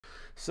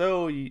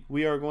So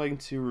we are going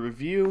to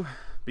review,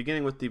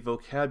 beginning with the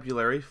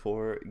vocabulary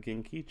for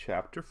Genki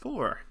Chapter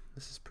 4.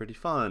 This is pretty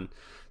fun.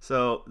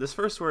 So this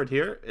first word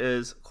here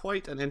is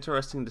quite an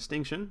interesting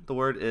distinction. The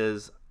word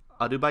is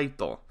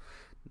arubaito.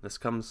 This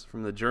comes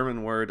from the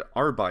German word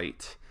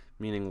Arbeit,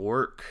 meaning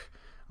work.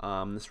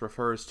 This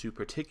refers to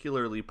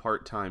particularly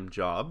part-time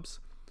jobs.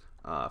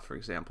 For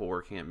example,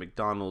 working at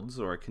McDonald's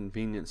or a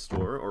convenience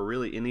store, or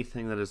really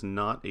anything that is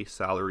not a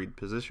salaried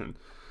position.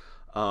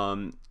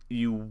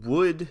 You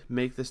would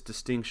make this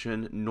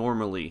distinction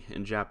normally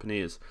in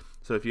Japanese.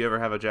 So if you ever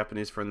have a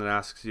Japanese friend that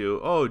asks you,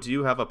 oh, do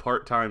you have a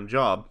part-time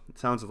job? It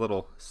sounds a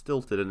little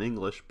stilted in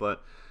English,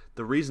 but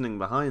the reasoning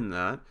behind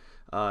that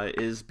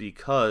is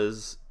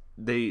because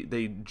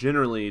they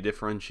generally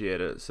differentiate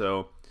it.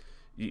 So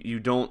you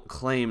don't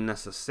claim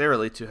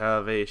necessarily to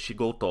have a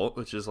shigoto,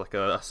 which is like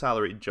a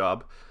salaried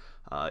job.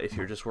 If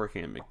you're just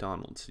working at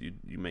McDonald's,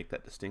 you make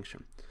that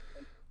distinction.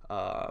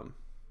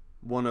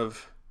 One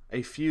of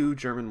a few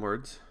German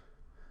words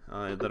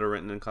that are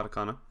written in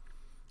katakana.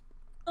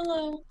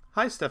 Hello.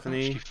 Hi,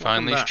 Stephanie. You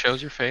finally Welcome back.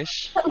 shows your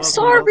face. I'm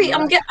sorry.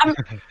 Welcome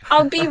back.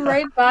 I'll be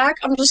right back.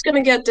 I'm just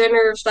gonna get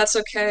dinner if that's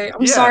okay.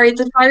 I'm Yeah. sorry.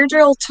 The fire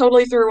drill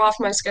totally threw off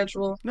my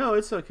schedule. No,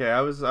 it's okay.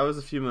 I was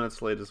a few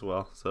minutes late as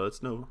well, so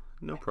it's no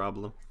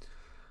problem.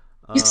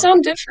 You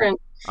sound different.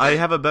 I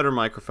have a better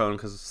microphone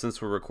because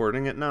since we're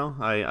recording it now,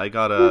 I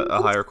got a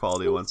higher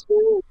quality one.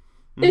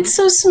 It's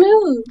so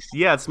smooth.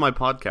 Yeah, it's my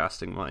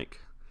podcasting mic.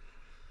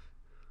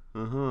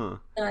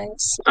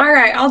 Nice. All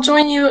right, I'll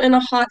join you in a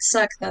hot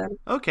sec then.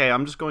 Okay,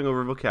 I'm just going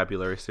over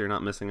vocabulary so you're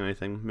not missing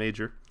anything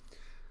major.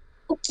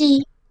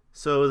 Okay.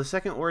 So the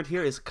second word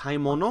here is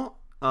kaimono.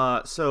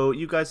 So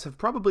you guys have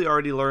probably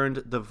already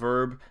learned the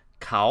verb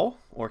kao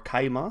or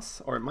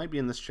kaimas, or it might be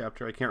in this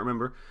chapter, I can't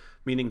remember,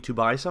 meaning to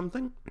buy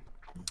something.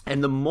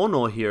 And the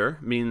mono here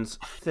means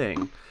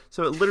thing.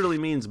 So it literally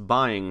means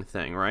buying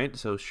thing, right?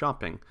 So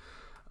shopping.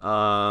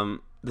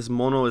 This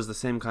mono is the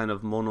same kind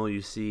of mono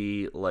you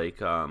see like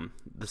the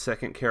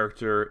second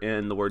character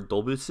in the word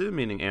dobutsu,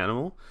 meaning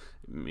animal,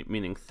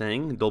 meaning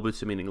thing.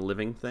 Dobutsu meaning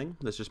living thing.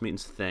 This just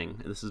means thing.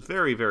 And this is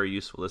very, very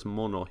useful, this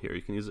mono here.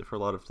 You can use it for a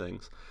lot of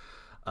things.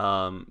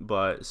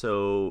 But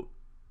so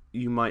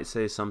you might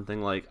say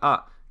something like,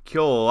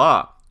 kyou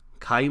wa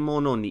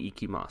kaimono ni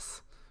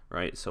ikimasu.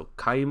 Right? So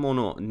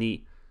kaimono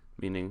ni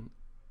meaning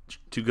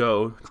to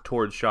go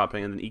towards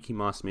shopping, and then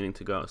ikimasu meaning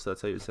to go. So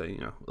that's how you say,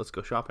 let's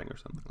go shopping or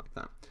something like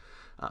that.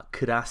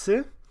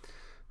 Kurasu,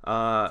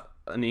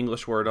 an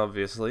English word,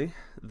 obviously,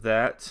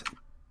 that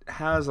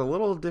has a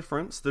little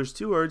difference. There's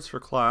two words for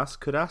class.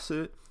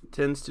 Kurasu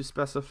tends to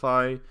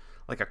specify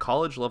like a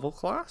college level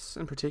class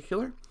in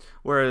particular,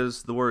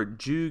 whereas the word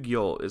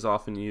jugyo is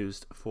often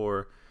used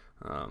for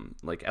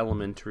like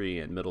elementary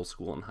and middle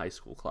school and high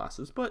school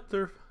classes, but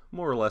they're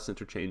more or less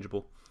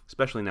interchangeable,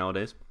 especially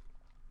nowadays.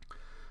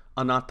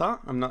 Anata,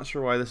 I'm not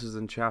sure why this is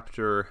in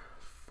chapter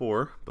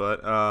 4,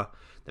 but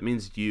that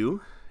means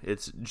you.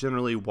 It's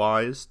generally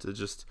wise to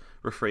just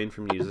refrain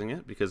from using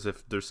it, because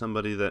if there's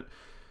somebody that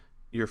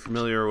you're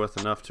familiar with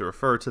enough to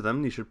refer to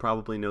them, you should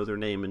probably know their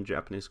name in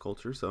Japanese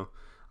culture, so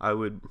I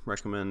would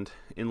recommend,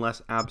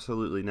 unless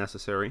absolutely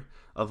necessary,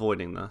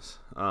 avoiding this.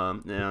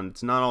 And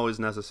it's not always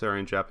necessary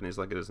in Japanese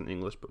like it is in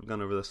English, but we've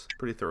gone over this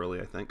pretty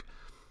thoroughly, I think.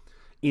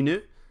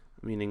 Inu,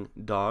 meaning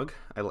dog.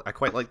 I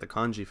quite like the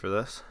kanji for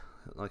this,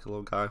 like a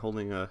little guy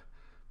holding a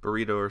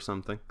burrito or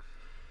something.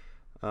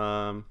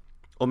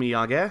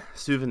 Omiyage,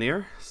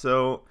 souvenir.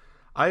 So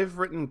I've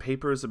written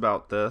papers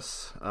about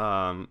this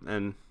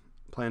and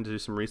plan to do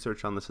some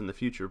research on this in the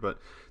future, but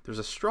there's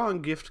a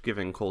strong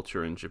gift-giving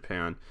culture in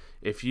Japan.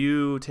 If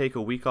you take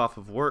a week off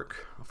of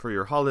work for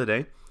your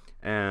holiday,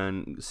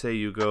 and say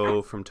you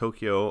go from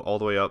Tokyo all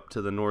the way up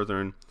to the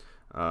northern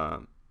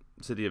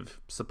city of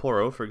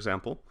Sapporo, for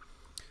example,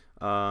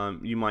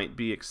 you might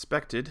be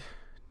expected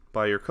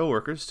by your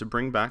coworkers to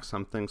bring back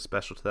something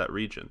special to that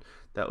region.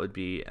 That would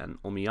be an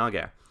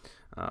omiyage.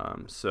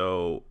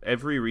 So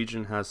every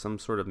region has some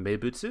sort of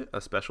meibutsu, a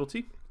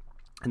specialty,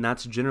 and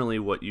that's generally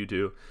what you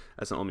do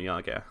as an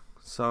omiyage.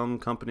 Some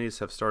companies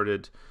have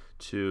started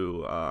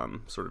to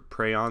sort of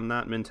prey on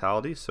that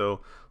mentality.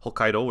 So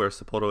Hokkaido, where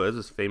Sapporo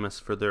is famous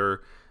for their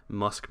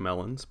musk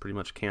melons, pretty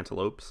much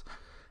cantaloupes,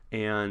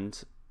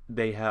 and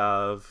they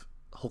have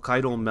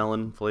Hokkaido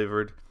melon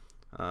flavored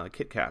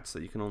Kit Kats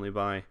that you can only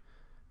buy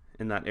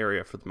in that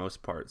area for the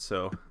most part.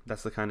 So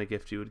that's the kind of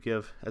gift you would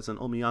give as an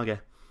omiyage.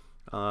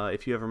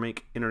 If you ever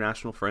make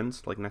international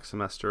friends, like next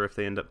semester, if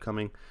they end up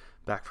coming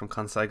back from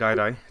Kansai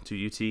Gaidai to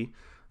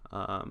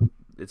UT,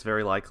 it's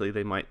very likely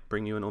they might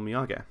bring you an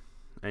omiyage,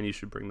 and you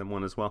should bring them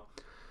one as well.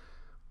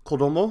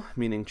 Kodomo,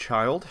 meaning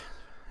child.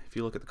 If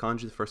you look at the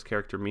kanji, the first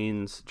character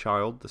means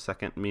child, the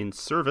second means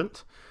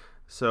servant.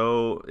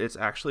 So it's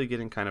actually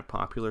getting kind of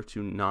popular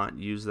to not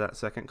use that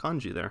second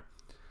kanji there,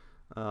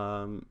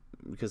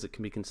 because it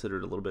can be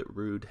considered a little bit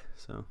rude.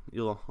 So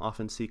you'll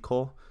often see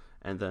ko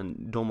and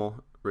then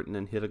domo written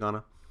in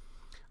hiragana.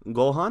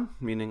 Gohan,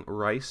 meaning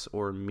rice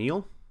or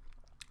meal.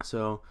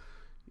 So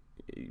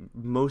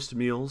most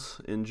meals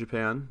in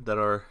Japan that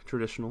are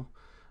traditional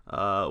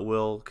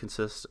will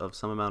consist of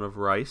some amount of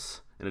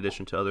rice in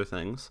addition to other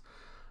things.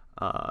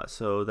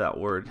 So that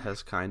word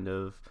has kind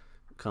of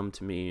come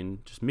to mean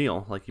just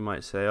meal. Like you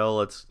might say, oh,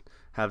 let's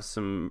have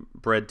some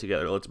bread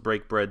together. Let's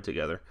break bread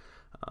together.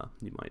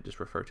 You might just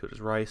refer to it as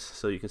rice.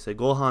 So you can say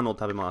gohan o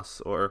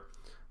tabemasu, or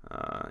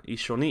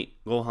issho ni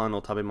gohan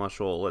o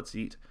tabemashou. Let's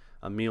eat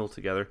a meal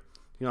together.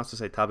 You can also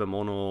say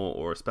tabemono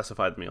or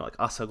specify the meal, like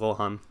asa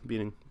gohan,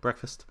 meaning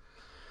breakfast.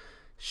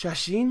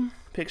 Shashin,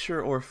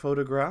 picture or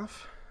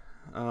photograph.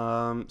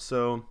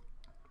 So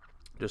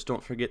just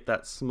don't forget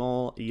that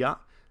small ya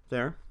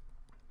there.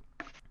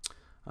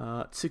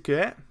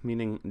 Tsukue,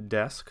 meaning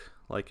desk,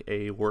 like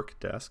a work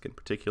desk in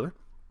particular.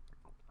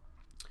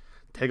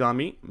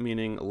 Tegami,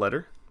 meaning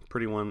letter.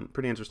 Pretty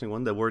interesting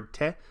one. The word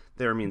te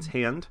there means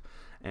hand,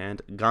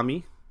 and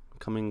gami,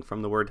 coming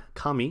from the word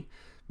kami,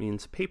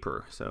 means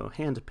paper. So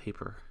hand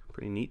paper,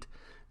 pretty neat.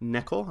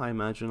 Neko, I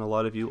imagine a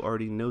lot of you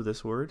already know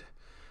this word,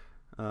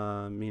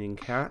 meaning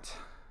cat.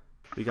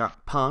 We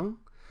got pang.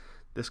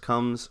 This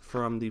comes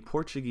from the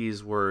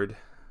Portuguese word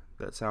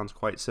that sounds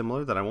quite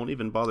similar, that I won't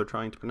even bother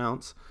trying to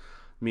pronounce,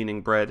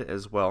 meaning bread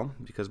as well,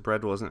 because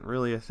bread wasn't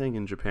really a thing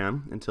in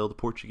Japan until the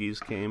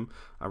Portuguese came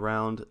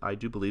around, I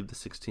do believe, the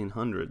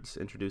 1600s,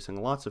 introducing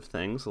lots of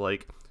things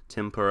like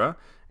tempura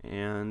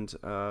and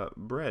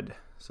bread.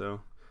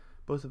 So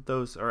both of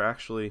those are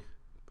actually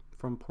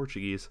from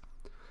Portuguese.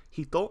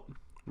 Hito,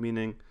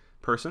 meaning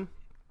person.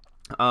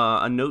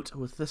 A note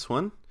with this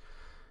one.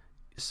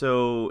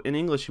 So in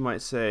English you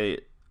might say,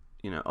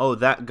 oh,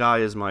 that guy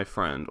is my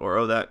friend, or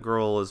oh, that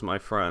girl is my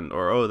friend,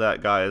 or oh,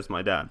 that guy is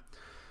my dad.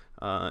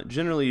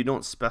 Generally, you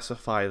don't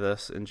specify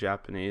this in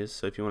Japanese,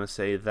 so if you want to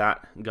say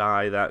that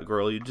guy, that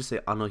girl, you just say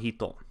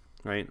anohito,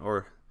 right?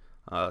 Or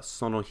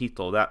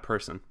sonohito, that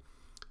person.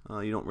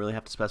 You don't really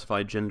have to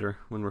specify gender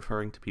when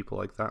referring to people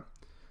like that.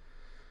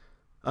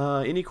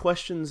 Any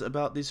questions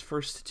about these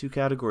first two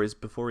categories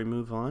before we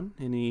move on?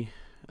 Any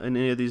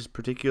of these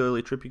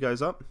particularly trip you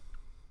guys up?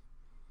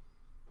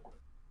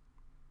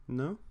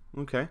 No?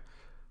 Okay.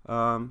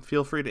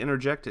 Feel free to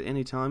interject at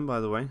any time, by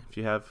the way, if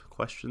you have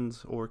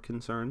questions or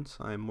concerns.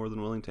 I am more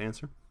than willing to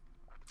answer.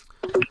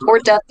 Or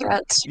death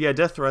threats. Yeah,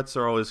 death threats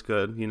are always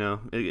good.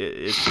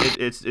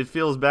 It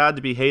feels bad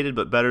to be hated,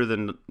 but better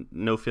than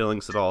no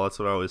feelings at all. That's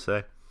what I always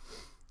say.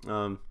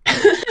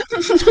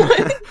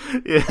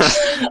 Yeah.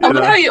 I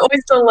love how you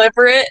always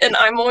deliver it, and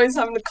I'm always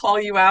having to call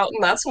you out,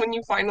 and that's when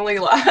you finally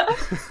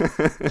laugh.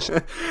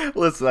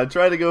 Listen, I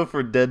try to go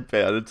for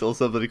deadpan until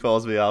somebody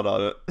calls me out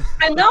on it.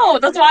 I know,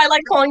 that's why I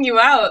like calling you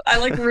out. I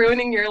like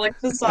ruining your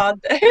facade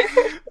there.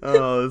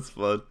 Oh, that's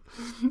fun.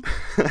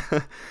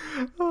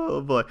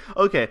 Oh boy.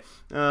 Okay,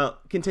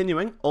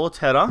 continuing.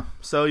 Otera.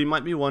 So you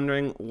might be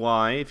wondering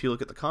why, if you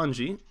look at the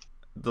kanji,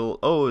 the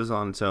O is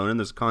on its own, and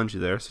there's a kanji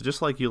there. So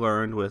just like you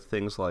learned with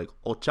things like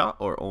ocha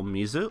or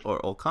omizu or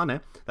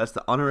okane, that's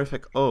the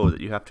honorific O that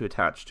you have to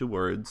attach to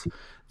words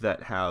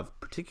that have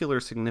particular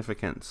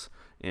significance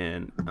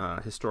in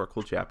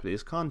historical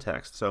Japanese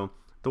context. So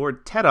the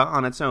word tera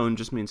on its own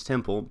just means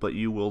temple, but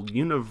you will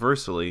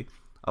universally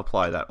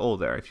apply that O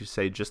there. If you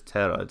say just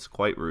tera, it's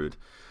quite rude.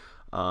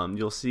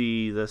 You'll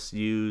see this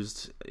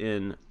used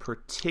in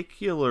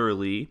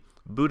particularly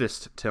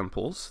Buddhist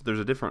temples. There's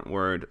a different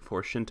word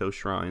for Shinto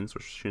shrines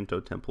or Shinto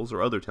temples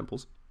or other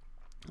temples,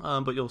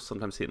 but you'll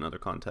sometimes see it in other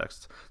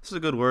contexts. This is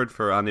a good word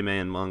for anime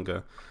and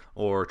manga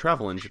or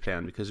travel in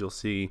Japan, because you'll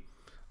see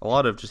a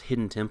lot of just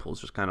hidden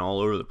temples just kind of all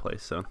over the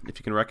place. So if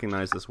you can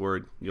recognize this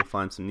word, you'll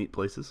find some neat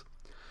places.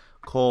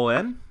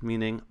 Koen,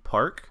 meaning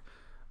park.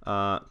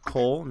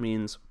 Ko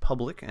means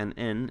public, and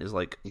en is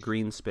like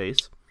green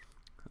space.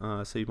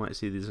 So you might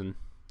see these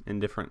in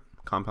different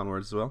compound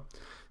words as well.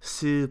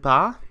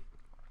 Supa.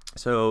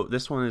 So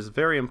this one is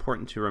very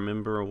important to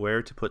remember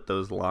where to put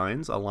those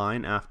lines. A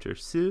line after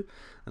su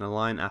and a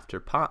line after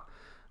pa,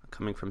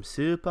 coming from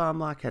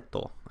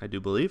supermarketo, I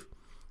do believe.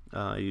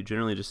 You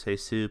generally just say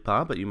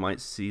supa, but you might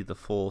see the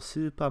full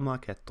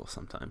supermarketo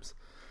sometimes.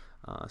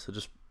 So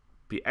just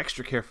be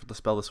extra careful to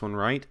spell this one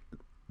right.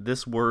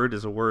 This word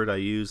is a word I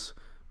use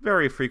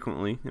very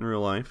frequently in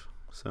real life,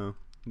 so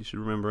you should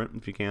remember it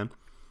if you can.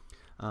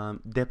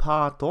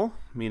 Departo,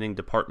 meaning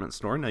department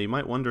store. Now you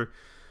might wonder,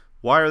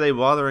 why are they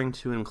bothering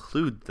to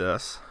include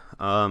this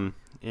in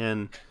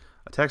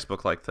a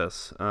textbook like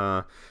this?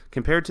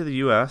 Compared to the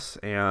US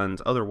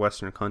and other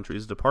Western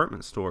countries,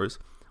 department stores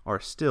are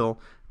still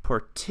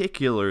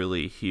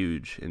particularly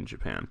huge in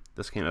Japan.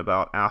 This came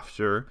about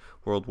after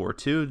World War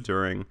II,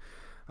 during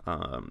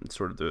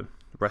sort of the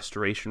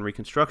Restoration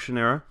Reconstruction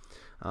era,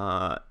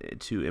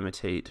 to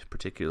imitate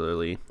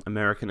particularly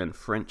American and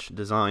French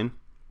design.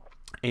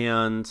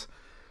 And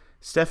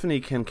Stephanie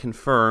can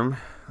confirm.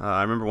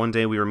 I remember one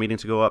day we were meeting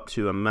to go up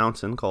to a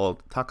mountain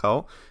called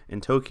Takao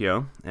in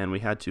Tokyo, and we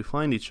had to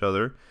find each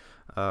other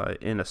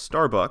in a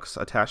Starbucks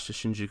attached to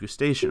Shinjuku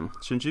Station.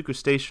 Shinjuku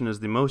Station is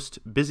the most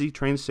busy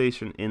train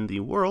station in the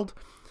world,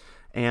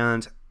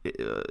 and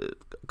it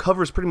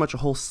covers pretty much a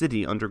whole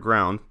city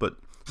underground, but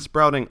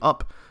sprouting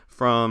up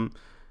from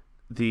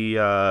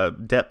the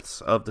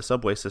depths of the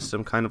subway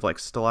system, kind of like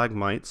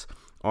stalagmites,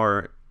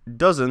 are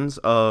dozens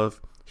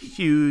of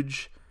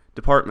huge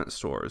department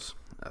stores,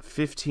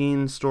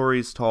 15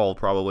 stories tall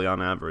probably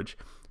on average,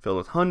 filled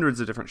with hundreds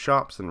of different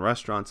shops and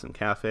restaurants and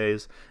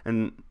cafes,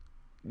 and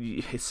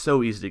it's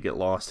so easy to get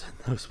lost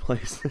in those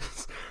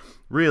places.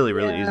 Really,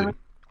 really Yeah.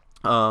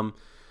 easy.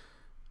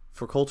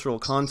 For cultural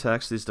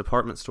context, these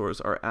department stores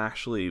are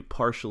actually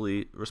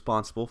partially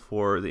responsible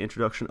for the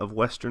introduction of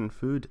Western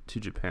food to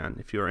Japan.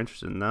 If you are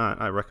interested in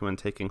that, I recommend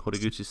taking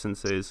Horiguchi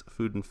Sensei's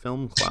food and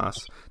film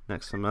class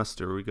next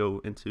semester. We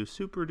go into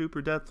super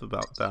duper depth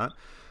about that.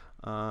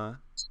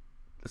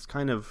 It's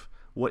kind of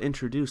what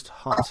introduced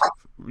hot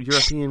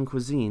European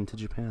cuisine to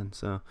Japan,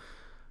 so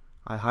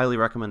I highly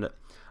recommend it.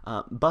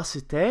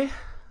 Basute,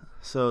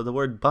 so the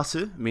word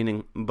basu,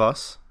 meaning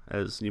bus,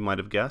 as you might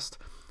have guessed,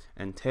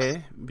 and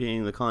te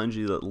being the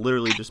kanji that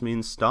literally just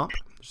means stop.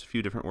 There's a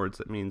few different words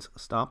that means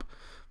stop,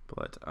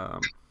 but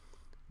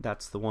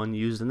that's the one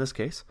used in this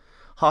case.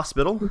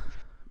 Hospital,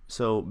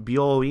 so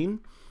byoin.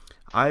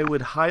 I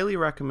would highly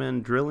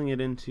recommend drilling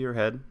it into your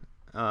head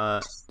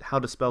how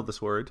to spell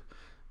this word,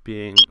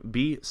 being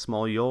b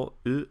small yo,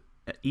 u,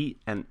 e,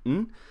 and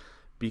n,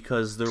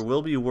 because there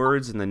will be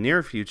words in the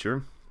near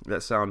future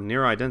that sound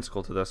near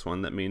identical to this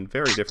one that mean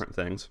very different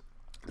things.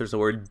 There's a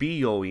word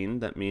byoin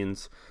that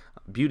means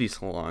beauty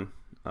salon,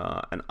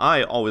 and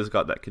I always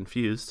got that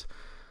confused.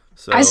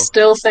 So I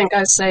still think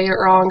I say it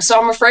wrong.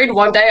 So I'm afraid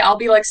one day I'll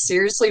be like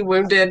seriously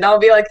wounded and I'll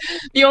be like,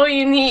 yo,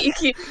 you need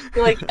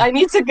like I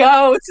need to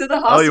go to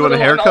the oh, you want a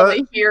hospital and all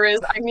haircut? they hear is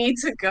I need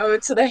to go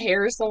to the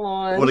hair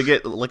salon. Want to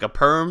get like a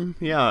perm?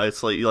 Yeah,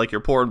 it's like you're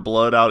pouring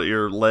blood out of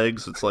your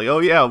legs. It's like, oh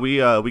yeah, we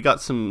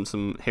got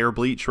some hair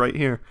bleach right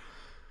here.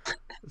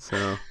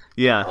 So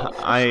yeah,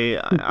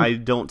 I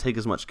don't take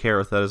as much care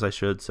with that as I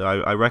should. So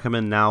I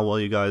recommend now,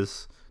 while you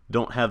guys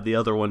don't have the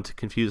other one to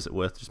confuse it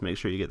with, just make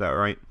sure you get that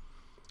right.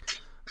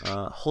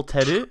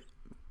 Hoteru,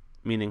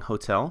 meaning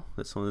hotel.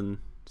 This one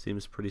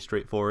seems pretty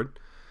straightforward.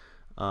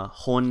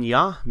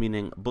 Honya,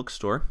 meaning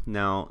bookstore.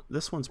 Now,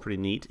 this one's pretty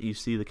neat. You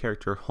see the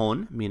character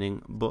hon,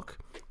 meaning book.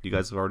 You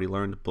guys have already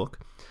learned book.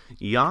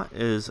 Ya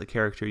is a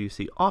character you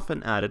see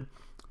often added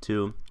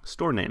to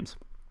store names.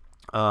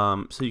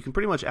 So you can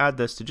pretty much add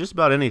this to just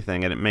about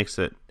anything, and it makes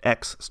it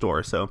X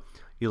store. So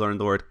you learn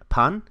the word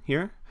pan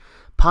here.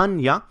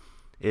 Panya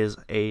is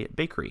a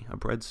bakery, a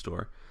bread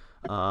store.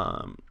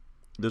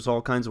 There's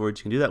all kinds of words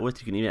you can do that with.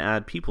 You can even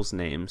add people's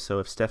names. So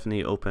if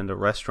Stephanie opened a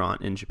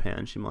restaurant in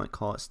Japan, she might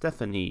call it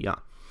Stephanie. Yeah.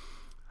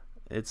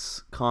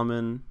 It's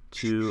common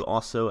to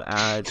also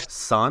add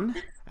san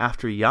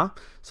after ya.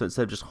 So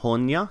instead of just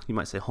honya, you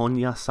might say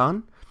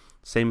honya-san.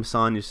 Same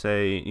san you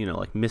say,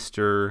 like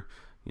Mr.,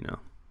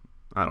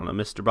 I don't know,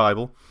 Mr.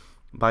 Bible.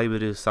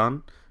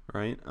 Bible-san,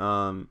 right?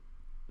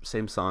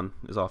 Same san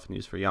is often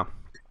used for ya.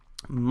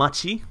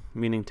 Machi,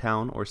 meaning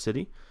town or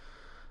city.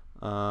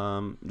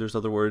 There's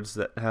other words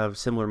that have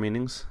similar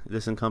meanings.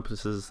 This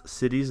encompasses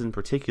cities in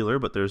particular,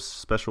 but there's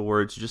special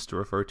words just to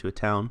refer to a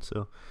town,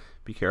 so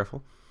be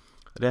careful.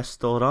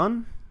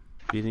 Restaurant,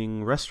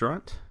 meaning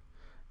restaurant.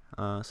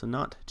 So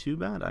not too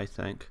bad, I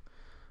think.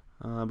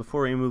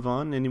 Before we move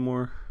on, any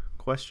more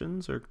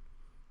questions or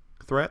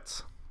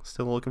threats?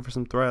 Still looking for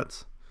some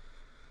threats?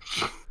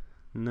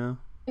 No?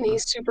 Any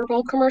Super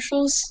Bowl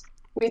commercials?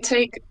 We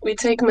take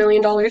 $1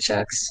 million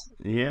checks.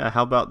 Yeah,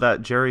 how about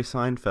that Jerry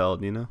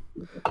Seinfeld,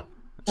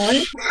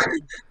 What?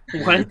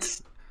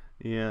 What?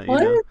 Yeah,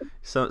 What?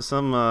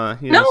 some No,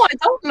 I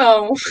don't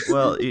know.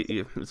 Well,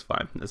 it's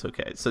fine. It's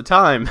okay. So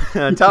time.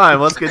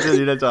 Let's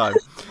continue to time.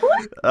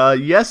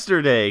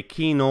 Yesterday,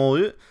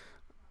 kino.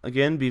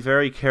 Again, be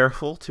very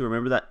careful to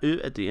remember that u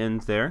at the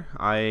end there.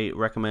 I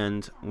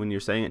recommend when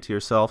you're saying it to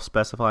yourself,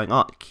 specifying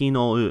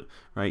kino u,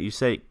 right? You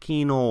say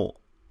kino,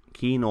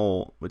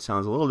 which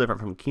sounds a little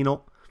different from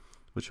kino,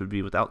 which would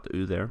be without the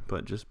u there,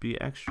 but just be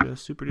extra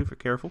super duper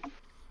careful.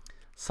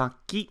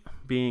 Saki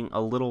being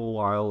a little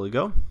while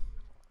ago.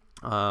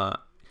 I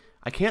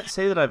can't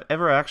say that I've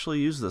ever actually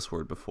used this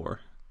word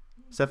before.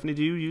 Stephanie,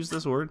 do you use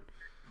this word?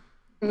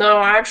 No,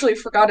 I actually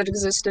forgot it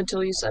existed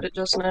till you said it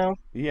just now.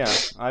 Yeah,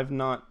 I've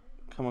not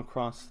come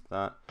across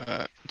that.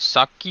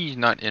 Saki is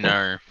not in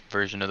our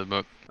version of the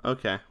book.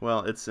 Okay,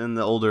 well, it's in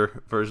the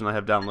older version I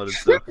have downloaded,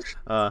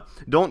 so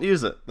don't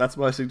use it. That's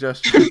my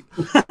suggestion.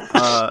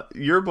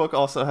 Your book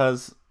also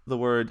has the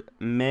word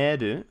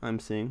meru, I'm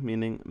seeing,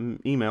 meaning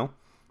email.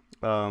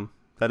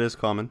 That is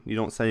common. You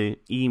don't say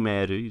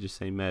e-meru, you just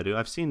say meru.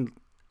 I've seen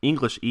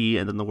English e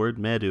and then the word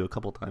meru a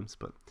couple times,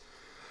 but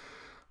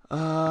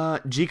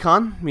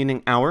jikan,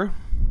 meaning hour.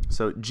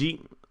 So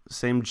ji,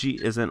 same ji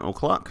is in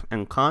o'clock,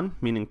 and kan,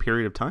 meaning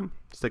period of time.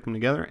 Stick them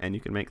together, and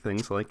you can make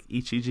things like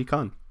ichi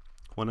jikan,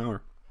 1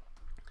 hour.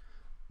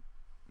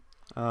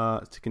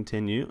 To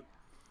continue,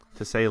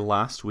 to say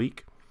last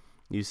week,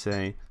 you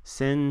say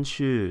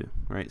senshu,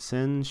 right?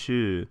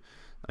 Senshu.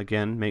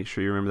 Again, make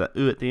sure you remember that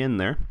u at the end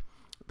there.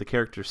 The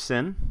character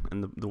sen,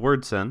 and the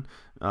word sen,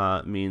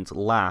 means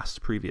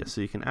last, previous.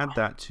 So you can add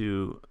that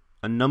to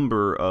a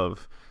number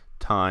of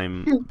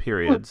time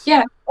periods.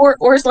 Yeah, or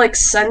it's like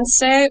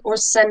sensei or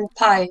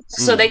senpai.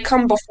 So they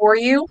come before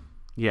you.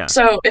 Yeah.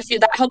 So if you,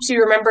 that helps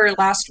you remember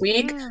last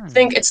week,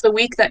 think it's the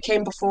week that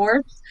came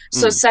before.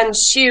 So Mm.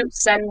 senshu,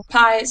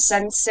 senpai,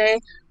 sensei.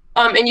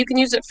 And you can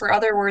use it for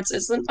other words.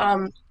 Isn't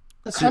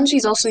the Sin, kanji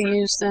is also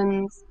used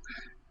in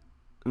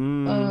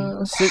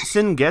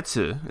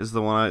Singetsu is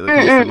the one that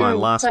comes to mind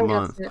last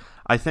month. sengetsu.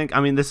 I think.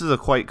 I mean, this is a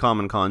quite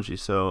common kanji,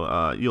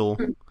 so you'll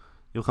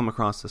come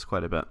across this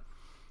quite a bit.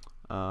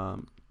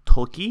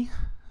 Toki.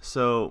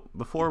 So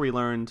before we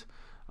learned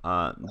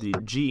the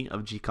G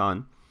of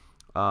Jikan,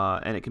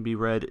 and it can be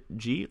read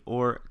G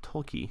or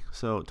Toki.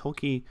 So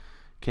Toki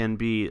can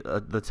be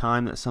the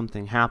time that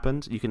something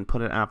happened. You can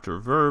put it after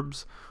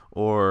verbs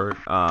or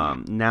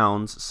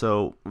nouns.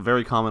 So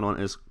very common one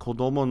is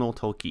kodomo no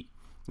toki.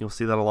 You'll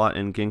see that a lot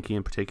in Genki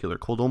in particular.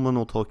 Kodomo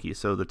no toki,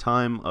 so the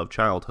time of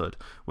childhood,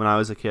 when I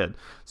was a kid.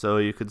 So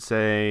you could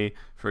say,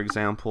 for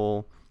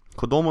example,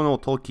 kodomo no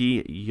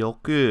toki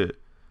yoku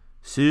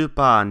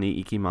super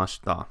ni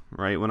ikimashita.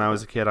 Right? When I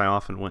was a kid, I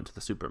often went to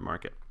the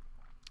supermarket.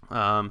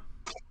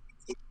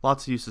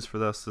 Lots of uses for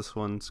this. This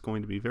one's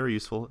going to be very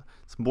useful.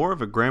 It's more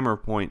of a grammar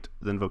point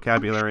than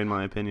vocabulary, in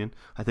my opinion.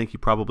 I think you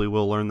probably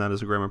will learn that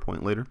as a grammar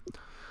point later.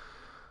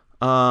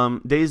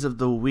 Days of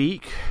the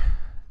week.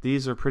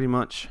 These are pretty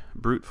much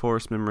brute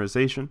force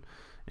memorization,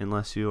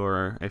 unless you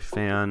are a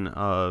fan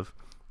of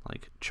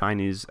like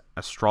Chinese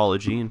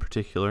astrology in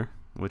particular,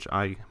 which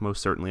I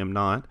most certainly am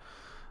not.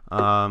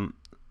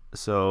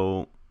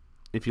 So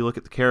if you look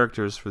at the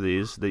characters for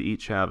these, they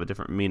each have a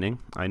different meaning.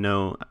 I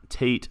know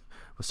Tate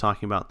was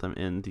talking about them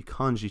in the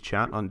kanji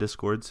chat on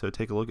Discord, so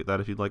take a look at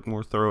that if you'd like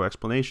more thorough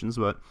explanations.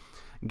 But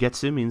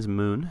Getsu means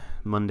moon,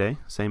 Monday,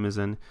 same as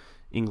in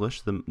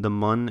English. The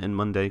mun in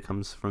Monday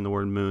comes from the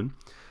word moon.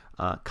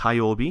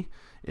 Kayobi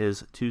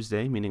is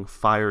Tuesday, meaning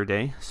fire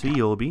day.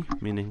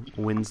 Suyobi, meaning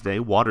Wednesday,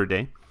 water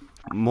day.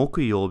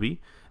 Mokuyobi,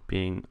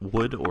 being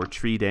wood or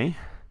tree day,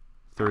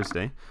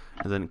 Thursday.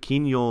 And then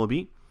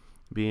Kinyobi,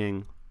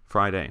 being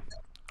Friday,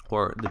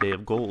 or the day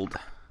of gold.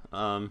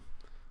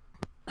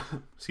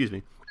 Excuse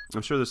me.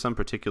 I'm sure there's some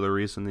particular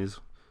reason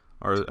these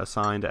are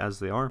assigned as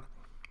they are,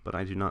 but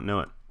I do not know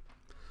it.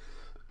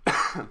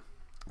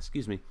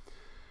 Excuse me.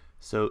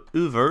 So,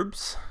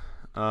 verbs.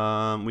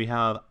 We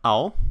have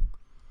ao,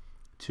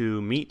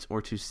 to meet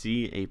or to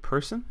see a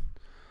person.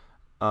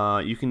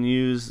 You can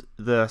use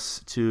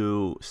this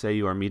to say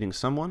you are meeting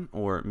someone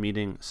or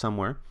meeting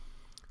somewhere.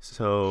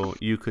 So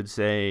you could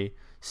say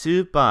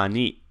Supa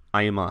ni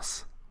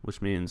aimasu,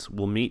 which means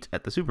we'll meet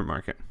at the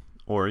supermarket.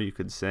 Or you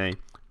could say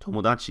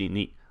Tomodachi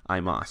ni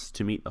aimasu,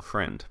 to meet a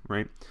friend,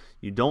 right?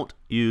 You don't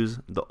use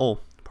the o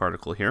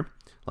particle here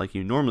like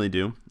you normally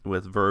do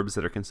with verbs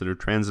that are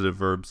considered transitive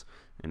verbs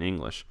in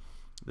English.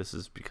 This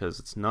is because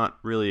it's not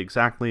really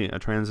exactly a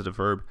transitive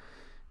verb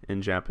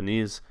in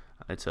Japanese.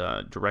 It's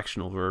a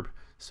directional verb,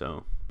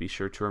 so be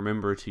sure to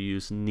remember to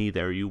use ni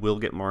there. You will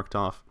get marked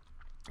off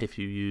if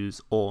you use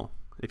o.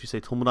 If you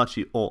say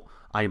tomodachi o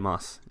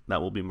aimasu,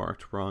 that will be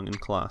marked wrong in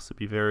class, so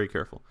be very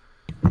careful.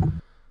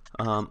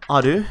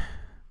 Aru,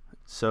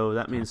 so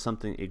that means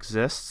something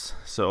exists.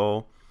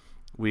 So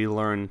we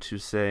learn to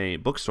say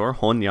bookstore,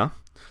 honya.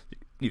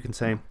 You can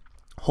say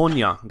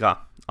honya ga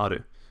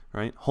aru,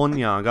 right?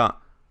 Honya ga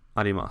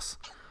arimasu.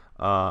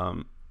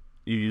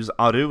 You use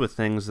aru with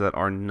things that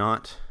are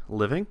not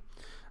living.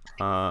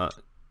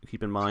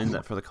 Keep in mind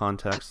that for the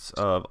contexts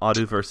of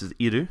aru versus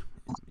iru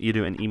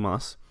and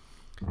imasu,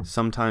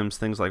 sometimes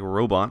things like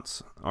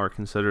robots are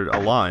considered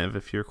alive.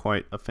 If you're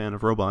quite a fan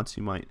of robots,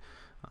 you might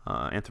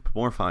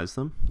anthropomorphize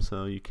them.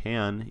 So you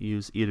can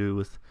use iru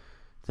with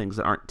things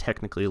that aren't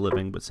technically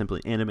living but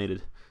simply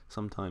animated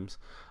sometimes.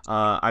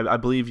 I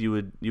believe you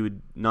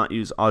would not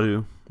use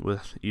aru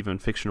with even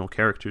fictional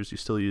characters. You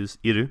still use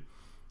iru.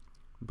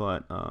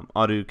 But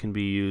aru can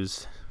be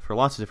used for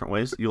lots of different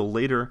ways. You'll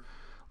later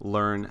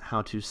learn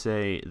how to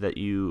say that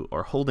you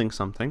are holding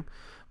something,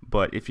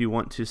 but if you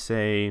want to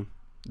say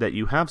that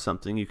you have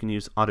something, you can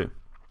use aru.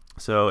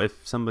 So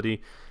if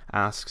somebody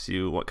asks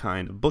you what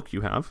kind of book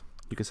you have,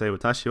 you can say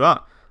watashi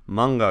wa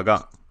manga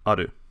ga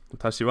aru.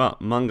 Watashi wa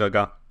manga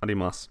ga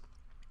arimasu.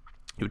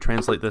 You would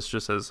translate this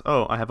just as,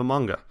 oh, I have a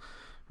manga,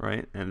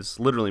 right? And this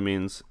literally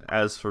means,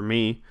 as for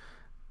me,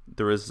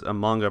 there is a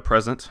manga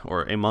present,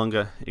 or a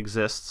manga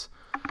exists.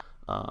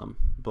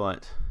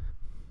 But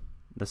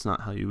that's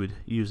not how you would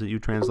use it. You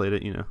translate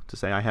it, to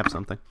say I have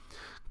something.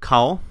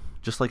 Kao,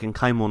 just like in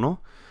kaimono,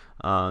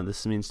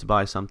 this means to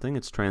buy something.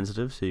 It's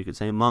transitive, so you could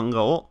say manga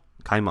o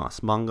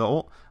kaimasu. Manga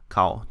o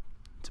kao,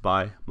 to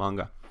buy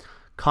manga.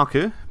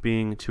 Kaku,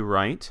 being to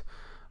write.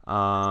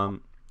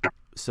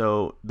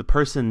 So the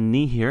person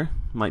ni here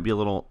might be a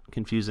little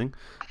confusing.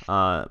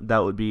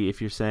 That would be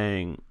if you're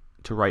saying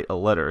to write a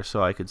letter.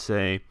 So I could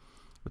say,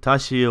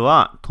 watashi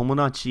wa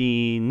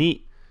tomodachi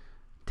ni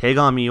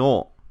tegami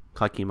o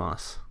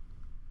kakimasu.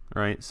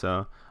 Right?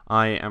 So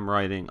I am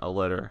writing a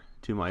letter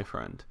to my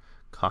friend.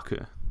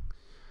 Kaku.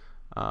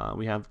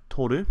 We have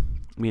toru,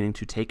 meaning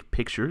to take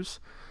pictures.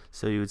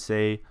 So you would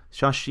say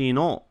shashin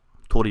o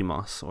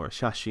torimasu, or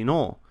shashin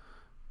o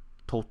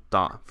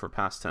totta for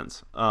past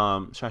tense.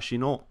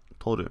 Shashin o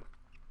toru.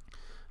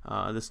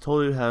 This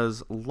toru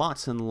has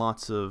lots and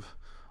lots of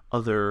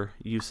other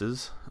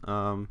uses,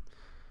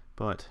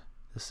 but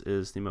this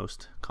is the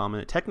most common.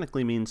 It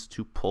technically means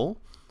to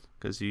pull,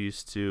 because you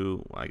used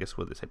to, I guess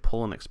what they say,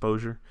 pull an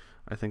exposure,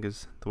 I think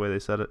is the way they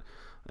said it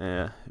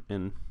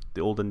in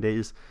the olden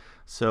days.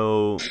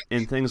 So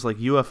in things like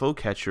UFO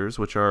catchers,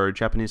 which are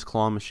Japanese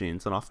claw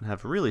machines that often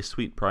have really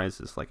sweet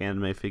prizes like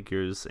anime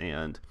figures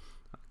and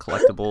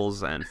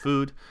collectibles and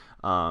food,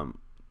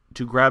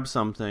 to grab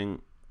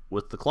something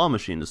with the claw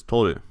machine is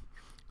toru.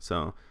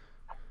 So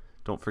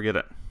don't forget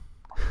it.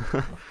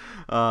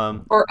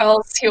 Or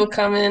else he'll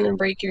come in and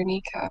break your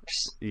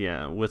kneecaps.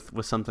 Yeah,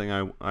 with something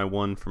I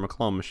won from a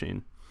claw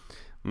machine.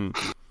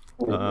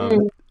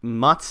 Mhm.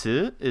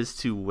 Matsu is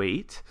to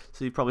wait.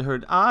 So you probably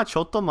heard,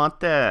 chotto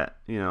mate.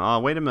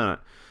 Wait a minute.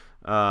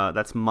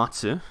 That's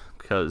matsu,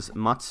 because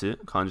matsu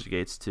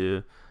conjugates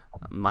to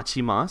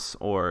machimasu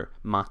or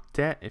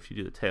mate if you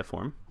do the te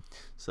form.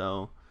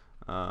 So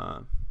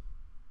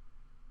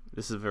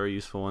this is a very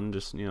useful one.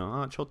 Just,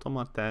 chotto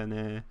mate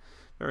ne.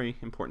 Very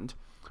important.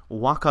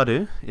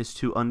 Wakaru is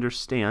to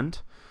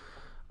understand.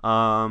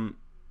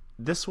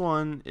 This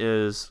one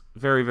is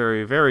very,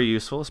 very, very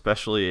useful,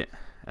 especially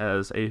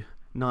as a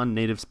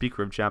non-native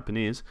speaker of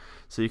Japanese.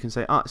 So you can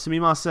say,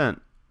 sumimasen,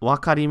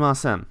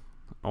 wakarimasen,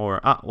 or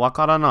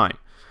wakaranai,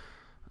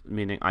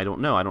 meaning I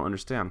don't know, I don't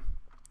understand.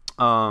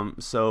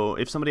 So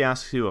if somebody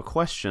asks you a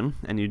question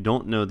and you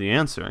don't know the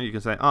answer, you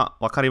can say,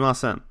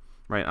 wakarimasen,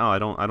 right? I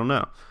don't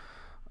know.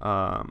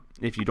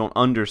 If you don't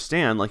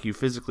understand, like you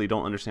physically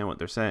don't understand what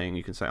they're saying,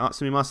 you can say,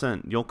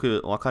 sumimasen,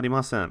 yoku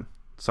wakarimasen.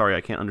 Sorry,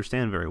 I can't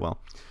understand very well.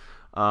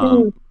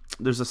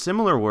 There's a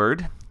similar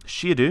word,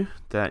 shiru,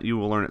 that you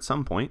will learn at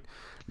some point,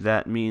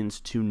 that means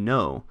to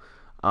know.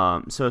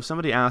 So if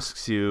somebody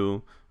asks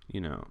you,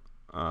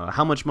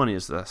 how much money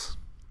is this?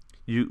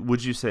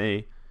 Would you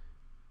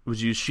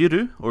use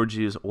shiru, or would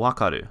you use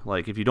wakaru?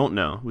 Like if you don't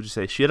know, would you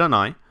say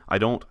shiranai, I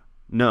don't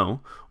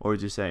know, or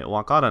would you say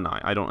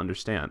wakaranai, I don't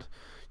understand?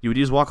 You would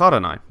use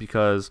wakaranai,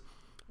 because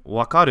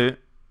wakaru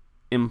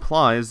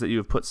implies that you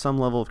have put some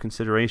level of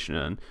consideration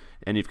in,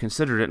 and you've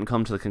considered it and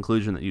come to the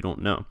conclusion that you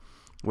don't know.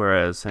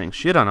 Whereas saying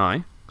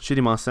shiranai,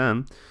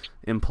 shirimasen,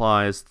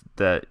 implies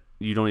that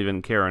you don't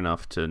even care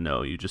enough to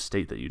know. You just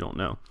state that you don't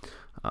know.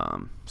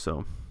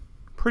 So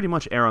pretty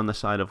much err on the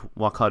side of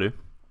wakaru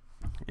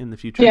in the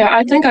future. Yeah,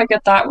 I think I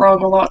get that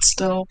wrong a lot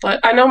still. But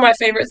I know my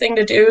favorite thing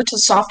to do to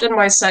soften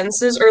my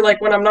senses, or like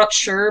when I'm not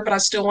sure, but I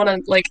still want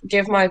to like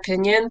give my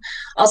opinion,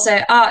 I'll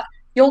say,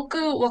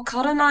 yoku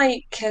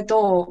wakaranai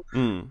kedo,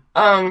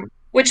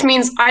 which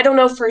means I don't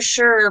know for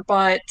sure,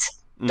 but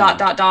dot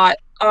dot dot.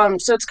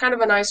 So it's kind of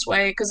a nice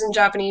way, because in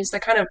Japanese they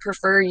kind of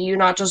prefer you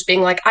not just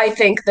being like, I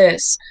think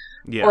this,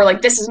 Yeah. or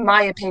like, this is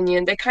my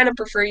opinion. They kind of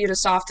prefer you to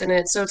soften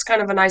it. So it's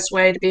kind of a nice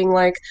way to being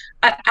like,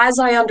 as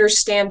I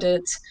understand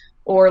it,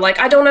 or like,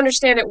 I don't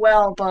understand it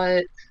well,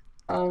 but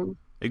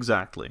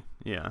Exactly.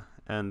 Yeah.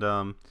 And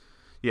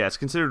yeah, it's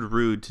considered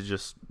rude to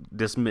just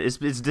dismiss.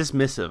 It's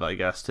dismissive, I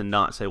guess, to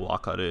not say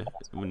wakaru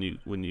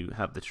when you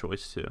have the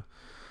choice to.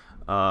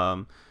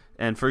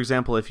 And for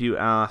example, if you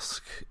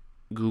ask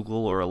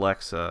Google or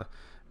Alexa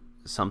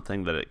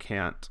something that it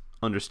can't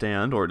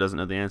understand or it doesn't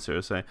know the answer,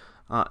 say,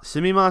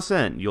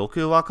 sumimasen,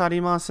 yoku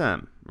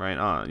wakarimasen,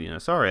 right?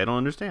 Sorry, I don't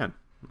understand.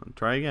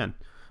 Try again.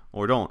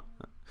 Or don't.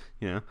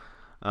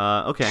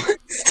 Okay.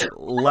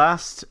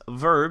 Last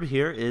verb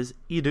here is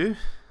iru.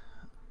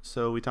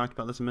 So we talked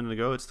about this a minute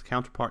ago. It's the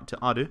counterpart to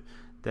aru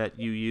that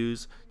you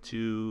use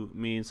to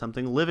mean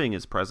something living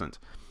is present.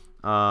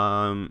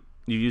 You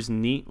use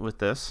ni with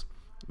this.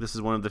 This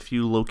is one of the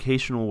few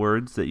locational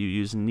words that you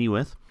use ni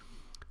with.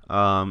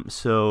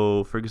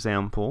 So, for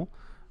example,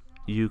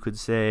 you could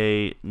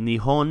say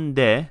Nihon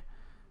de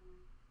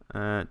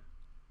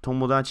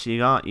tomodachi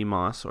ga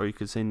imasu, or you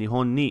could say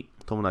Nihon ni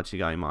tomodachi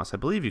ga imasu. I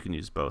believe you can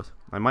use both.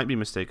 I might be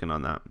mistaken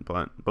on that,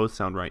 but both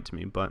sound right to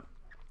me. But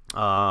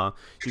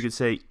you could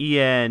say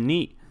Ie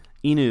ni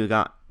inu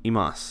ga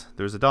imasu.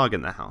 There's a dog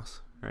in the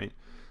house, right?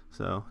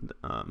 So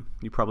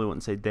you probably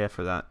wouldn't say de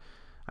for that.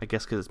 I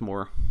guess because it's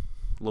more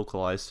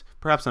localized.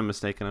 Perhaps I'm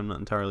mistaken. I'm not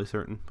entirely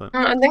certain, but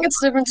I think it's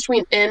the difference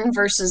between in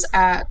versus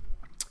at.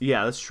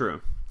 Yeah, that's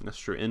true. That's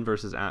true. In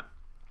versus at,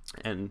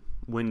 and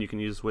when you can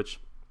use which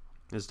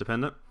is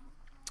dependent.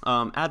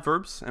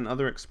 Adverbs and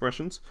other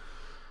expressions.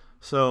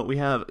 So we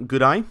have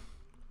gudai.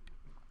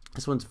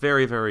 This one's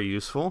very, very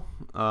useful.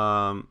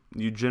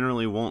 You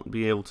generally won't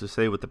be able to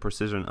say with the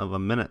precision of a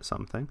minute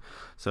something.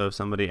 So if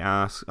somebody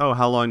asks,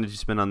 how long did you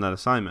spend on that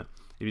assignment?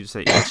 If you just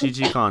say,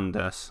 ichijikan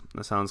desu,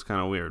 that sounds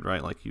kind of weird,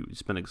 right? Like you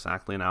spent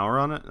exactly an hour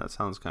on it? That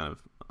sounds kind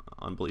of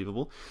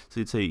unbelievable. So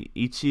you'd say,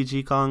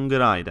 ichijikan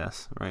gurai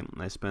desu, right?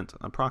 I spent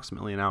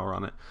approximately an hour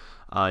on it.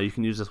 You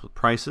can use this with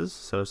prices.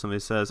 So if somebody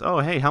says,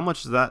 hey, how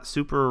much is that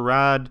super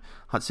rad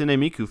Hatsune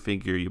Miku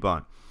figure you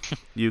bought?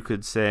 You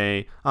could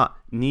say,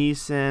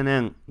 2,000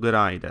 yen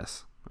gurai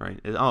desu, right?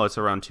 It's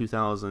around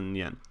 2,000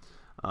 yen.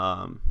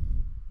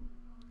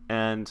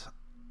 And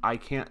I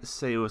can't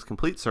say with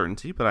complete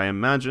certainty, but I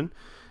imagine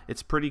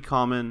it's pretty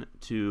common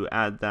to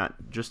add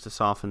that just to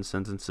soften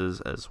sentences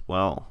as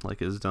well,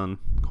 like is done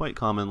quite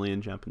commonly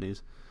in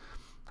Japanese.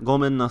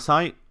 Gomen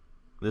nasai.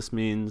 This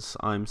means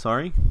I'm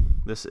sorry.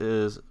 This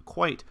is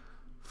quite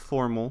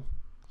formal.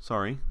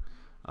 Sorry.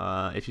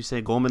 If you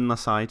say gomen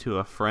nasai to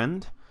a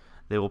friend,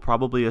 they will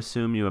probably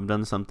assume you have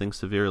done something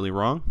severely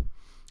wrong.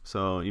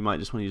 So you might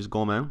just want to use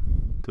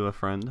gomen to a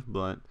friend.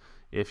 But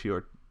if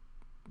you're,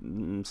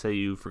 say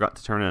you forgot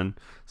to turn in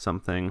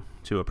something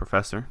to a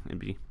professor, it'd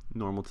be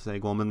normal to say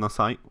gomen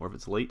nasai, or if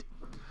it's late.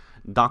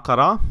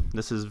 Dakara,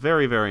 this is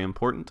very, very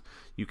important.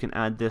 You can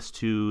add this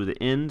to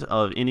the end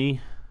of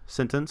any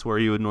sentence where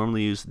you would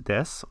normally use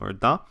des or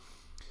da,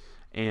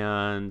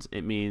 and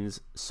it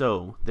means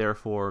so,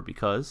 therefore,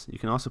 because. You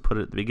can also put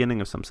it at the beginning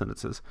of some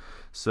sentences.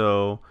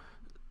 So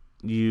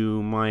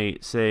you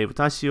might say,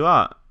 Watashi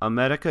wa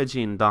America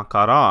jin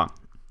dakara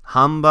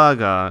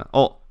hamburger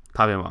o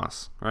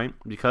tabemasu, right?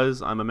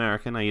 Because I'm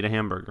American, I eat a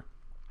hamburger.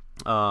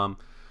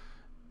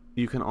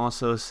 You can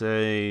also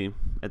say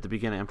at the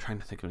beginning, I'm trying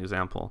to think of an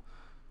example.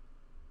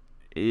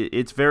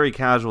 It's very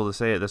casual to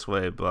say it this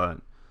way, but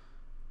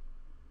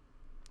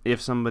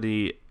if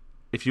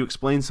you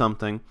explain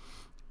something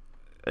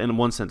in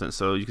one sentence,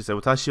 so you could say,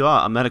 Watashi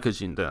wa America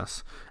jin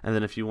desu. And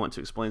then if you want to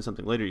explain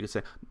something later, you could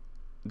say,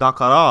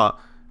 Dakara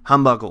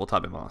hamburger o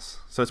tabemasu.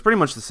 So it's pretty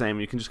much the same.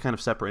 You can just kind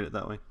of separate it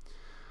that way.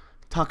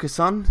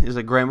 Takusan is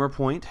a grammar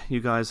point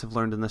you guys have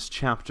learned in this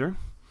chapter.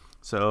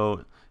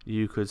 So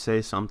you could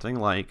say something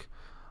like,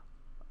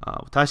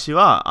 Watashi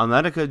wa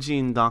America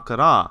jin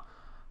dakara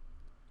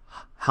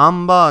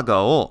hamburger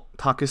o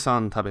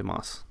takusan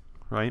tabemasu.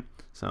 Right?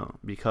 So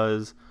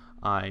because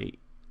I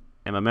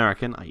am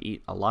American, I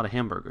eat a lot of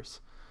hamburgers.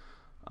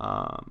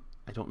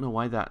 I don't know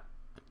why that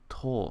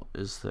to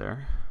is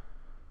there.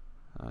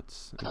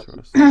 That's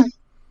interesting.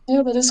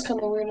 Yeah, but it's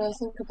kind of weird now I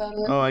think about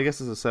it. Oh, I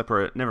guess it's a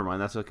separate. Never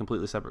mind. That's a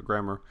completely separate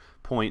grammar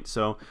point.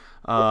 So,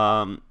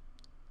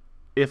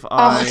 if I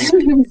I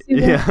didn't even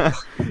see that. yeah,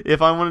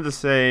 if I wanted to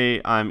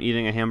say I'm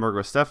eating a hamburger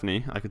with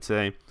Stephanie, I could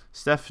say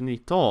Stephanie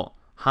to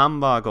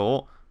hamburger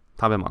o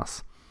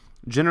tabemasu.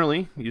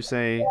 Generally, you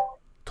say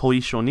to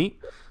isho ni,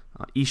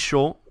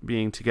 isho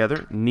being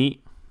together,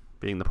 ni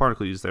being the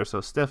particle used there.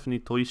 So Stephanie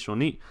to isho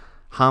ni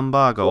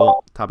hamburger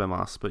o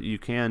tabemasu. But you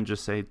can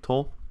just say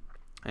to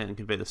and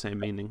convey the same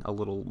meaning a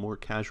little more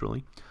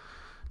casually.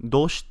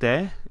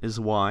 Doshite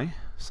is why,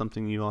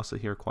 something you also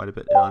hear quite a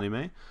bit in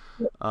anime.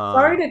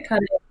 Sorry to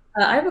cut it.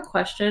 I have a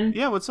question.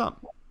 Yeah, what's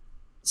up?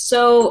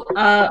 So,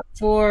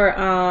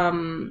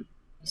 Dako-san,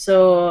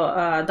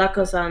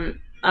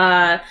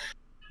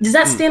 does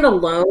that stand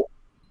alone?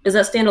 Does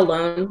that stand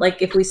alone?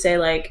 Like, if we say,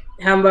 like,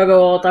 hamburger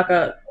o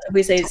taka, if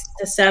we say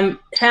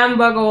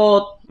hamburger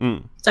o,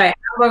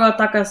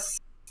 hamburger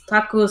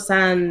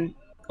taku-san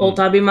o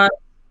tabimasu.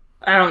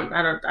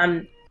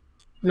 I'm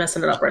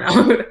messing it up right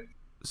now.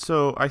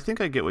 So I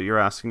think I get what you're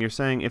asking. You're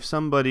saying if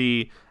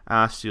somebody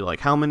asked you,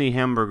 like, how many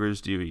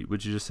hamburgers do you eat?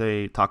 Would you just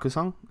say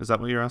taku-san? Is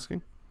that what you're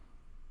asking?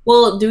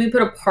 Well, do we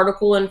put a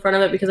particle in front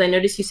of it? Because I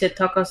noticed you said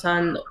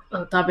taku-san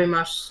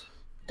tabemasu.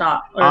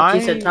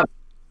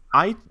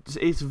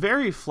 It's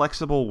very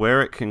flexible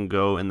where it can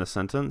go in the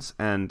sentence,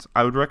 and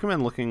I would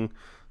recommend looking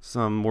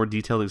some more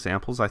detailed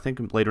examples. I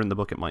think later in the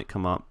book it might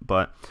come up,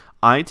 but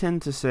I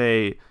tend to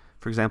say,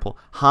 for example,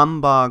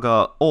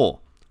 hamburger o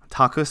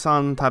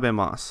takusan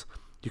tabemasu.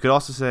 You could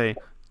also say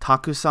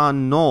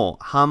takusan no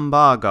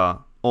hamburger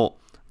o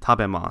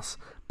tabemasu.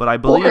 But I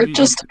believe Or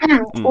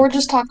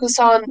just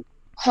taku-san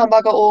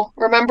hamburger o.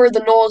 Remember,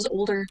 the no is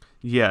older.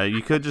 Yeah,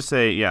 you could just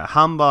say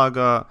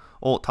hamburger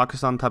o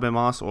takusan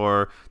tabemasu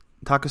or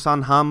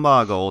takusan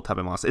hamburger o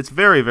tabemasu. It's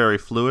very, very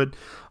fluid.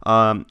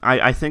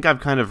 I think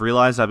I've kind of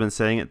realized I've been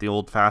saying it the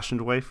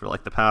old-fashioned way for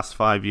like the past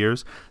 5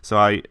 years. So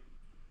I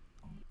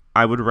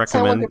would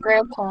recommend. Sound like a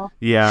grandpa.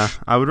 Yeah,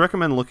 I would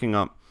recommend looking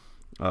up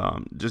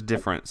just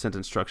different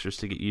sentence structures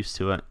to get used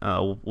to it.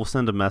 We'll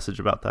send a message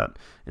about that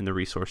in the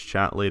resource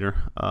chat later.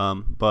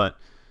 But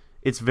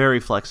it's very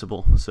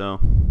flexible, so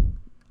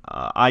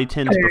I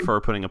tend to prefer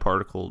putting a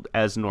particle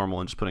as normal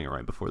and just putting it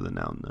right before the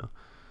noun, though.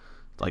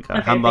 Like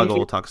hamburger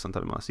o takusan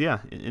tabemasu. Yeah.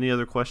 Any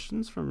other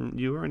questions from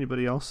you or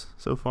anybody else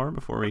so far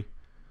before we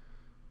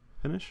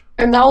finish?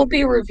 And that will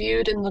be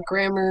reviewed in the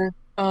grammar.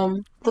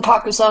 The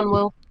taku-san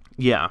will.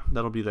 Yeah,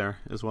 that'll be there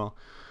as well.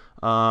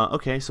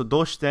 Okay, so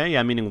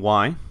doshite, meaning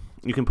why.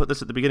 You can put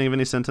this at the beginning of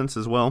any sentence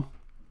as well.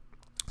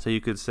 So you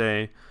could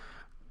say,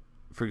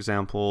 for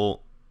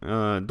example,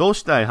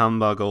 doshite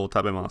hamburger o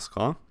tabemasu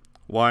ka?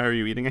 Why are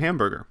you eating a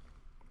hamburger?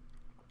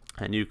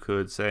 And you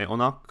could say,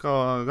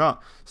 onaka ga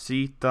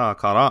suita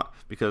kara,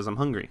 because I'm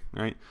hungry,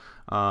 right?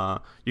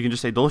 You can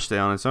just say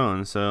doshite on its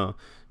own. So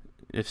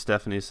if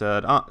Stephanie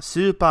said,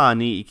 super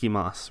ni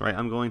ikimasu, right?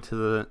 I'm going to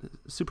the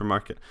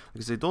supermarket. I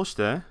can say,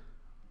 doshite?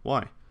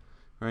 Why?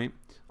 Right?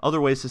 Other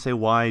ways to say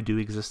why do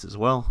exist as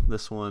well.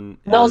 This one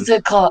is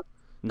Nazeka.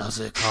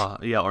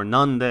 Yeah, or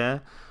nande.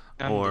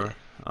 Or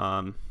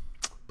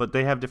but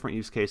they have different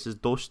use cases.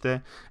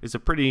 Doshite is a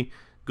pretty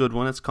good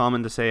one. It's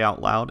common to say out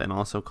loud and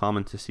also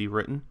common to see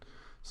written.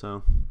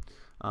 So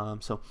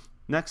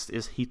next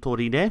is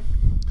hitoride.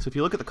 So if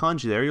you look at the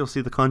kanji there, you'll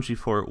see the kanji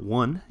for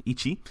one,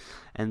 ichi,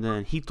 and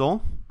then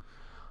hito,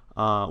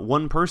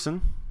 one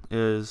person,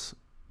 is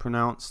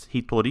pronounced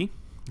hitori.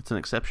 It's an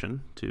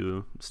exception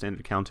to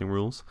standard counting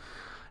rules.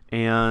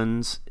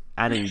 And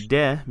adding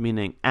de,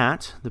 meaning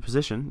at the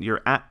position,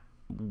 you're at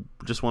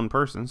just one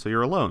person, so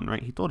you're alone,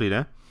 right? Hitori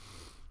de.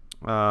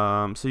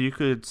 So you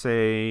could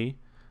say,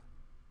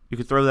 you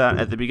could throw that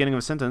at the beginning of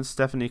a sentence.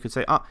 Stephanie could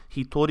say,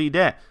 hitori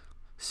de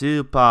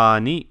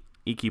supa ni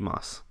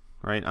ikimasu,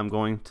 right? I'm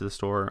going to the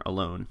store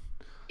alone.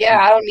 Yeah,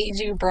 I don't need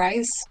you,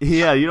 Bryce.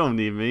 Yeah, you don't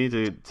need me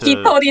to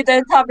Hitori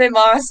de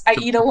tabemasu. I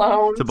eat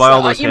alone. to buy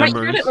all those you might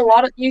hear it hamburgers. in a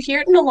lot of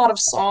a lot of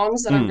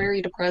songs that are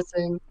very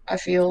depressing, I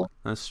feel.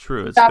 That's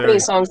true. It's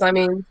Japanese songs, I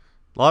mean.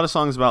 a lot of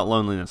songs about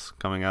loneliness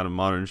coming out of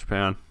modern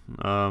Japan.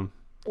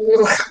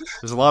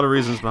 There's a lot of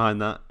reasons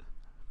behind that,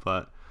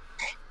 but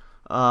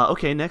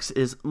okay. Next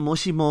is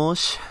moshi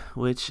mosh,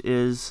 which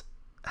is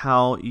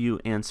how you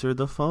answer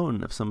the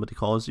phone if somebody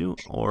calls you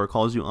or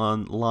calls you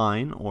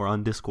online or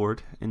on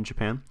Discord in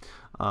Japan.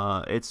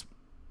 It's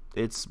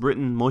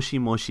written moshi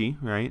moshi,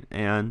 right?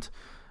 And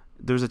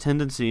there's a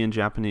tendency in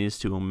Japanese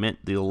to omit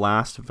the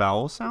last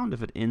vowel sound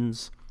if it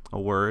ends a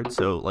word.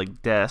 So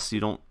like des, you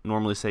don't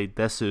normally say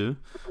desu,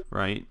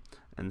 right?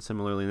 And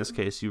similarly in this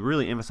case, you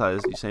really emphasize,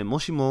 you say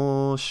moshi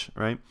mosh,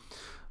 right?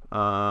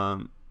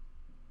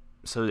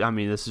 So, I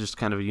mean, this is just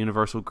kind of a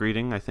universal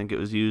greeting. I think it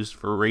was used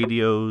for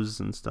radios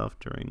and stuff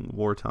during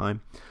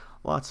wartime.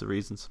 Lots of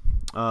reasons.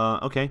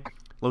 Okay,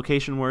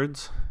 location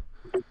words.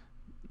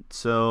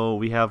 So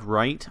we have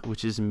right,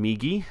 which is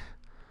migi.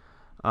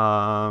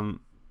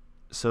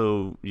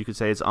 So you could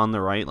say it's on the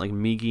right, like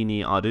migi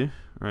ni aru,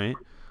 right?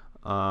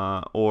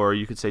 Or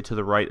you could say to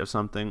the right of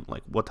something,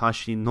 like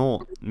watashi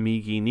no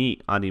migi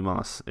ni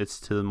arimasu. It's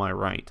to my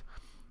right.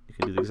 You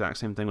can do the exact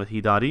same thing with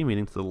hidari,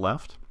 meaning to the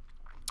left.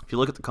 If you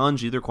look at the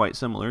kanji, they're quite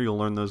similar. You'll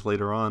learn those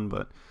later on,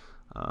 but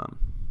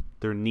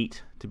they're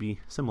neat to be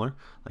similar,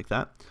 like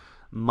that.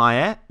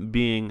 Mae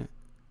being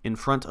in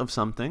front of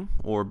something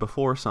or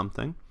before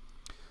something.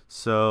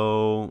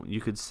 So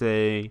you could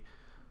say,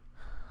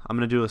 I'm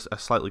going to do a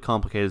slightly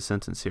complicated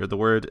sentence here. The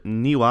word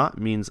niwa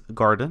means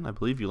garden. I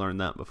believe you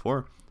learned that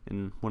before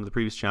in one of the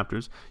previous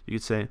chapters. You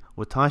could say,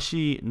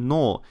 watashi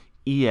no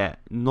ie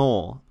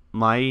no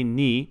mae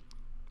ni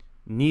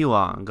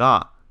niwa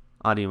ga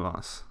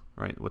arimasu.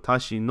 Right?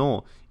 Watashi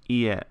no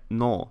ie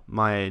no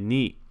mae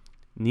ni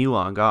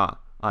niwa ga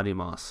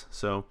arimasu.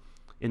 So,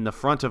 in the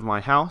front of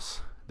my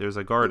house, there's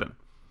a garden.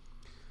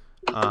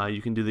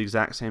 You can do the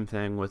exact same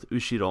thing with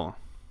ushiro.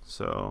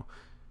 So,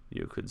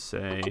 you could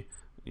say,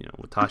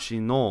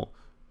 watashi no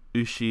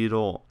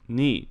ushiro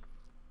ni.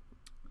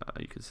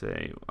 You could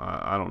say,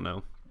 I don't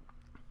know,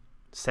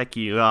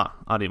 seki ga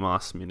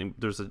arimasu, meaning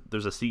there's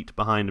a seat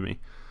behind me.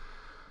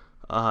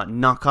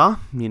 Naka,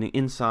 meaning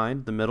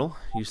inside, the middle.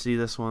 You see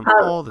this one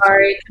all the time.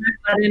 Sorry, can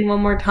I butt in one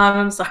more time?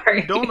 I'm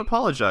sorry. Don't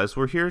apologize.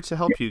 We're here to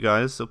help you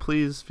guys, so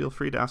please feel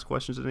free to ask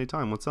questions at any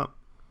time. What's up?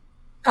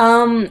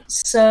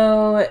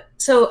 So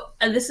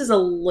this is a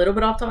little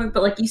bit off topic,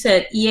 but like you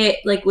said, ie,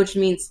 like which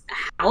means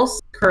house,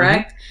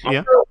 correct? Mm-hmm.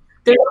 Yeah. So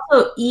there's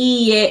also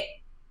ie,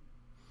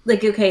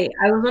 like okay.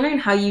 I was wondering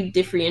how you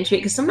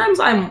differentiate because sometimes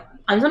I'm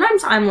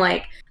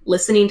like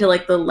listening to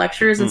like the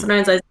lectures, and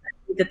sometimes I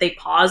think that they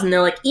pause and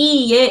they're like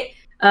ie.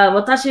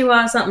 Watashi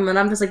wa something, and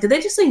I'm just like, did they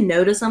just say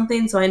no to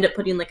something? So I end up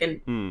putting like I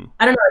don't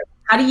know.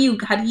 How do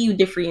you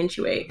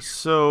differentiate?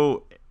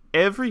 So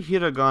every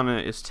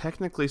hiragana is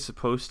technically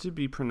supposed to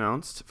be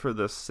pronounced for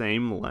the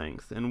same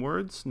length in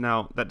words.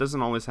 Now that doesn't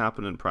always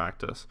happen in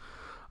practice.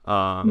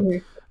 So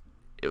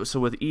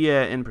with ie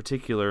in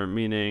particular,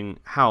 meaning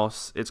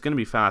house, it's going to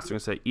be fast. They're going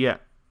to say ie,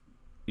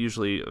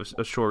 usually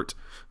a short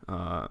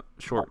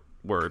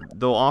word.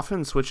 They'll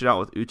often switch it out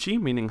with uchi,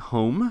 meaning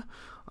home.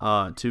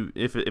 To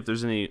if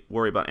there's any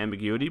worry about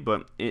ambiguity,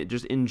 but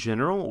just in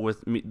general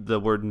with the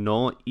word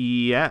no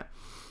ie,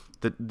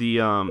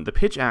 the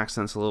pitch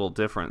accent's a little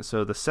different.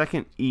 So the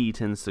second e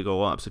tends to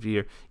go up. So if you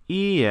hear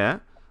ie,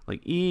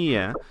 like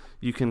ie,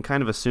 you can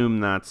kind of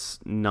assume that's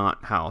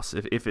not house.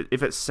 If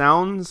it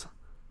sounds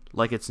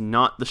like it's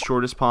not the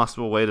shortest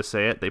possible way to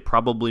say it, they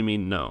probably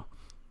mean no.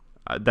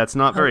 That's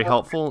not very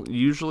helpful.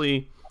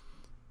 Usually,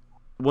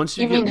 once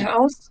you mean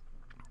house?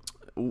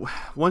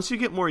 Once you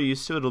get more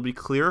used to it, it'll be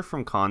clearer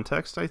from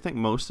context, I think,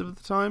 most of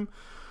the time.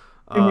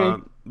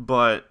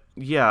 But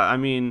yeah, I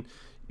mean,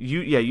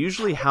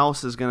 usually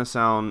house is going to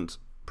sound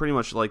pretty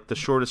much like the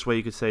shortest way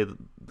you could say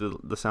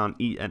the sound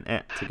e and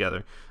e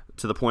together,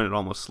 to the point it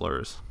almost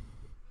slurs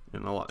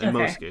in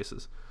most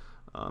cases.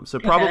 So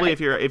probably if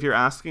you're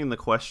asking the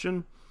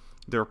question,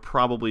 they're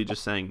probably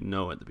just saying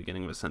no at the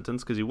beginning of a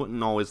sentence, because you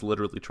wouldn't always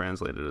literally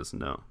translate it as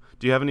no.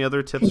 Do you have any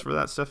other tips for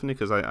that, Stephanie?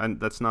 Because I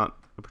that's not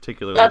a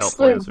particularly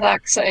helpful answer. That's the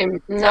exact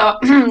same. No,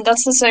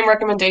 that's the same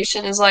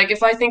recommendation. Is like,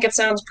 if I think it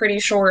sounds pretty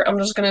short, I'm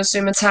just going to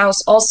assume it's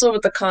house. Also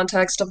with the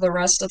context of the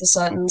rest of the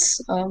sentence.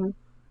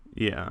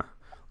 Yeah.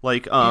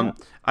 Like,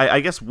 I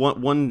guess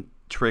one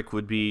trick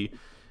would be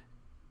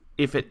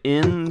if it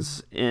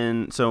ends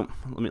in... So,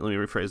 let me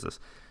rephrase this.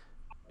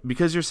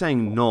 Because you're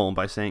saying no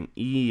by saying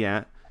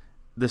iya,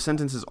 the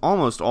sentence is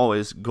almost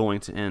always going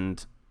to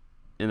end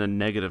in a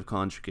negative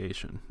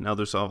conjugation. Now,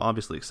 there's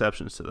obviously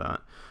exceptions to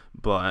that,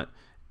 but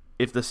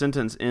if the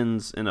sentence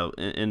ends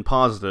in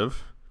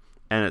positive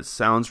and it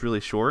sounds really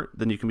short,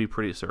 then you can be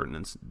pretty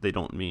certain they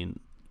don't mean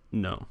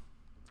no.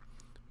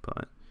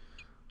 But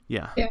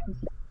yeah.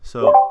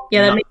 So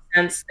yeah, that makes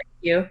sense. Thank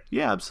you.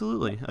 Yeah,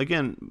 absolutely.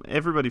 Again,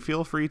 everybody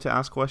feel free to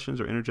ask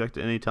questions or interject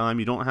at any time.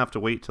 You don't have to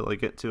wait till I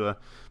get to a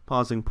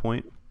pausing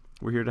point.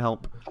 We're here to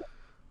help.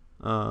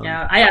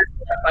 Yeah, I asked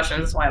a lot of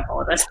questions, so I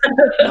apologize.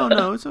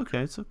 No, it's okay.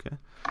 It's okay.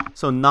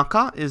 So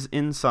naka is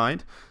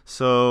inside.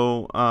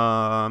 So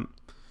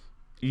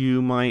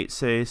you might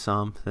say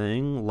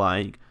something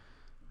like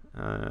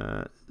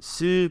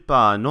スー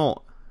パー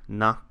の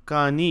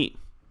中に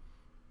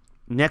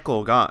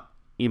猫が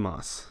い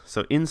ます.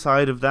 So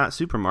inside of that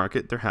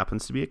supermarket, there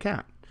happens to be a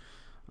cat.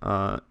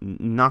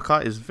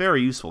 Naka is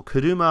very useful.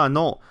 車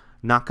の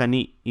中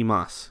にい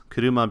ます.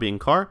 Kuruma being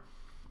car.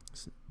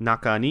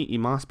 Naka ni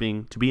imasu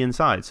being to be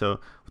inside. So,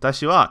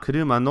 私は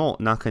車の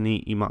中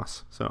にいま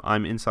す. So,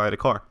 I'm inside a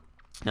car.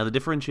 Now, the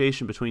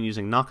differentiation between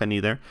using naka ni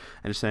there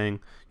and just saying,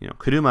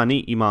 車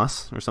にいま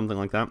す or something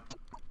like that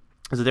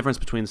is the difference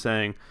between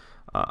saying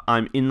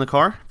I'm in the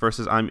car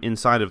versus I'm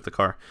inside of the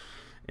car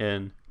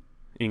in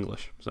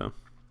English. So,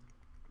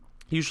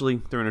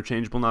 usually they're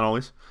interchangeable, not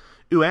always.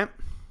 Ue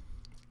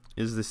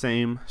is the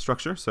same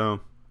structure.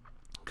 So,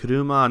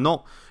 車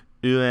の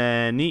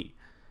上に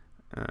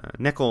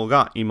neko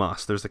ga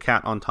imasu. There's a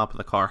cat on top of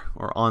the car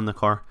or on the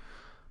car.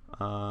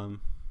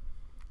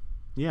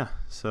 Yeah,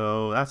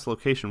 so that's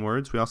location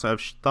words. We also have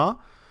shita.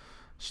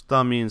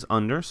 Shita means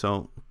under.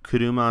 So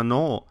kuruma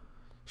no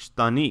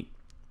shita ni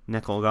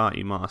neko ga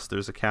imasu.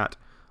 There's a cat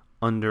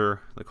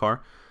under the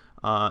car.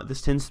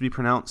 This tends to be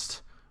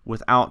pronounced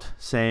without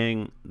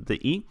saying the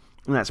e,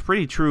 and that's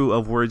pretty true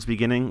of words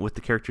beginning with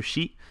the character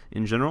shi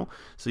in general.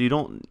 So you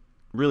don't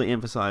really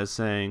emphasize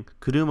saying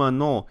kuruma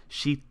no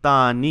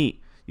shita ni.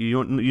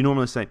 You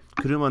normally say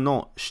kuruma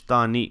no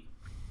shita ni,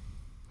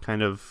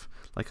 kind of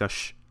like a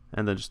sh,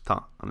 and then just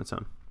ta on its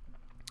own.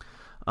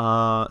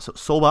 So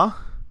soba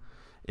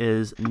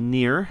is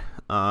near.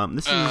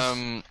 This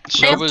is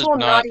soba's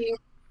not.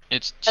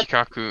 It's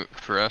chikaku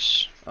for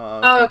us.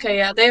 Oh, okay,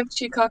 yeah. They have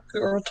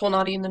chikaku or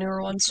tonari in the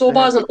newer one.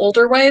 Soba is an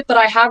older way, but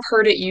I have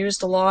heard it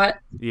used a lot.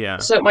 Yeah.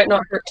 So it might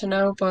not hurt to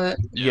know, but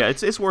yeah,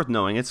 it's worth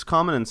knowing. It's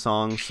common in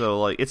songs, so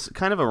like it's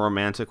kind of a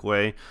romantic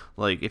way.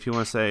 Like if you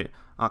want to say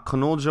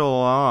彼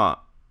女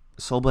は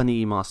そば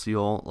にいます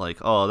よ, like,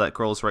 oh, that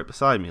girl's right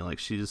beside me, like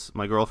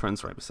my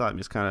girlfriend's right beside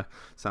me. It kind of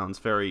sounds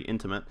very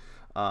intimate.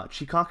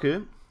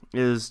 Chikaku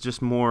is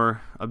just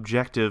more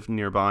objective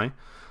nearby.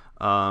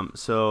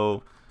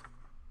 So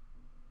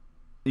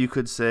you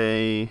could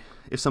say,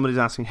 if somebody's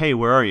asking, hey,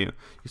 where are you?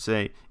 You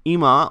say,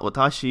 今、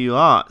私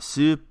は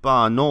スー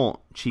パーの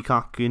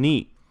近く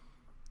に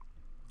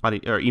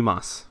or い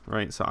ます,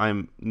 right? So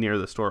I'm near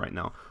the store right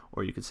now.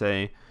 Or you could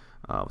say,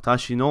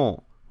 私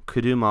の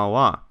車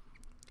は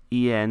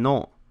家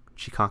の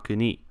近く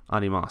にあ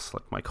ります.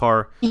 Like my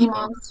car. い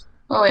ます.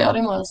 Oh, wait, あ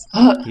ります.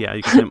 Yeah,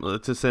 you can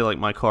to say like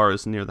my car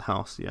is near the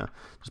house. Yeah,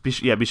 just be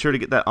sure to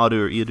get that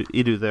aru or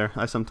iru there.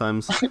 I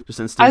sometimes just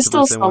instinctively I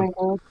still say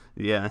stumble.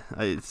 Yeah,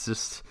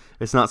 it's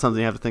not something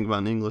you have to think about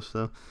in English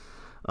though.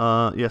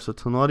 Yeah, so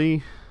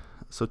tonari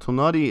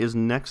is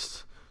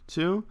next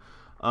to.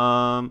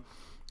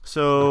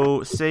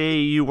 So say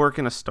you work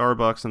in a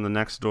Starbucks and the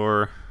next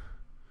door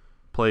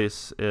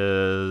place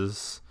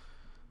is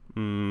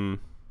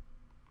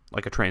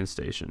like a train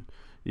station.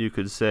 You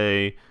could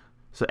say,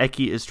 so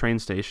eki is train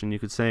station. You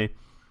could say,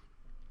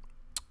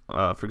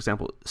 for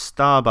example,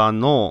 staba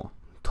no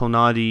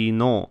tonari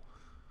no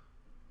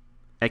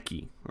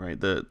eki, right?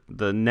 The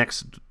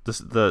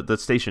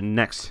station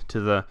next to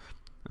the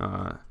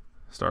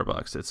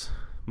Starbucks. It's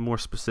more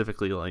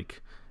specifically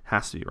like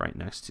has to be right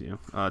next to you.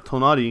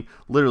 Tonari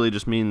literally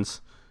just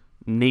means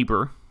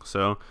neighbor.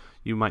 So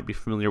you might be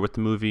familiar with the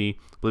movie,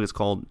 I believe it's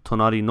called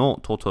Tonari no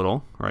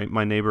Totoro, right?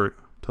 My Neighbor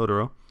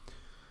Totoro.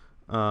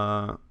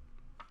 A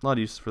lot of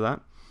uses for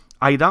that.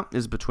 Aida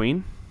is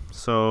between.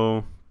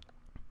 So,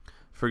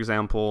 for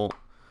example,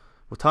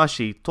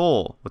 私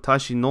と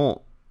私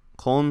の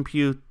コンピ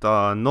ュー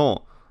ター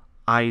の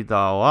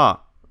間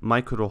はマ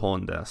イクロフ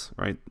ォンです,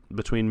 right?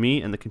 Between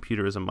me and the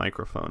computer is a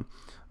microphone.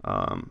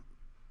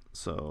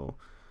 So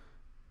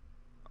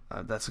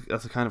that's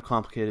a kind of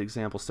complicated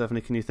example.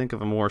 Stephanie, can you think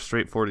of a more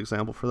straightforward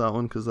example for that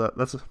one? Because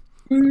that's a...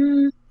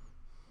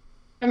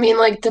 I mean,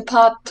 like, デ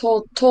パー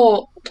ト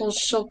と図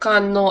書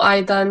館の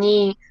間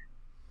に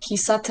喫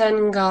茶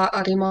店が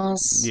ありま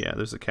す. Yeah,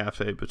 there's a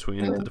cafe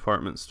between the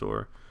department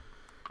store.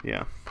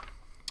 Yeah.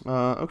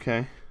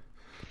 Okay.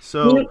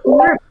 So... Can you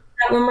repeat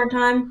that one more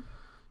time?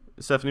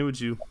 Stephanie, would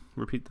you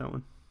repeat that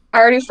one? I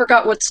already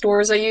forgot what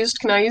stores I used.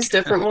 Can I use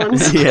different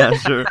ones? Yeah,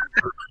 sure.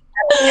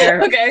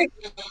 Okay.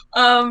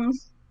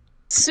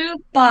 スー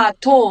パー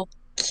と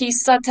喫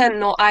茶店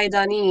の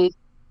間に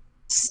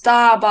ス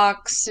ターバッ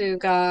クス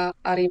が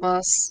あり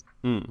ます.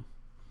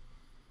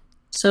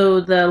 So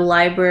the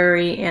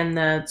library and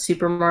the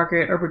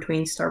supermarket are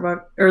between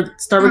Starbucks, or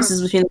Starbucks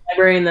is between the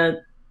library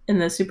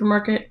and the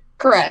supermarket?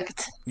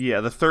 Correct. Yeah,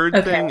 the third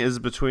Okay. thing is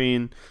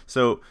between,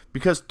 so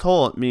because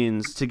to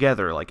means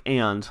together, like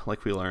and,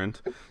 like we learned.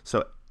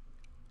 So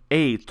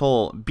A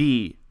to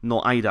B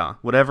no aida,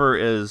 whatever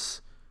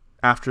is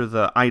after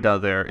the aida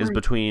there is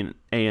between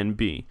A and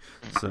B.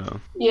 So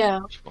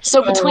Yeah.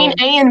 So between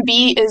A and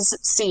B is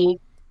C,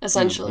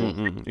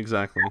 essentially.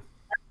 exactly.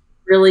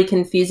 Really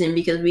confusing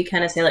because we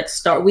kind of say like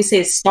we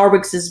say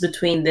Starbucks is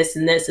between this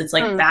and this. It's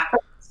like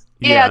backwards.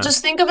 Yeah,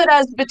 just think of it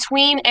as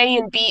between A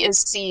and B is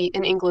C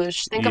in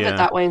English. Think of it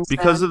that way instead.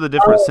 Because of the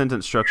different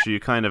sentence structure, you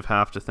kind of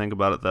have to think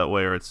about it that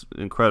way, or it's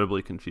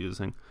incredibly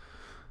confusing.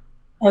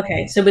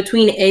 Okay, so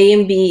between A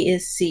and B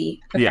is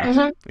C. Okay.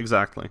 Yeah,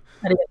 exactly.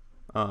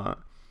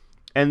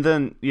 And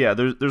then, yeah,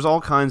 there's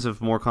all kinds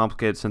of more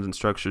complicated sentence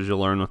structures you'll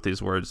learn with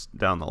these words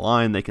down the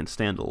line. They can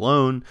stand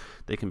alone.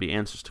 They can be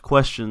answers to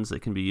questions. They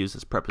can be used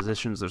as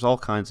prepositions. There's all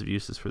kinds of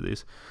uses for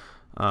these.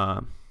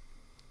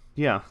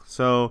 Yeah,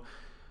 so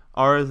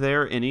are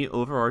there any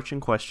overarching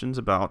questions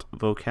about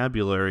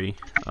vocabulary?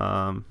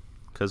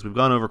 Because we've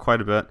gone over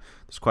quite a bit.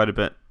 There's quite a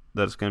bit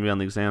that's going to be on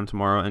the exam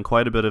tomorrow, and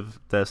quite a bit of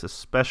this,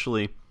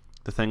 especially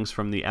the things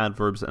from the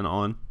adverbs and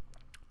on,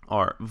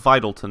 are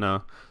vital to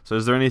know. So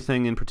is there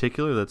anything in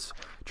particular that's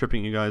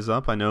tripping you guys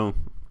up? I know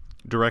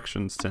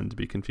directions tend to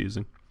be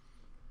confusing.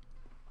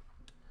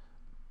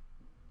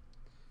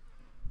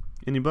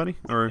 Anybody?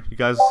 Or you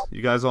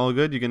guys all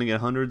good? You're gonna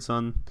get hundreds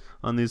on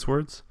these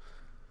words?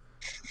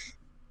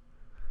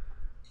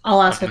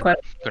 I'll ask a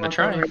question. Gonna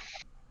try.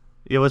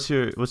 Yeah, what's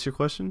your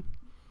question?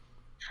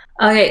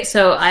 Okay,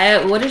 so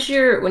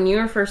when you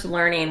were first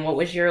learning, what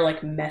was your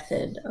like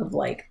method of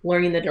like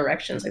learning the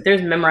directions? Like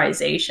there's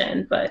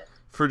memorization, but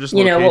For just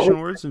location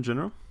words in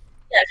general?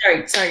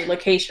 Yeah, sorry,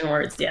 location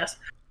words, yes.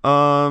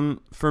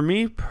 For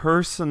me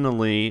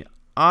personally,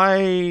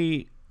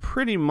 I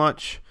pretty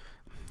much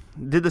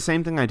did the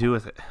same thing I do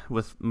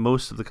with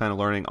most of the kind of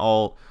learning.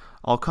 I'll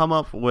come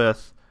up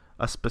with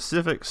a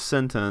specific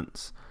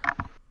sentence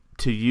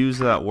to use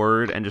that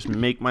word and just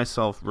make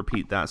myself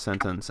repeat that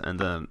sentence, and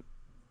then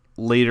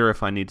later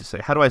if I need to say,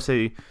 how do I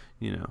say,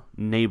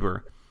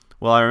 neighbor?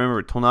 Well, I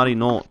remember Tonari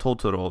no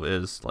Totoro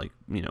is like,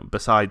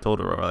 beside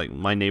Totoro, or like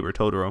my neighbor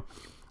Totoro.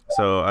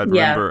 So I'd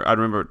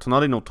remember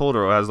Tonari no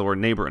Totoro has the word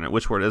neighbor in it.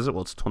 Which word is it?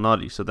 Well, it's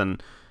Tonari. So then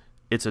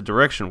it's a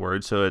direction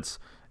word. So it's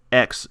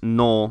X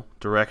no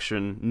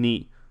direction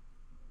ni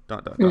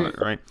dot,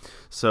 right?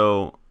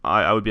 So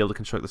I would be able to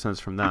construct the sentence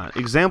from that.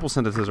 Example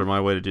sentences are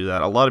my way to do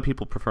that. A lot of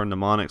people prefer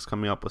mnemonics,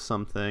 coming up with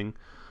something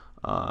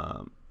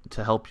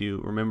to help you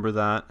remember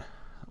that.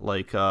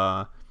 Like,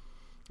 I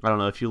don't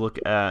know, if you look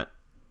at,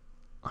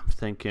 I'm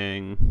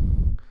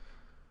thinking,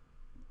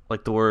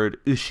 like the word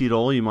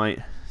ushiro, you might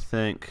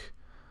think,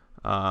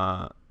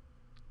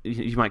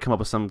 you might come up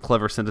with some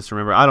clever sentence to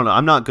remember. I don't know.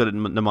 I'm not good at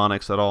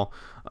mnemonics at all.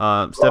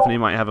 Stephanie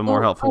might have a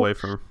more helpful way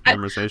for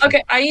memorization.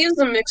 Okay, I use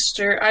a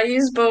mixture. I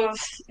use both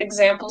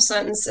example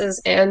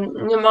sentences and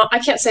I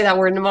can't say that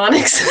word,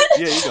 mnemonics.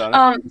 Yeah, you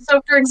got it. So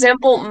for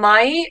example,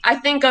 I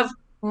think of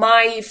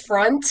my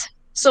front.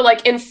 So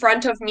like in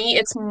front of me,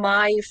 it's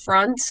my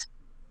front.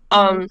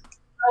 So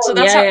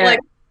that's so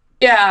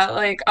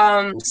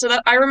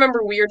that I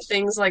remember weird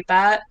things like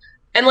that.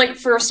 And like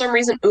for some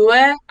reason, ue,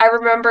 I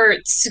remember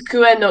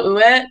tsukue no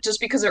ue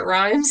just because it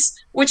rhymes,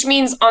 which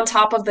means on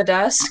top of the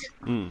desk.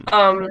 So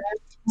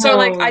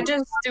like I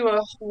just do a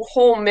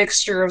whole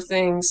mixture of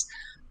things.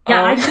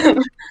 Yeah, I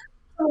do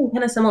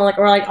kind of similar.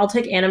 Or I'll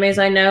take animes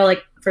I know,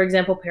 like for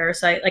example,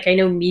 Parasite. Like I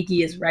know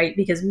Migi is right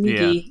because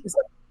Migi is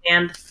like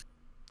hand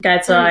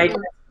guide side.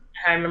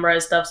 I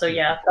memorize stuff, so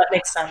yeah, that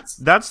makes sense.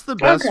 That's the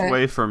best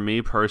way for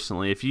me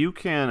personally. If you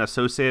can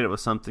associate it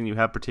with something you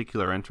have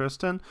particular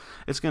interest in,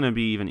 it's going to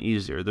be even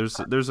easier.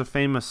 There's a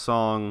famous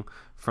song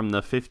from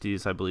the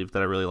 50s, I believe,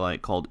 that I really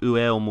like called Ue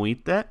o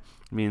Muite,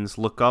 means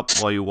look up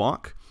while you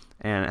walk,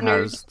 and it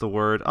has the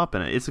word up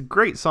in it. It's a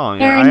great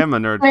song. I am a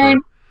nerd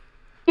for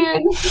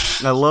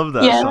I love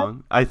that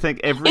song. I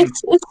think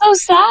it's so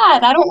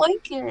sad. I don't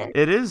like it.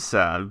 It is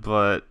sad,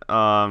 but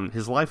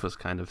his life was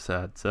kind of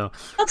sad, so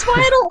that's why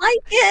I don't like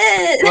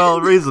it. Well,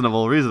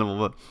 reasonable,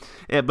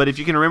 but if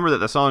you can remember that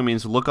the song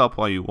means look up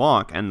while you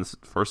walk, and the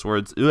first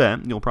word's ue,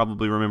 you'll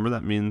probably remember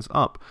that means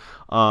up.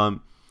 There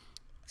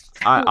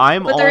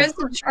is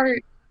a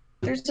chart.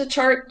 There's a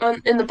chart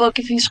in the book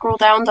if you scroll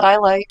down that I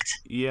liked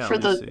for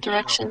the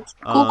directions.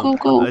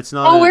 Cool. It's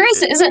not. Where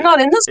is it? Is it not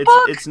in this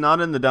book? It's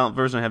not in the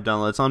version I have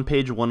downloaded. It's on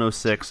page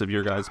 106 of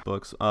your guys'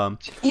 books.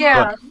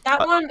 That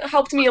one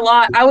helped me a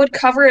lot. I would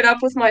cover it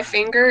up with my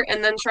finger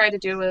and then try to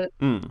do it.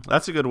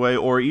 That's a good way.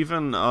 Or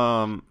even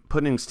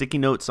putting sticky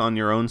notes on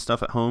your own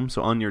stuff at home.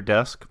 So on your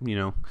desk,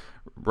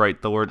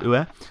 write the word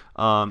ue.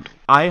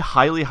 I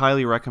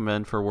highly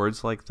recommend for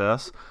words like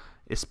this,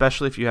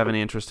 especially if you have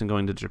any interest in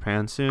going to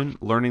Japan soon,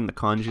 learning the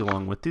kanji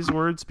along with these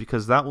words,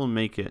 because that will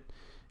make it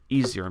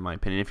easier, in my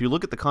opinion. If you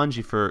look at the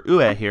kanji for ue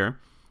here,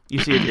 you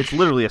see it's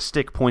literally a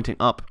stick pointing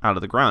up out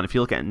of the ground. If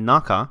you look at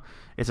naka,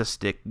 it's a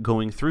stick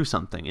going through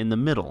something in the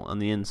middle, on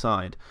the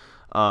inside.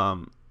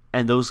 And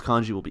those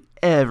kanji will be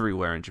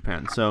everywhere in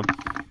Japan. So,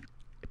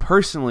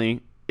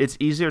 personally, it's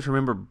easier to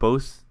remember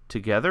both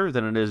together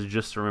than it is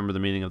just to remember the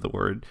meaning of the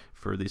word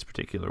for these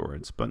particular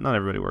words. But not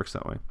everybody works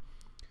that way.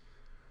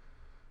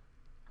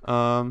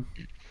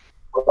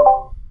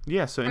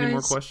 Yeah, so any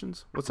more Guys.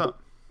 questions? What's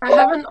up? I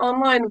have an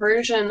online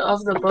version of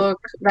the book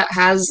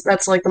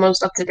that's like the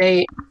most up to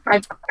date.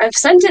 I've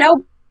sent it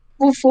out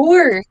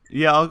before.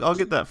 Yeah, I'll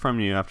get that from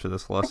you after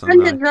this I lesson.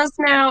 sent it just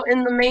now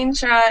in the main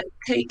chat.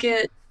 Take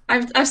it.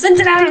 I've sent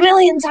it out a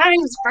million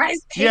times.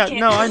 Bryce, take Yeah, it.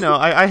 no, I know.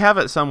 I have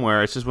it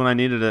somewhere. It's just when I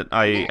needed it,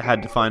 I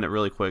had to find it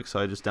really quick, so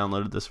I just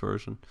downloaded this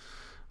version.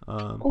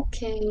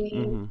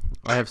 Okay.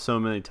 I have so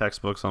many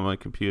textbooks on my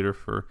computer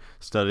for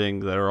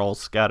studying that are all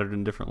scattered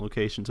in different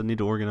locations. I need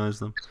to organize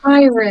them.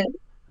 Pirate.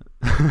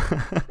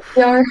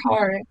 Your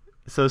heart.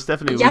 So,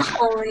 Stephanie,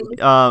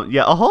 Yahoy.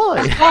 yeah, ahoy!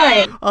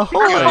 Ahoy.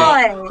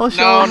 Ahoy!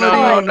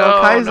 Ahoy.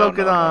 No.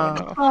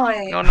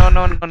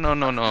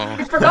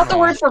 I forgot the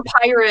word for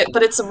pirate,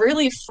 but it's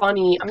really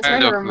funny. I'm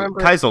trying to Kaizoku. remember.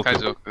 Kaizoku.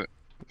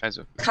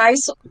 Kaizoku.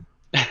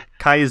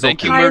 Kaizoku.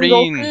 Thank you,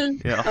 Marine.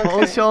 Kaizoku. Yeah, Okay.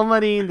 Hosho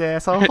Marine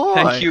desu. Ahoy!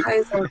 Thank you.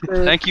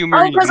 Kaizoku. Thank you, Oh,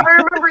 Marine. because I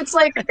remember it's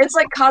like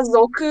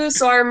Kazoku,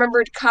 so I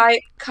remembered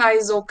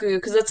Kaizoku,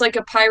 because it's like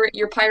a pirate,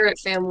 your pirate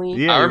family.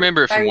 Yeah, I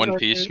remember it from One Kaizoku.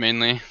 Piece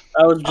mainly.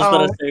 I was just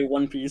about Oh. to say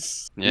One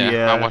Piece.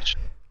 Yeah, I watch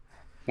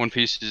One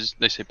Piece.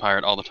 They say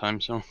pirate all the time,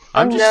 so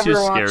I'm I've just too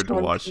never scared watched to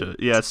One watch Piece. it.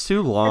 Yeah, it's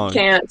too I long.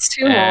 can't. It's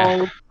too Yeah.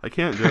 long. I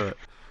can't do it.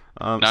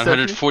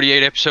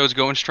 948 episodes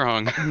going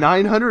strong.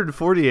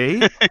 948?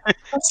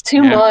 That's too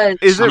Yeah. much.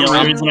 Is it The only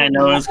really? reason I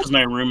know is because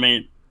my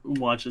roommate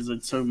watches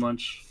it so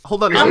much.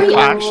 Hold on, How is it many-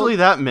 actually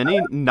that many?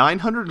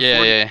 940?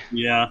 Yeah.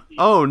 Yeah.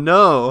 Oh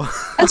no.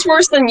 That's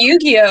worse than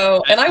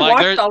Yu-Gi-Oh! And I Like,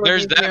 watched all of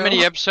there's Yu-Gi-Oh! that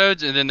many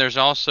episodes, and then there's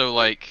also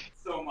like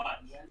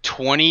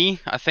 20.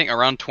 I think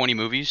around 20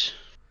 movies.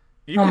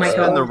 You Oh could my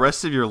spend the God.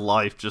 rest of your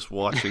life just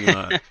watching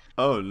that.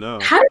 Oh no.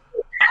 How do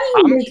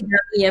you make that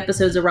many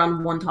episodes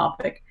around one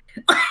topic?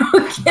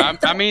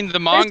 I mean, the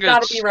There's manga.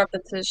 gotta be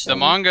repetition. The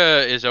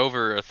manga is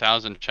over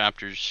 1,000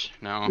 chapters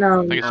now.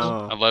 No. I think it's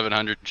Oh.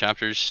 1,100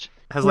 chapters.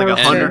 Has like No,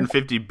 sure.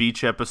 150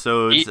 beach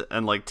episodes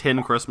and like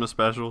 10 Christmas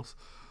specials.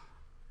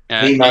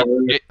 Yeah,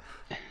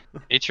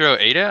 Ichiro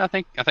Ada, I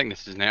think this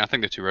is his name. I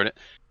think that's who wrote it.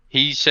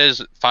 He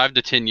says 5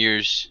 to 10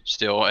 years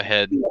still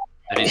ahead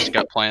that he's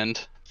got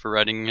planned for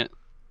writing it.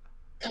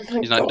 Oh my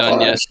He's not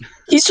done yet. gosh.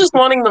 He's just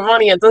wanting the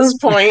money at this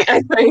point,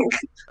 I think.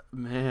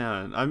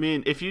 Man, I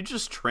mean, if you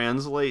just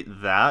translate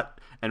that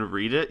and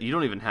read it, you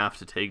don't even have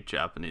to take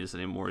Japanese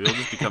anymore. You'll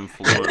just become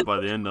fluent by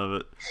the end of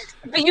it.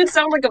 But you'd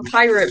sound like a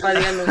pirate by the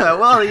end of it.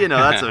 Well, you know,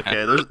 that's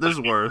okay. There's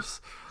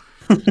worse.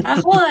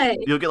 Ahoy!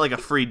 You'll get like a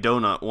free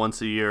donut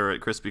once a year at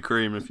Krispy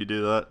Kreme if you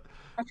do that.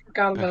 I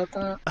forgot about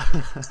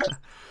that.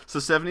 So,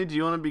 Stephanie, do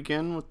you want to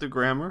begin with the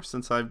grammar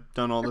since I've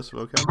done all this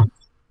vocab?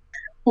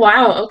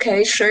 Wow,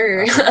 okay,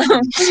 sure.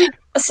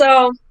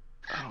 So,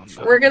 Oh,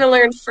 no. we're gonna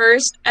learn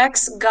first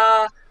X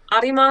ga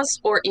arimasu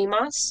or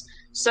imasu.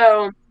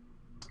 So,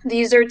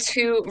 these are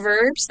two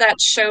verbs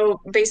that show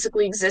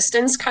basically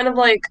existence, kind of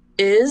like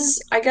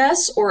is, I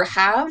guess, or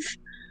have.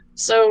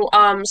 So,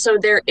 so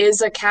there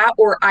is a cat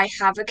or I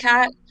have a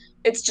cat.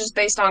 It's just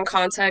based on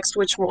context,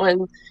 which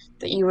one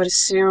that you would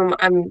assume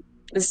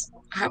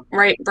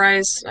right,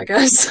 Bryce, I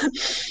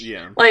guess.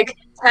 Yeah. Like,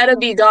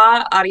 terebi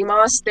ga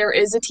arimasu, there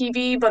is a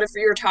TV, but if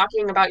you're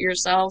talking about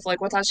yourself, like,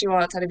 watashi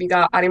wa terebi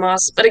ga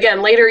arimasu. But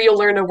again, later you'll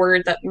learn a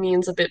word that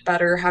means a bit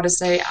better how to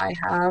say I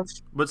have.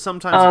 But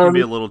sometimes it can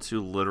be a little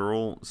too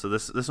literal. So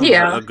this one's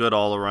Yeah. a good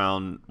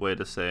all-around way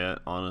to say it,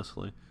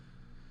 honestly.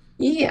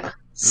 Yeah.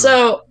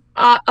 So,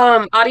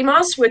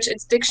 arimasu, which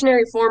its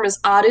dictionary form is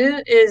aru,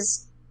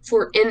 is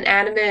for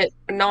inanimate,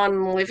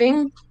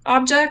 non-living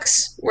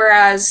objects,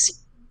 whereas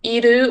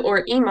iru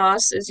or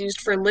imasu is used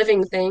for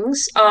living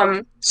things.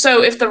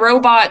 So if the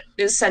robot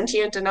is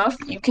sentient enough,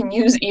 you can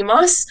use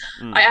imasu.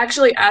 I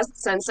actually asked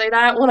Sensei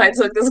that when I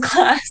took this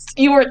class.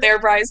 You weren't there,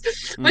 Bryce,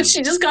 but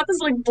she just got this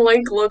like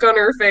blank look on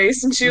her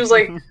face, and she was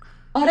like,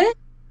 "Are?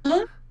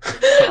 Huh?"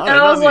 And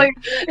I was like,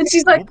 and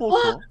she's like,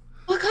 "What?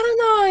 わから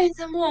ない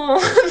でもわ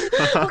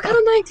か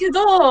らないけ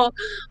ど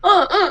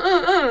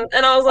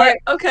and I was like,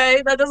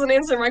 okay, that doesn't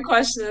answer my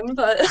question,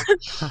 but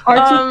Our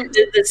teacher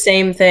did the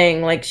same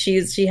thing. Like she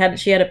had a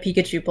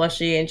Pikachu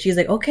plushie, and she's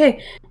like,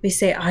 "Okay, we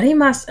say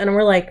arimasu," and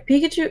we're like,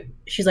 "Pikachu."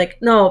 She's like,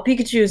 "No,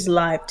 Pikachu's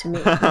live to me."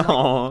 I'm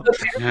Aw,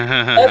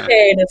 like,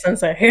 okay, that's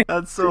Sensei.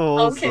 that's so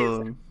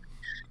wholesome.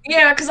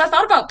 yeah, because I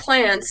thought about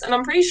plants, and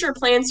I'm pretty sure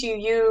plants you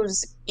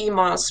use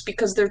imasu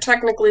because they're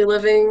technically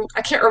living.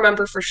 I can't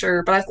remember for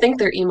sure, but I think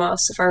they're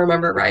imasu if I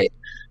remember right.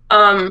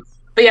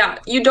 But yeah,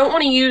 you don't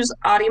want to use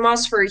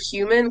arimasu for a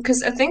human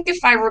because I think if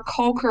I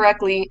recall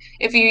correctly,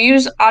 if you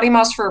use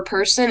arimasu for a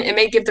person, it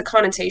may give the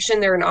connotation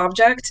they're an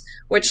object,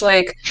 which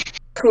like,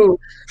 you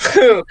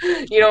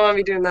don't want to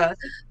be doing that.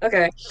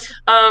 Okay.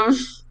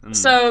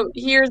 So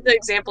here's the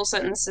example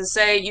sentences.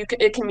 Say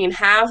it can mean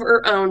have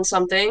or own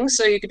something.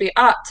 So you could be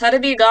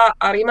terebi ga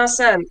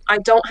arimasen. I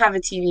don't have a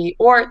TV.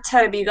 Or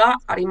terebi ga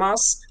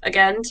arimasu.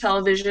 Again,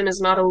 television is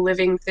not a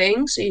living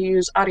thing, so you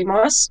use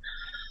arimasu.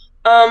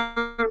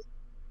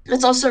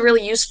 It's also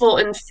really useful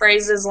in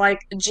phrases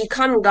like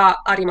jikan ga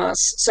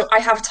arimasu, so I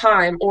have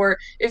time. Or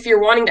if you're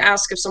wanting to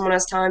ask if someone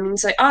has time, you can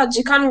say,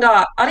 jikan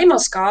ga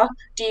arimasu ka?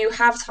 Do you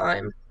have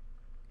time?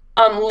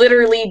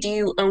 Literally, do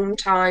you own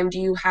time? Do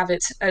you have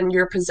it in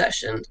your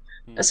possession?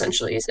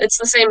 Essentially, it's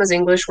the same as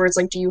English, where it's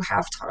like, do you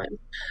have time?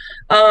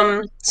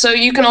 So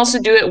you can also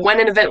do it when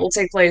an event will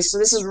take place. So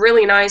this is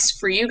really nice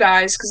for you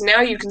guys because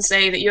now you can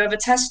say that you have a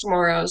test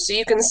tomorrow. So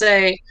you can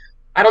say,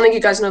 I don't think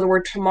you guys know the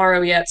word tomorrow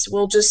yet. So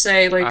we'll just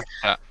say like,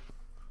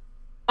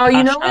 oh,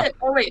 you know it?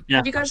 Oh wait,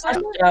 have you guys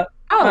learned it?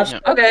 Oh,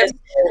 okay.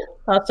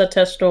 明日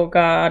テスト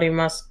があり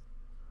ます。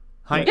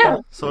はい。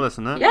 Yeah. そうです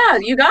ね。 Yeah,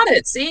 you got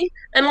it. See?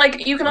 And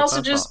like you can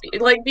also just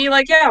be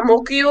like, yeah,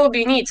 木曜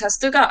日にテス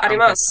トがあり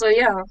ます. So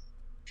yeah.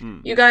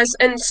 You guys,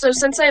 and so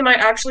Sensei might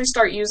actually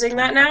start using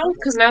that now,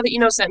 because now that you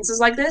know sentences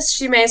like this,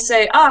 she may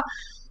say,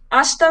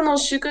 明日の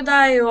宿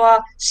題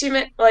は締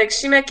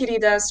め切り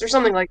です, or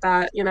something like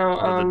that, you know.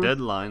 Or the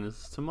deadline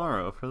is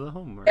tomorrow for the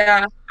homework.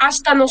 Yeah, 明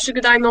日の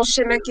宿題の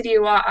締め切り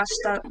は明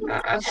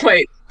日.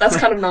 Wait, that's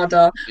kind of not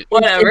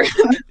whatever.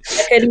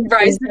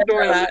 Bryce,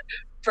 ignore that.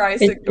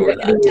 Bryce, ignore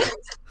that.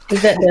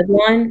 Is that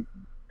deadline?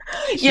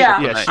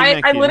 Yeah,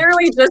 I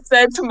literally just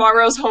said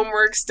tomorrow's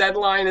homework's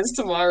deadline is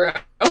tomorrow.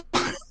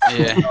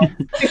 Yeah,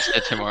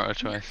 said tomorrow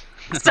twice.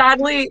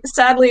 Sadly,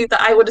 that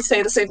I would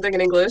say the same thing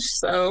in English,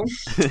 so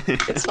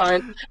it's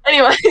fine.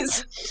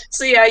 Anyways,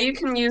 so yeah, you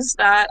can use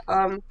that.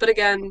 But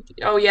again,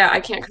 oh yeah, I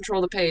can't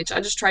control the page. I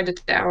just tried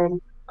it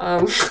down.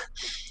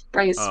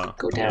 Bryce,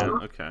 go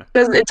down. Okay.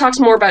 It talks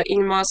more about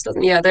imas,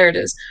 doesn't? Yeah, there it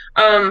is.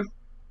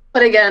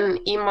 But again,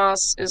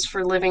 imas is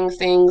for living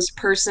things,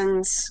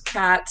 persons,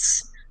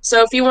 cats.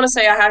 So if you want to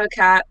say I have a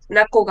cat,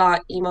 neko ga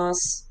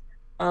imasu.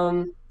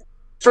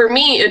 For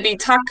me, it'd be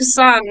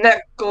takusan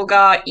neko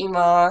ga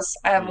imasu.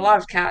 I have a lot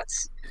of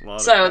cats.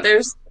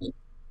 There's a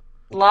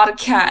lot of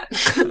cat.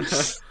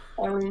 So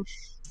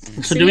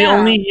do we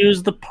only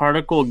use the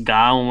particle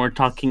ga when we're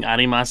talking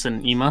arimasu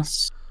and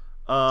imasu?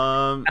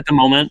 At the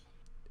moment?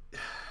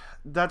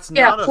 That's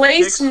not a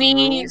place fixed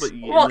ni.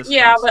 Rule, but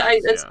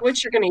it's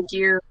what you're gonna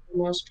hear for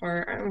the most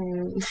part.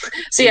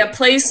 So yeah,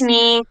 place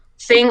ni,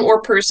 thing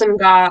or person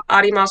ga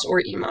arimasu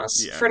or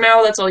imasu. Yeah. For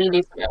now, that's all you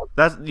need to know.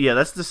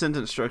 That's the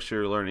sentence structure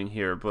you're learning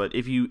here. But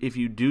if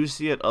you do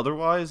see it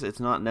otherwise, it's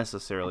not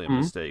necessarily a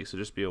mistake. So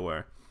just be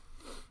aware.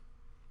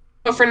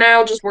 But for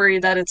now, just worry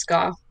that it's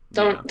ga.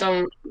 Don't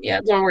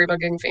worry about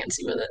getting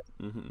fancy with it.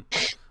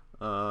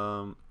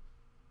 And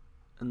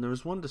there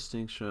was one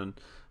distinction.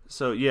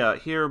 So yeah,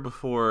 here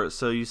before,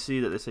 so you see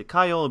that they say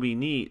kayobi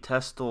ni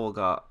testo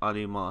ga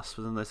arimasu,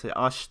 but then they say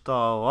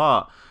ashita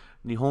wa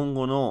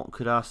nihongo no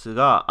kurasu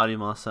ga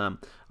arimasen.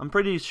 I'm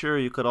pretty sure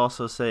you could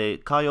also say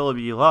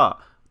kayobi wa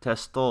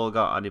testo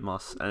ga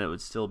arimasu, and it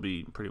would still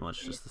be pretty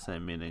much just the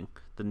same meaning.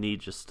 The ni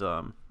just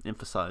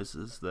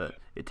emphasizes that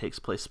it takes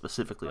place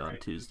specifically on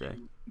Tuesday,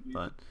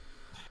 but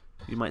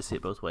you might see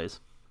it both ways.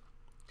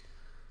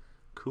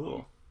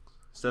 Cool.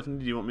 Stephanie,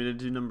 do you want me to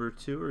do number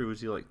 2, or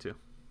would you like to?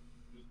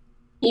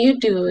 You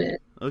do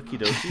it. Okie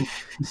dokie.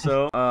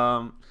 So,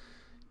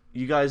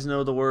 you guys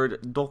know the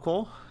word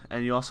doko,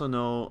 and you also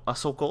know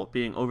asoko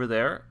being over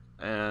there,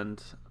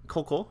 and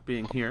koko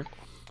being here.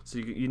 So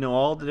you know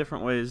all the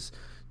different ways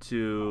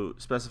to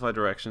specify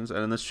directions, and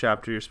in this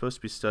chapter you're supposed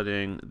to be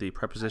studying the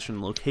preposition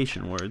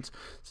location words,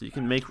 so you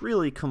can make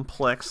really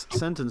complex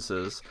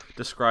sentences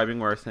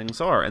describing where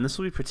things are. And this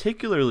will be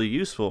particularly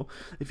useful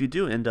if you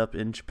do end up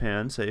in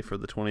Japan, say for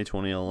the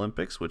 2020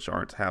 Olympics, which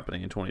aren't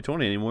happening in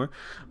 2020 anymore,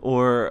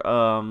 or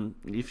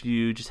if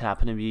you just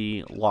happen to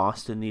be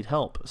lost and need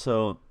help.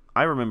 So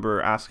I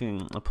remember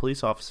asking a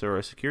police officer or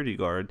a security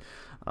guard,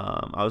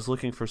 I was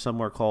looking for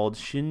somewhere called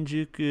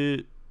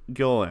Shinjuku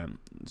Gyoen,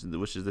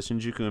 which is the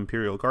Shinjuku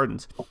Imperial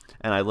Gardens,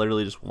 and I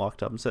literally just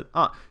walked up and said,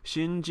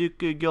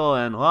 Shinjuku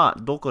Gyoen wa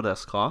doko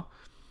desu ka?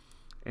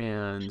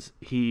 And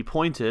he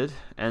pointed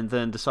and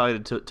then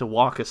decided to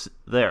walk us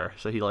there.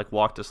 So he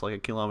walked us like a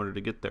kilometer to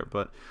get there,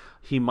 but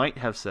he might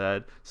have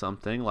said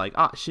something like,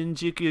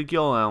 Shinjuku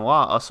Gyoen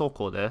wa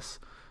asoko desu.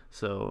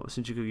 So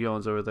Shinjuku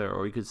Gyoen's over there,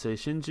 or you could say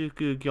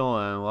Shinjuku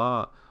Gyoen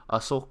wa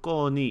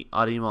asoko ni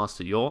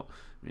arimasu yo,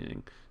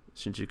 meaning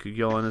Shinjuku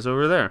Gyoen is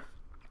over there.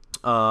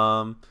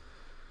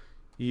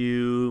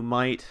 You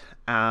might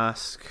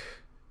ask,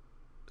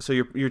 so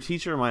your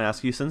teacher might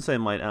ask you, sensei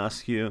might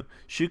ask you,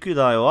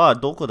 shukudai wa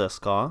doko desu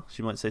ka?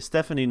 She might say,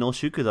 Stephanie no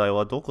shukudai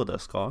wa doko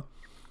desu ka?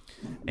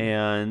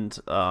 And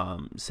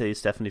say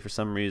Stephanie for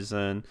some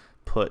reason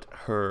put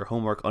her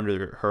homework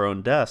under her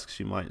own desk.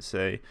 She might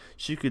say,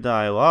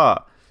 shukudai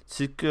wa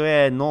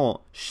tsukue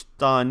no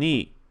shita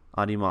ni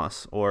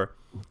arimasu, or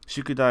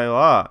shukudai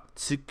wa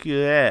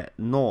tsukue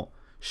no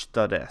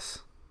shita desu,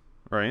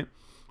 right?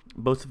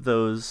 Both of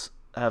those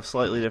have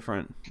slightly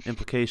different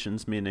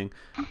implications, meaning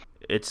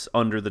it's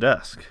under the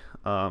desk.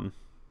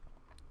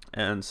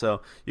 And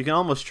so you can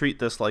almost treat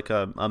this like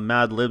a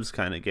Mad Libs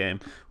kind of game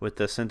with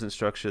the sentence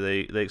structure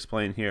they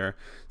explain here.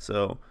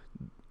 So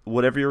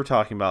whatever you were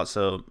talking about,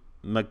 so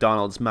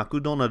McDonald's,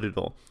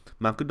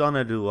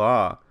 Makudonadu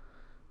wa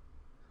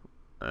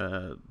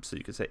so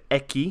you could say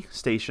eki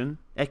station,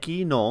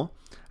 eki no,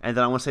 and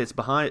then I want to say it's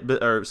behind.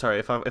 Or sorry,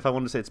 if I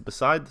wanted to say it's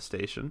beside the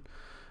station,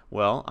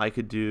 well, I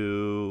could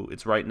do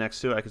it's right next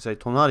to it. I could say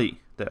tonari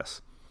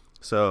desu.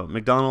 So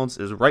McDonald's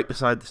is right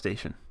beside the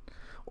station,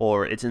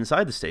 or it's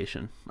inside the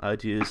station. I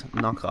would use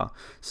naka.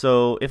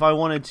 So if I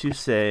wanted to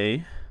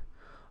say,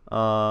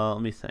 let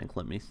me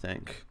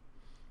think.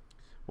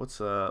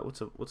 What's a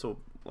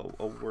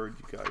word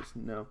you guys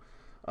know?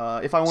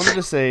 If I wanted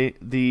to say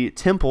the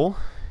temple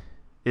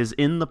is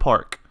in the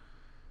park,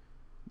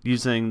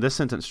 using this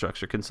sentence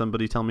structure, can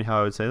somebody tell me how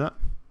I would say that?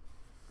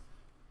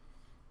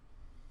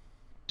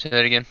 Say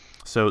that again.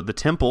 So the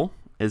temple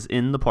is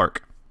in the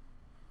park.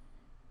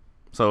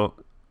 So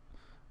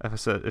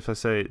if I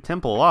say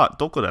temple wa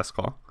doko desu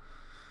ka?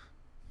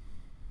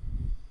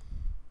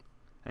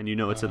 And you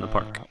know it's in the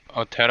park.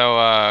 Otera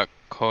wa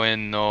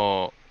koen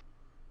no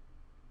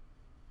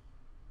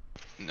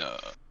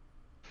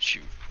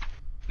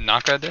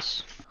naka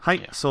desu? Hai,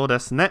 Yeah. so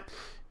desu ne.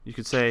 You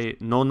could say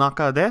no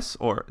naka desu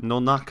or no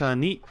naka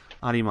ni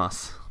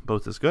arimasu.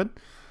 Both is good.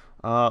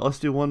 Let's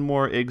do one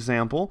more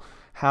example.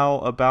 How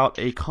about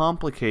a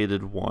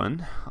complicated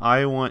one?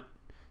 I want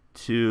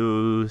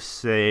to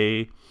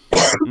say,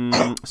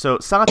 so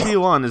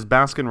Sati-1 is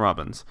Baskin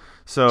Robbins.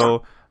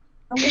 So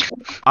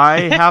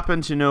I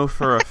happen to know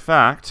for a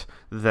fact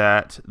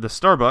that the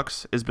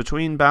Starbucks is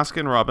between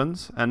Baskin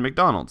Robbins and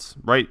McDonald's,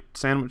 right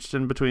sandwiched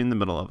in between the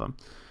middle of them.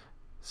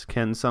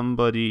 Can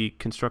somebody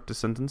construct a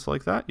sentence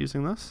like that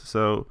using this?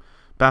 So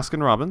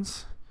Baskin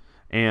Robbins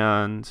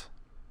and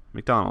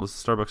McDonald's,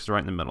 Starbucks is right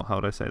in the middle. How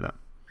would I say that?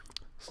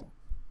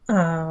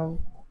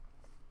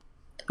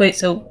 Wait,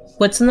 so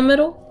what's in the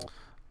middle?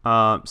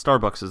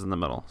 Starbucks is in the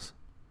middle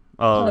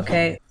of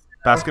Okay.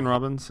 Baskin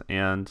Robbins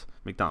and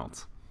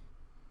McDonald's.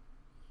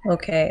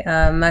 Okay.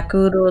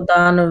 Makuro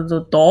dano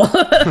to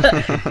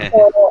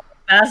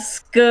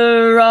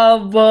Baskin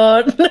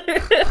Robbins.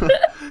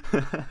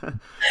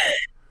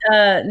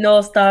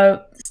 No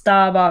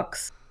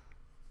Starbucks.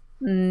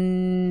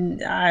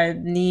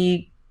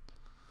 Ni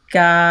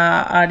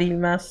ga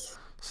arimasu.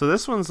 So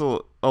this one's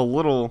a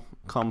little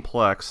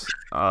complex.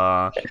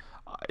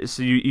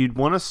 So you'd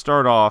want to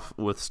start off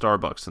with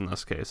Starbucks in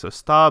this case. So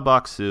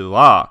Starbucks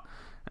wa,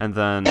 and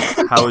then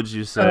how would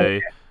you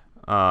say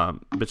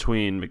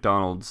between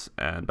McDonald's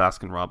and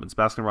Baskin Robbins?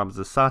 Baskin Robbins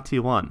is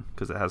Sati-1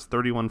 because it has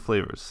 31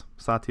 flavors.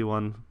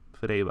 Sati-1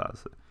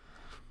 flavors.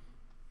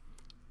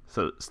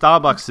 So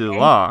Starbucks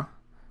wa,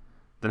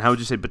 then how would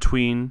you say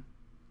between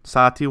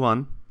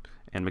Sati-1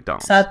 and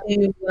McDonald's?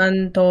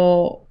 Sati-1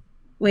 to...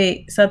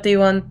 Wait,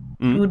 Sati-1...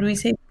 Would we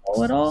say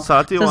to at all?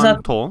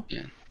 Sati-1 to.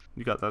 Yeah.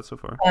 You got that so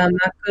far.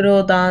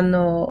 Makuro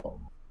dano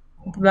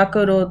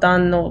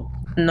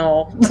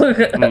no.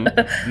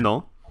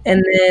 No.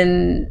 And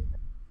then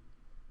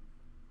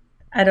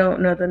I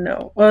don't know the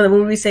no. Well,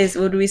 would we say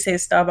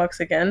Starbucks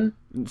again?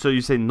 So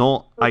you say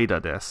no aida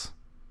desu,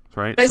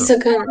 right? I So,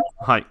 second.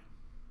 hi.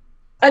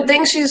 I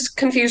think she's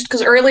confused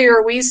because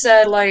earlier we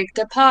said like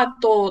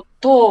depato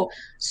to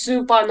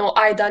super no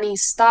aida ni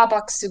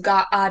Starbucks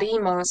ga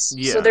arimasu.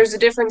 Yeah. So there's a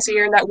difference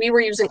here in that we were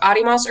using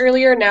arimasu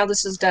earlier. Now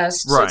this is des.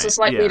 So it's a Right,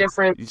 slightly yeah.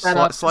 different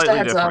setup. Just a Slightly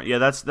heads different. up. Yeah,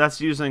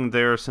 that's using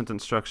their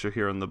sentence structure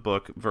here in the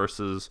book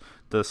versus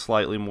the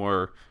slightly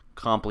more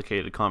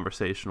complicated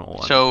conversational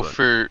one. So but-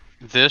 for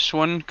this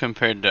one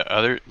compared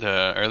to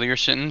the earlier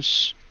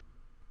sentence,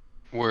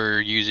 we're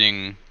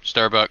using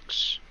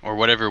Starbucks or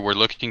whatever we're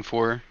looking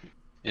for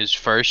is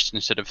first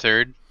instead of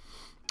third.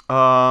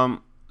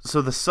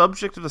 So the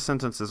subject of the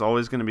sentence is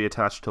always going to be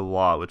attached to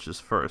wa, which is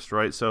first,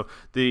 right? So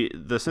the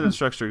sentence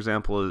structure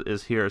example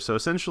is here. So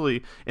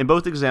essentially, in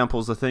both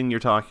examples, the thing you're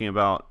talking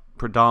about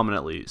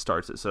predominantly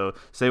starts it. So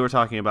say we're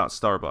talking about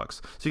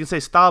Starbucks. So you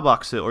can say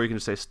Starbucks or you can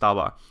just say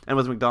Staba. And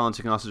with McDonald's,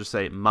 you can also just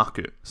say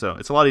maku. So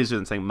it's a lot easier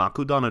than saying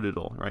maku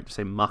donadoodle, right? Just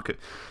say maku.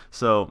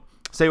 So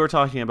say we're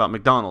talking about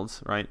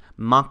McDonald's, right?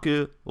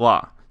 Maku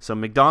wa. So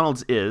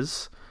McDonald's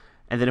is,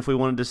 and then if we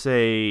wanted to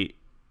say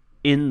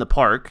in the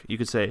park, you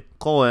could say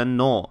koen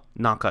no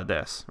naka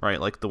desu,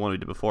 right? Like the one we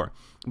did before.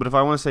 But if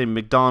I want to say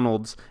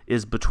McDonald's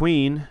is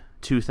between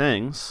two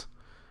things,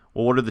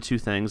 well, what are the two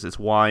things? It's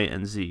Y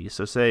and Z.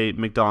 So say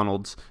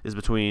McDonald's is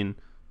between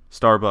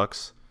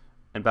Starbucks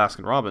and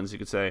Baskin Robbins, you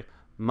could say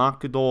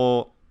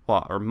Makudo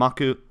wa or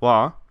Maku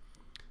wa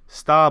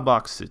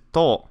Starbucks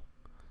to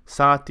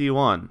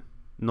Sati-1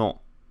 no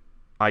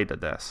aida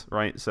desu,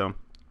 right? So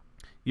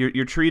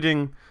you're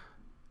treating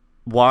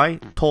Y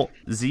to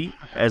Z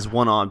as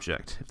one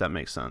object, if that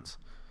makes sense.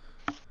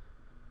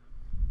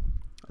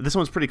 This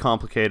one's pretty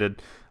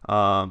complicated.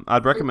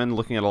 I'd recommend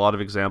looking at a lot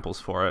of examples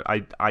for it.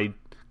 I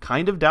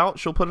kind of doubt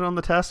she'll put it on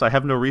the test. I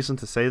have no reason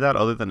to say that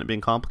other than it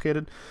being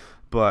complicated.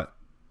 But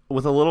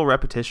with a little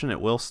repetition, it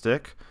will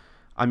stick.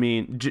 I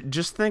mean,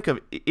 just think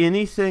of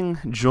anything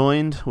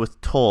joined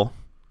with to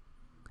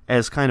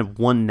as kind of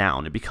one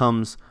noun. It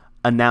becomes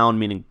a noun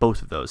meaning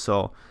both of those.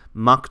 So,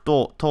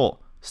 Makdo to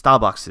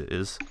Starbucks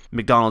is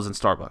McDonald's and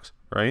Starbucks,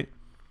 right?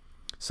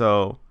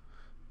 So,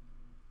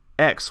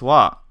 X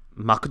wa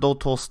Makdo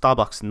to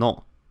Starbucks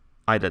no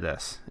Ida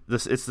des.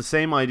 It's the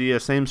same idea,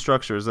 same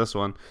structure as this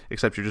one,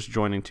 except you're just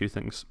joining two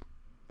things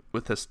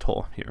with this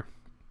to here.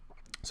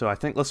 So I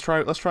think let's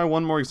try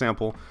one more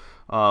example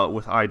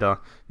with Ida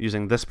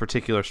using this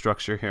particular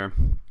structure here.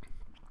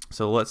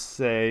 So let's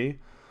say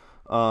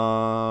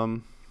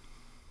oh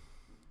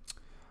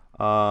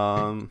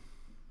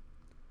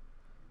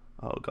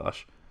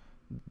gosh.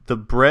 The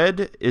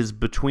bread is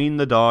between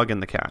the dog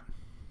and the cat.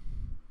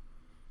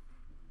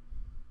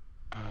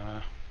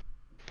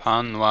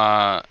 パン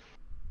は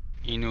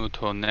犬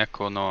と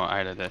猫の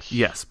間です。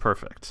 Yes,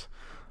 perfect.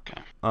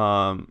 Okay.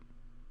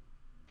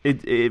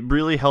 It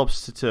really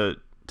helps to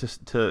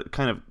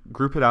kind of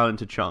group it out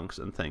into chunks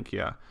and think,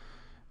 yeah,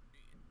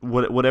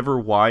 whatever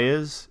y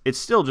is, it's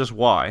still just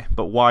y,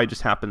 but y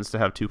just happens to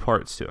have two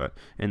parts to it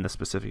in the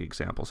specific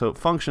example. So it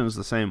functions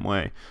the same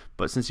way,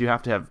 but since you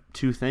have to have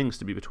two things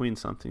to be between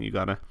something, you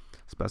gotta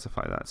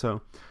specify that.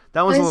 So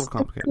that was a little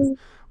complicated.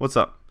 What's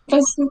up?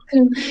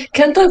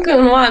 ケンタ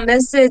君はメ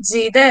ッセー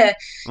ジで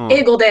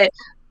英語で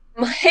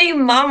Hey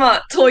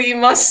Mama と言い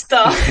まし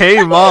た。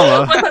Hey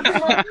Mama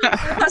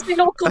私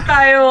の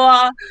答え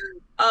は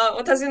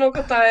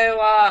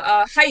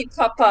Hi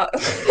Papa.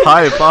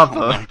 Hi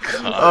Papa.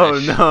 Oh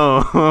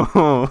no.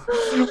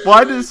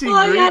 Why does he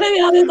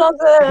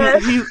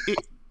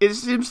It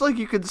seems like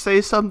you could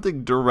say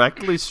something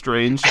directly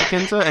strange to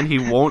Kenta and he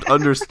won't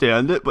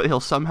understand it, but he'll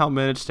somehow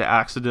manage to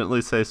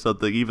accidentally say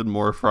something even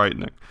more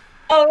frightening.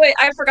 Oh wait,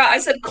 I forgot. I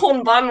said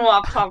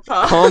konbanwa,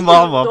 Papa.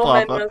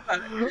 Konbanwa, Papa.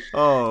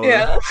 Oh.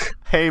 Yeah.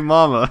 Hey,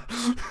 Mama.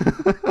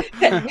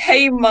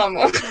 Hey,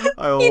 Mama.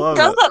 I love he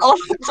does that all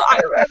the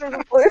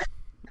time.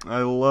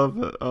 I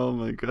love it. Oh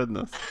my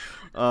goodness.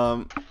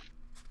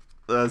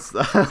 That's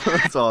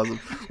awesome.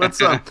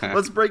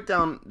 Let's break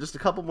down just a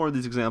couple more of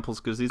these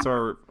examples because these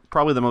are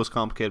probably the most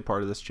complicated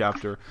part of this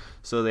chapter.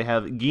 So they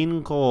have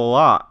ginko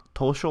wa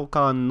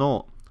toshokan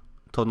no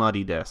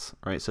tonari desu.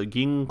 Right. So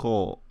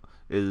ginko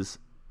is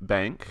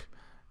bank,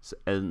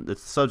 and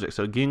it's the subject.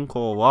 So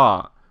ginko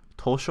wa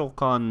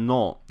toshokan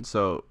no.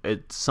 So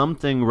it's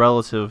something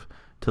relative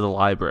to the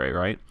library,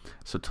 right?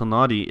 So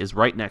tonari is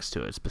right next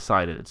to it. It's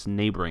beside it. It's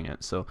neighboring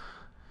it. So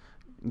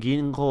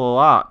ginko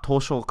wa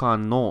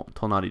toshokan no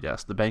tonari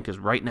desu. The bank is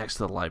right next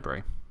to the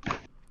library. All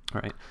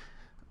right.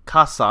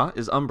 Kasa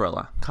is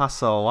umbrella.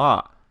 Kasa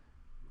wa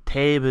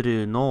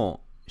teiburu no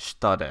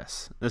shita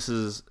desu. This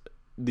is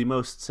the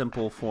most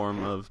simple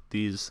form of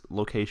these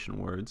location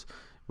words.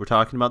 We're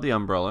talking about the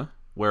umbrella.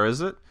 Where is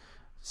it?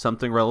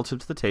 Something relative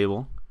to the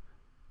table.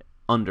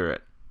 Under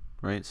it.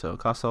 Right? So,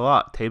 kasa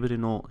wa teiburu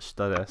no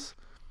shita desu.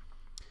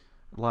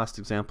 Last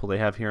example they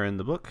have here in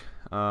the book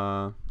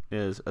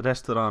is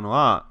restaurant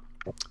wa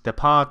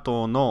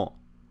departo no...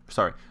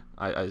 Sorry,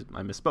 I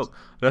misspoke.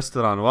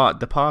 Restaurant wa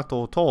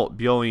departo to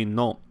byoin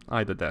no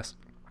aida desu.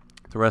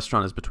 The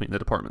restaurant is between the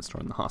department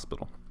store and the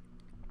hospital.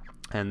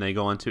 And they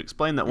go on to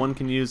explain that one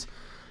can use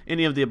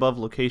any of the above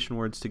location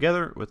words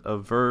together with a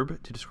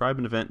verb to describe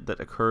an event that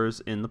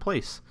occurs in the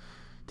place.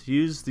 To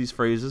use these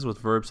phrases with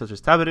verbs such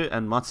as taberu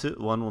and matsu,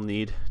 one will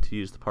need to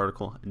use the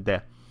particle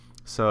de.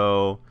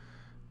 So,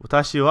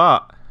 watashi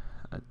wa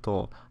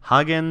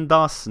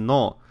Hagen-Dazs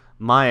no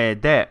mae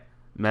de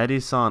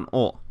Mary-san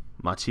o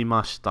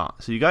machimashita.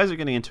 So you guys are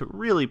getting into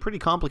really pretty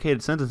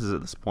complicated sentences at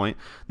this point.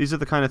 These are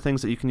the kind of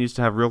things that you can use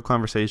to have real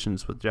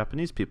conversations with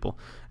Japanese people.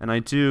 And I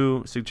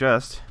do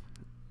suggest,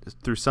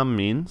 through some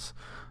means,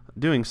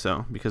 doing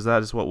so, because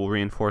that is what will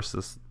reinforce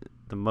this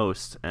the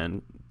most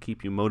and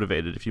keep you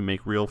motivated if you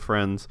make real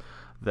friends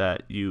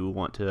that you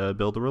want to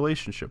build a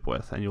relationship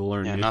with, and you'll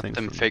learn new things. Yeah, not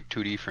them fake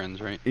 2D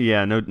friends, right?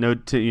 Yeah, no,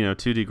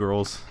 2D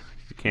girls.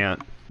 You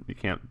can't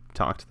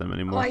talk to them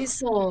anymore. かわい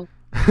そ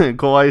う。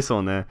かわいそ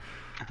うね。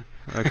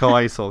か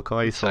わいそう、か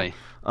わいそう。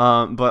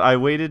But I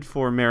waited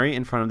for Mary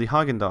in front of the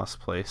Hagen-Dazs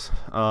place.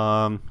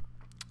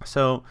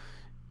 So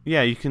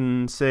yeah, you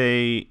can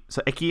say,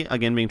 so eki,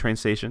 again being train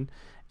station.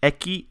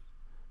 Eki,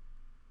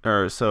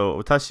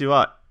 so watashi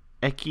wa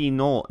eki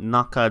no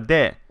naka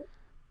de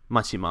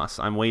machimasu.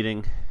 I'm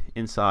waiting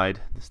inside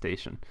the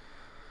station.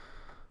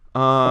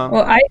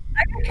 Well, I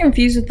get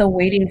confused with the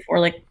waiting for,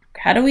 like,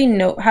 how do we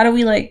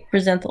like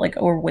present that, like,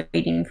 we're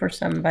waiting for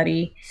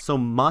somebody? So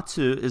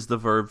matsu is the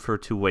verb for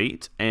to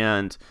wait,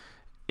 and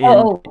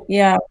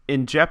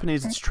in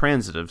Japanese it's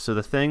transitive. So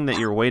the thing that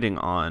you're waiting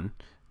on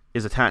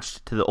is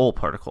attached to the ol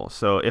particle.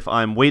 So if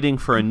I'm waiting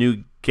for a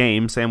new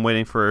game, say I'm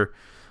waiting for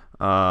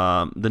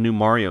the new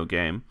Mario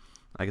game,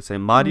 I could say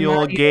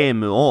Mario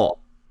game o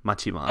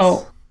machimasu.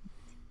 Oh.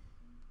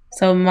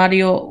 So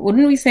Mario,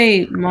 wouldn't we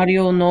say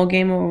Mario no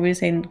game, or would we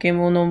say game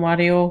no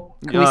Mario?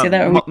 Can we say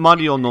that?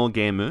 Mario no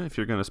game, if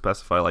you're going to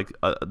specify, like,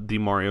 the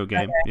Mario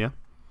game, okay. Yeah.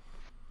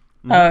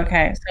 Mm-hmm.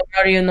 Okay, so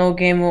Mario no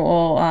game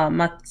o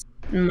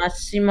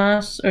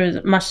machimasu, or is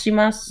it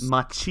mashimasu?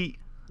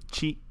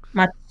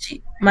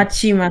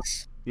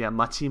 Machimasu. Yeah,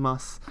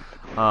 machimasu.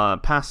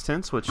 Past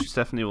tense, which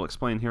Stephanie will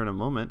explain here in a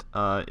moment,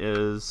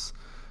 is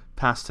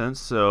past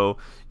tense. So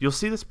you'll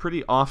see this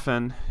pretty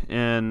often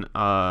in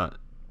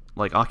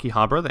like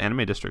Akihabara, the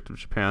anime district of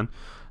Japan.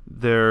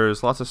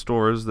 There's lots of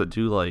stores that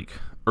do like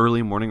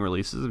early morning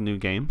releases of new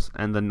games,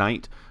 and the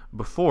night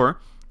before,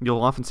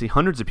 you'll often see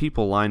hundreds of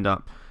people lined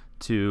up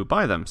to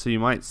buy them. So you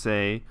might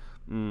say,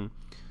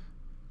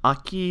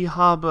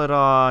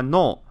 Akihabara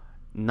no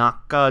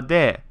naka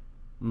de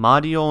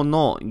Mario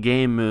no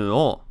geimu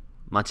o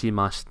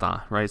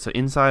machimashita. Right? So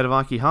inside of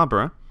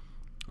Akihabara,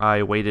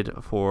 I waited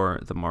for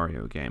the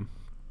Mario game.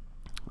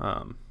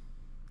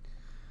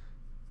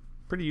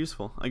 Pretty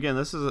useful. Again,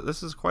 this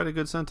is quite a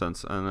good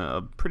sentence and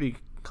a pretty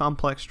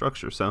complex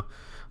structure, so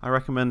I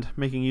recommend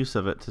making use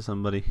of it to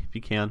somebody if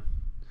you can.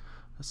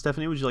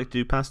 Stephanie, would you like to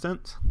do past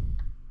tense?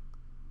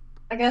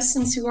 I guess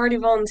since you already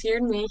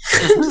volunteered me.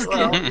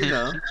 Well, you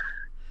know.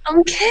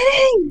 I'm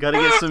kidding! Gotta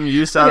get some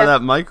use out of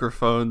that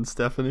microphone,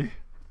 Stephanie.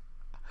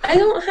 I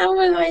don't have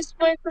a nice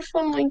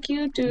microphone like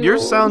you do.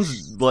 Yours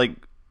sounds like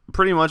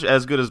pretty much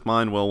as good as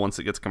mine will once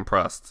it gets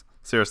compressed.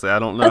 Seriously, I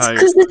don't know That's how.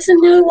 That's because it's a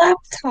new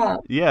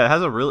laptop. Yeah, it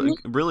has a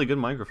really good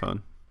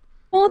microphone.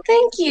 Well,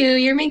 thank you.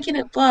 You're making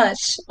it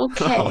blush.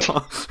 Okay. So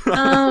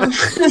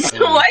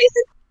why is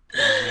it...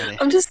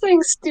 I'm just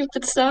saying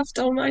stupid stuff.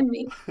 Don't mind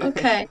me.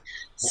 Okay.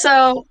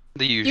 So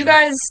you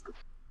guys.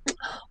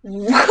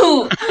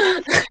 Woo.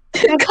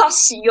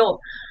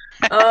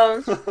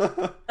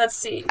 Let's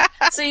see.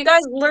 So you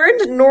guys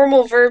learned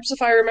normal verbs,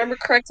 if I remember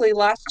correctly,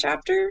 last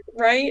chapter,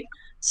 right?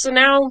 So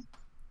now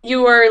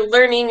you are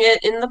learning it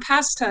in the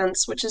past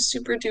tense, which is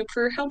super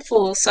duper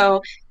helpful.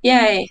 So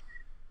yay,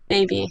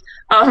 maybe.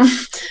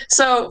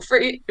 So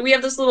we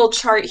have this little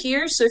chart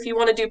here. So if you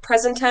want to do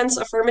present tense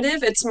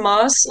affirmative, it's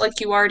mas, like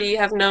you already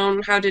have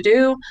known how to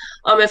do.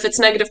 If it's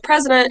negative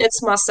present,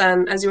 it's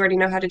masen, as you already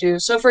know how to do.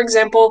 So for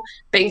example,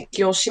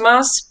 benkyou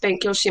shimasu,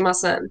 benkyou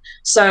shimasen.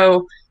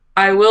 So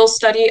I will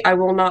study, I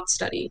will not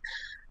study.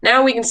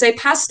 Now we can say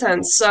past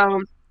tense.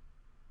 So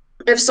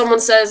if someone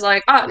says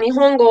like,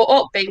 Nihongo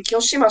o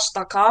benkyou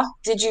shimashita ka?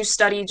 Did you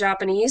study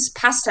Japanese?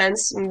 Past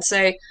tense, and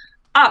say,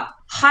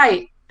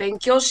 hai,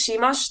 benkyou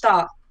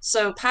shimashita.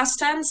 So past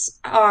tense,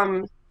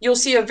 you'll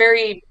see a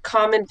very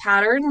common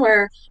pattern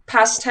where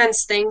past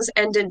tense things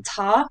end in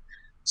ta.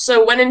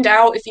 So when in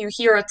doubt, if you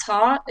hear a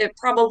ta, it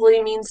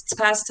probably means it's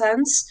past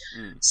tense.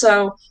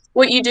 So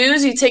what you do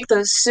is you take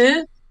the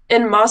su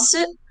in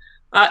masu.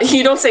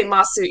 You don't say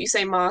masu, you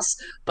say mas,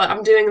 but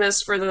I'm doing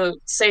this for the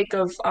sake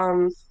of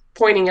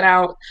pointing it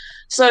out.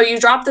 So you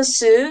drop the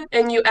su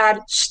and you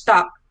add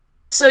shita.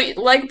 So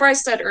like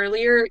Bryce said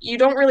earlier, you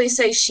don't really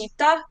say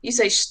shita, you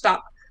say shita.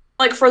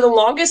 Like for the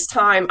longest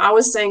time, I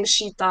was saying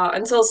shita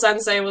until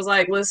Sensei was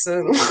like,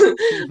 listen,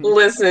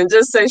 listen,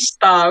 just say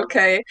shita,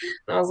 okay?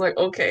 And I was like,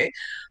 okay,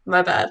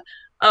 my bad.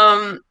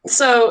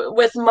 So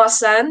with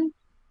masen,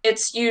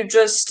 it's you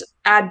just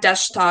add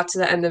deshita to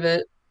the end of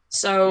it.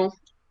 So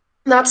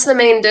that's the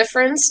main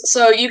difference.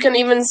 So you can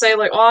even say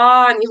like,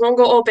 Nihongo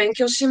o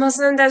benkyou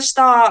shimasen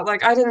deshita.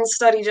 Like, I didn't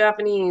study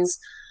Japanese.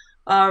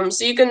 So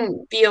you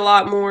can be a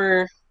lot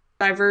more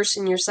diverse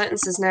in your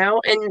sentences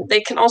now, and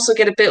they can also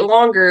get a bit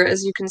longer,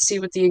 as you can see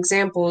with the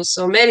examples.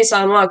 So,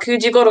 Meri-san wa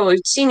kuji goro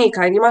uchi ni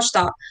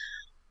kairimashita.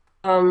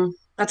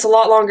 That's a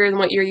lot longer than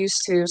what you're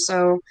used to.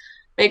 So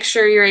make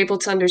sure you're able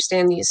to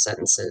understand these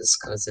sentences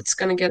because it's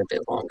going to get a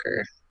bit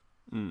longer.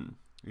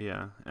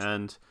 Yeah,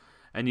 and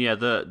yeah,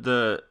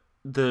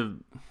 the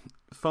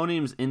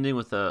phonemes ending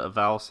with a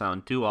vowel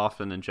sound do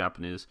often in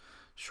Japanese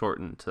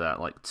shorten to that.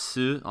 Like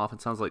tsu often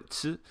sounds like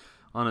tsu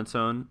on its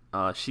own.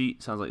 Shi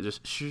sounds like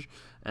just sh,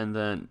 and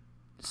then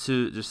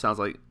su just sounds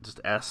like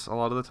just s a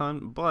lot of the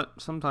time.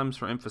 But sometimes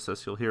for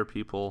emphasis, you'll hear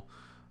people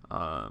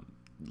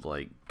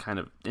like kind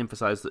of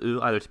emphasize the u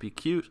either to be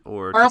cute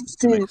or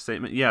to make a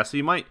statement. Yeah, so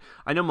you might.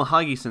 I know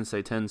Mahagi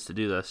Sensei tends to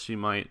do this. She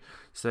might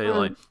say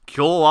like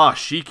 "Kyou wa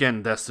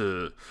shiken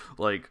desu,"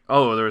 like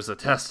 "Oh, there's a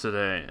test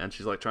today," and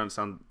she's like trying to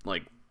sound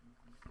like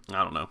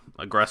I don't know,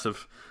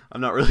 aggressive.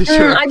 I'm not really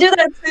sure. I do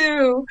that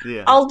too.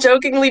 Yeah. I'll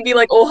jokingly be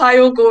like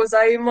 "Ohayo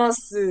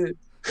gozaimasu."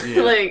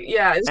 Yeah. Like,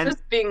 yeah, it's just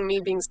me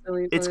being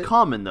silly. It's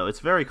common though.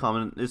 It's very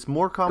common. It's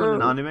more common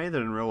in anime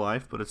than in real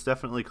life, but it's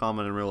definitely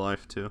common in real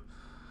life too.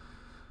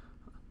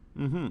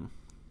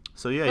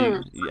 So yeah,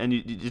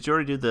 did you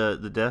already do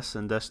the des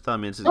and deshita? I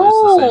mean, it's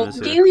the same as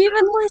do you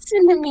even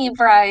listen to me,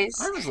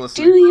 Bryce? I was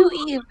listening. Do you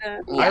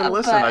even? Yeah, I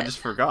listened. I just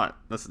forgot.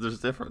 There's a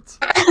difference.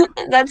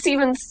 That's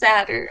even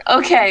sadder.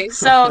 Okay,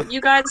 so you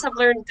guys have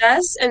learned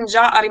des and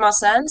ja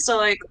arimasen. So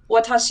like,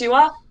 watashi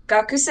wa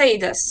gakusei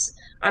desu.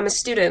 I'm a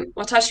student.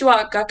 Watashi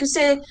wa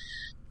gakusei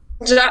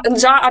ja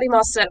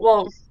arimasen.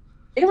 Well,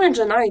 they learned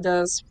janai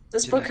desu.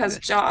 This book has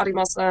ja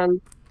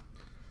arimasen.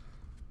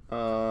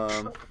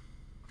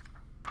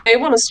 I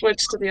want to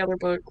switch to the other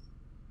book.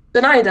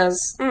 Janai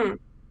does.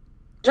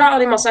 Ja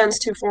arimasen's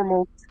too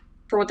formal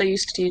for what they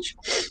used to teach.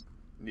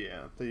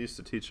 Yeah, they used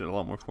to teach it a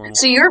lot more formal.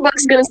 So your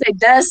book's gonna say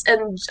des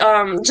and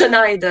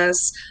janai des.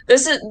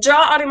 This is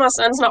ja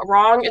arimasen's not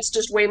wrong. It's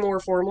just way more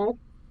formal.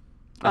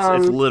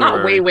 It's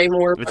literary. Not way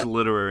more. It's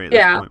literary at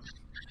this point.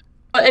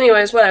 But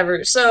anyways,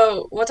 whatever.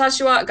 So,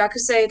 watashi wa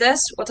gakusei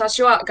desu,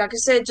 watashi wa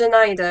gakusei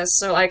janai desu.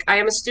 So, like, I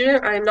am a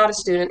student, I am not a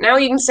student. Now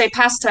you can say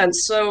past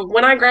tense. So,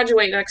 when I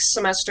graduate next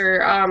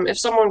semester, if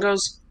someone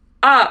goes,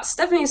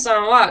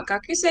 Stephanie-san wa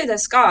gakusei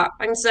desu ka?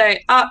 I can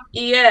say,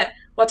 iie,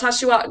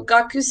 watashi wa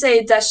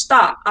gakusei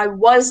deshita. I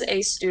was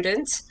a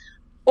student.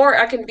 Or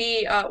I can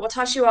be,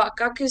 watashi wa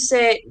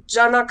gakusei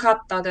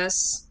janakatta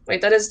desu.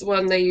 Wait, that is the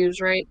one they use,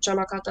 right?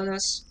 Janakatta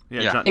desu.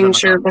 Yeah. Making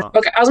sure. Janakatta.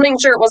 Okay, I was making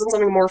sure it wasn't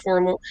something more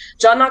formal.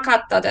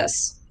 Janakatta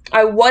desu.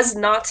 I was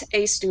not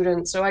a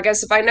student, so I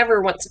guess if I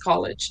never went to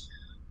college,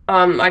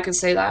 I could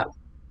say that.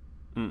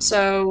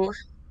 So,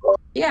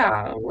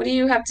 yeah, what do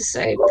you have to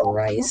say,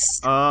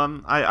 Bryce?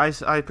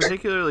 I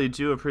particularly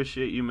do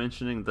appreciate you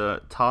mentioning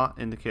the ta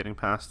indicating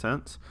past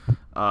tense.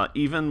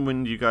 Even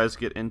when you guys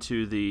get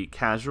into the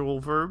casual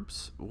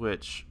verbs,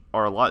 which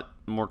are a lot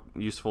more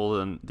useful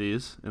than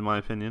these, in my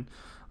opinion,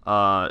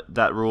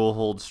 that rule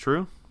holds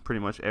true. Pretty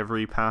much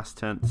every past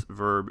tense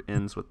verb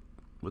ends with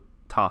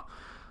ta.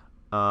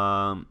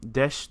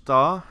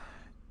 Deshita,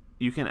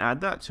 you can add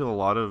that to a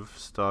lot of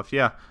stuff.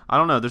 Yeah, I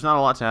don't know. There's not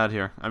a lot to add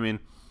here. I mean,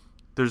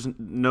 there's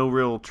no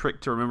real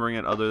trick to remembering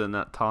it other than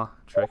that ta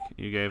trick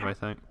you gave, I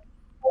think.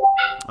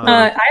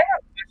 I have a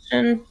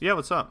question. Yeah,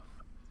 what's up?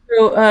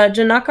 So,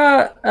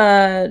 Janakata,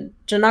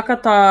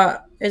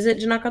 is it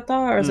Janakata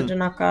or is it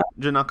Janaka?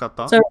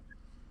 Janakata. So,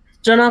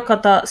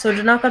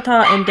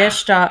 Janakata and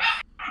Deshita,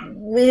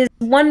 is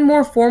one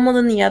more formal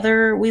than the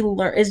other?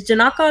 Is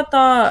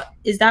Janakata,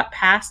 is that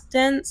past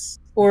tense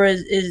or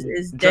is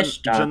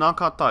Deshita?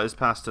 Janakata is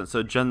past tense.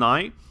 So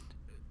janai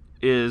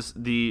is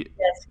the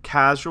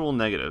casual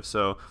negative.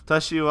 So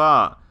tashi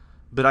wa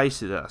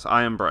Bryce desu.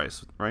 I am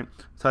Bryce, right?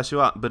 Tashi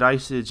wa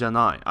Bryce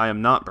janai. I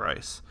am not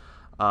Bryce.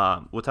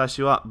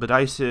 Watashi wa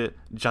Bryce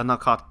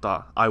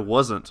janakatta. I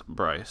wasn't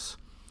Bryce.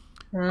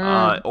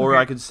 Or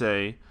I could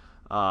say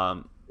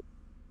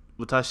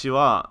Watashi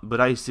wa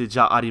Bryce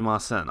ja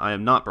arimasen. I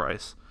am not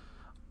Bryce.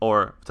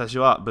 Or Watashi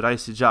wa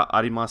Bryce ja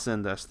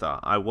arimasen deshita.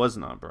 I was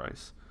not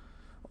Bryce.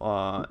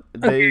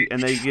 They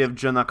give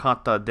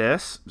janakata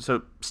des.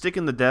 So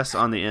sticking the des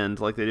on the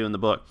end like they do in the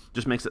book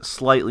just makes it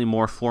slightly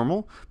more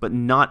formal, but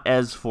not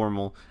as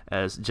formal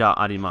as ja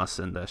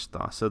arimasen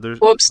deshita. So there's.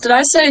 Whoops! Did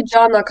I say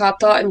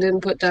janakata and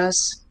didn't put des?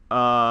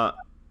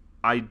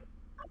 I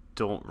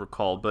don't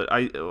recall, but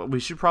we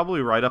should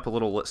probably write up a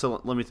little.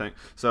 So let me think.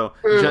 So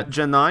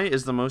janai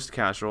is the most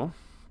casual.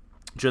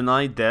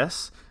 Janai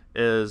des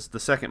is the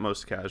second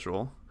most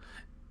casual.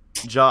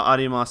 Ja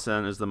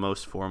arimasen is the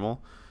most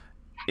formal.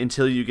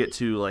 Until you get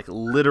to like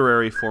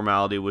literary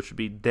formality, which would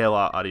be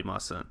dewa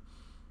arimasen.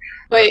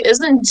 Wait,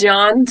 isn't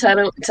John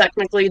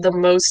technically the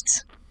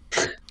most?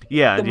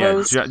 Yeah,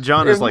 most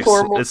John is like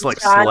informal it's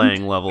like John?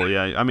 slang level.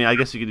 Yeah, I mean, I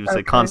guess you could even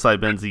say kansai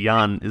benzi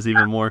yan is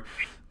even more.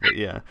 But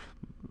yeah,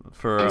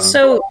 for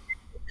So,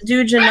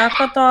 do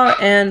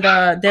Janakata and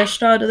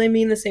Deshita, do they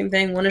mean the same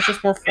thing? One is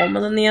just more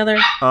formal than the other?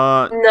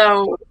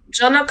 No,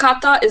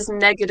 janakata is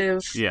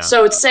negative. Yeah.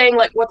 So it's saying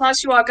like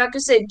watashi wa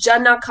gakusei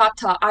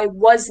janakata. I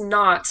was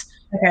not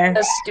Okay.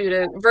 a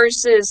student.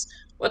 Versus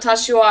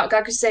watashi wa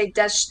gakusei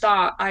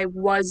deshita. I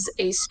was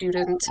a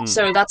student.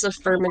 So that's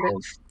affirmative.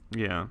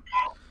 yeah,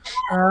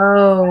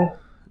 Oh.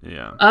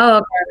 yeah. Oh,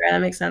 okay, that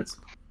makes sense.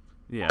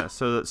 Yeah,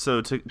 so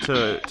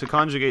to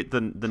conjugate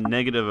the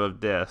negative of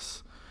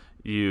des,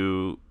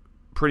 you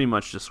pretty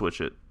much just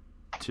switch it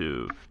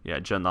to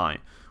janai,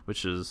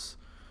 which is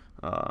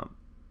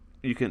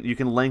you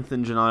can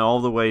lengthen janai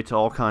all the way to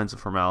all kinds of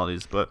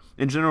formalities, but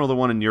in general the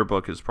one in your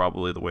book is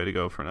probably the way to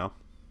go for now.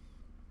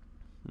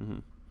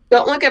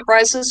 Don't look at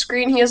Bryce's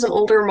screen. He has an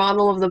older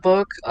model of the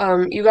book.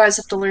 You guys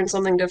have to learn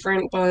something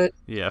different, but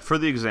Yeah, for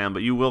the exam,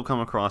 but you will come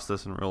across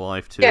this in real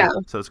life too. Yeah.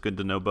 So it's good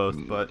to know both.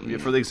 But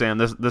for the exam,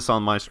 this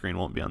on my screen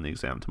won't be on the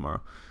exam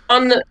tomorrow.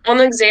 on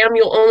the exam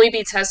you'll only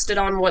be tested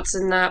on what's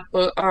in that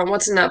book,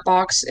 what's in that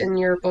box in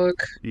your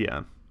book.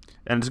 Yeah,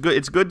 and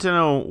it's good to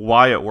know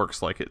why it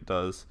works like it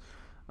does,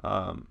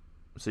 so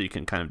you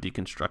can kind of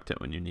deconstruct it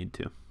when you need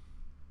to.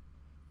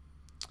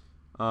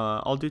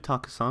 I'll do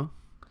Taka-san.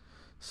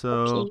 So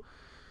Okay.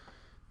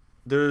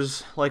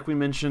 there's, like we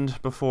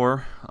mentioned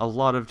before, a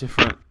lot of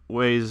different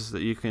ways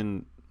that you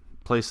can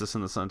place this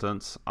in the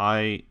sentence.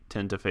 I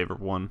tend to favor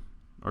one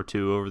or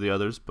two over the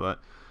others, but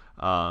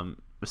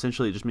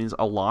essentially it just means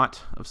a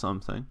lot of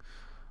something.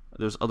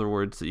 There's other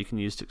words that you can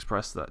use to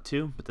express that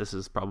too, but this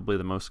is probably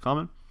the most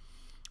common.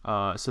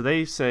 So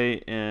they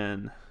say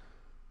in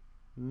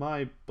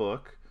my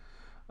book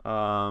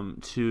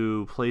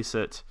to place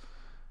it.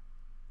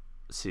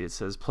 See, it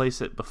says place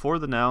it before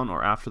the noun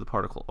or after the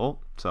particle o.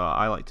 So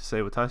I like to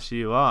say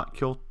watashi wa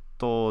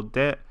Kyoto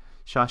de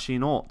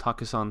shashin o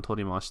takusan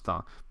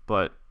torimashita.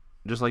 But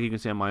just like you can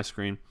see on my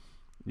screen,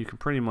 you can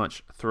pretty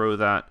much throw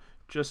that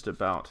just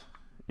about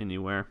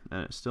anywhere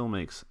and it still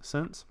makes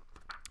sense.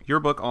 Your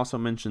book also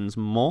mentions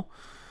mo,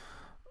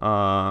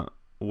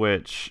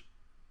 which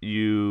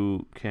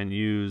you can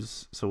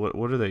use. So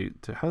what are they?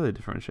 How are they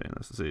differentiating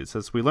this? Let's see. It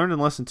says we learned in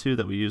lesson 2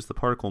 that we use the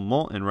particle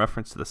mo in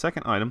reference to the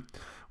second item,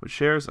 which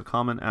shares a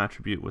common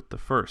attribute with the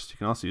first. You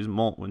can also use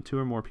molt when 2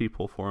 or more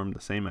people form the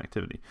same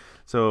activity.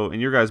 So in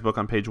your guys' book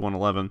on page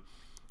 111,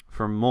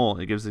 for molt,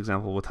 it gives the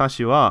example,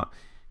 watashi wa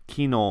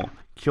kino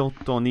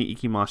Kyoto ni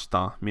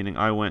ikimashita, meaning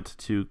I went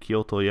to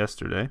Kyoto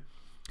yesterday.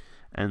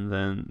 And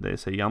then they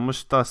say,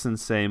 Yamashita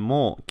sensei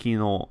mo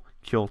kino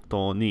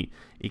Kyoto ni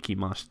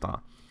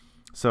ikimashita.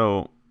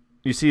 So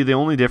you see the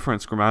only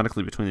difference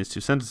grammatically between these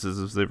two sentences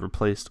is they've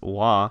replaced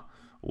wa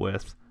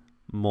with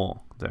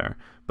mo there.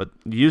 But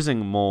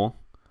using mo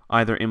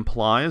either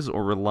implies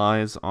or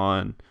relies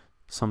on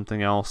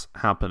something else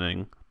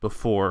happening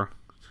before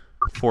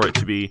for it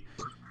to be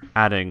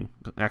adding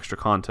extra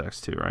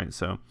context to, right?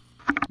 So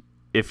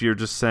if you're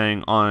just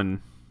saying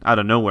on out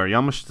of nowhere,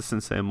 Yamashita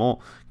sensei mo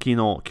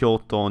kino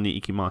Kyoto ni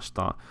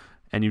ikimashita,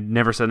 and you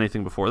never said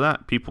anything before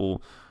that,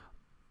 people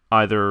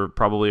either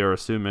probably are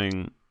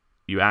assuming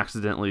you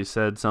accidentally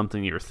said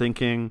something you're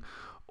thinking,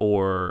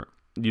 or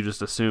you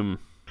just assume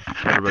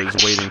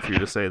everybody's waiting for you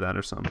to say that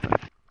or something.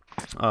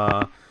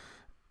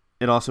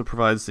 It also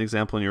provides the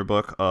example in your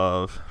book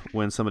of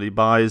when somebody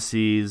buys,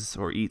 sees,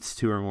 or eats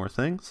two or more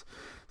things.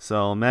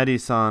 So,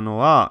 Mary-san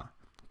wa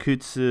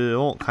kutsu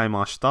o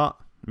kaimashita.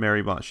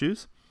 Mary bought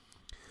shoes.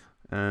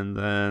 And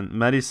then,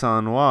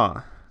 Mary-san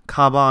wa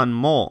kaban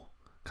mo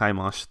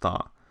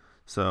kaimashita.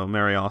 So,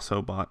 Mary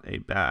also bought a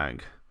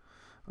bag.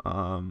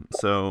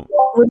 So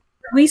would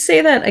we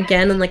say that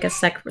again in like a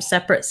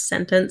separate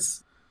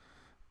sentence?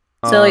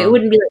 So like, it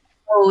wouldn't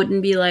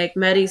be like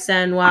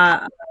Meri-sen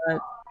wa.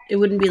 It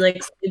wouldn't be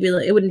like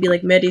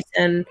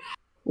Meri-sen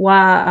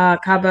wa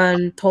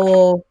kaban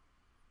to.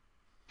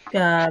 You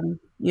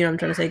know what I'm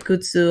trying to say,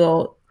 kutsu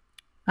o.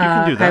 You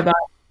can do that.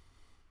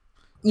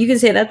 You can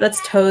say that.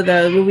 That's to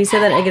though. Would we say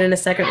that again in a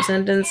second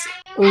sentence,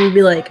 or would we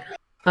be like,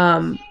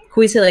 could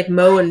we say like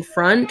mo in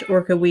front,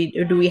 or do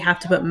we have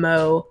to put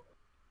mo?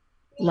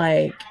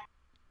 Like,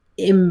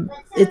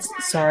 it's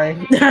sorry,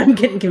 I'm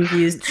getting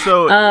confused.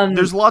 So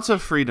there's lots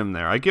of freedom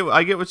there. I get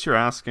what you're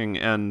asking,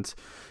 and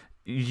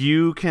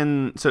you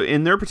can. So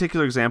in their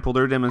particular example,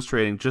 they're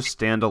demonstrating just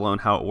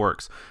standalone how it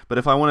works. But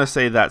if I want to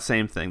say that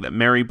same thing, that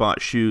Mary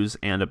bought shoes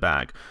and a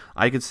bag,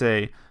 I could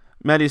say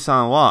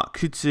Mary-san wa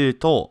kutsu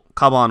to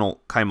kaban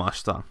o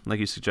kaimashita, like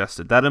you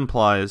suggested. That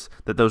implies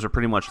that those are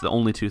pretty much the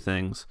only two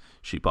things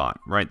she bought,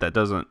 right? That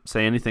doesn't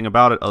say anything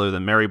about it other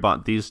than Mary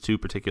bought these two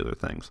particular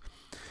things.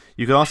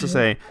 You could also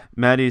say,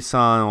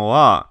 Mary-san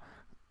wa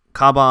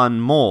kaban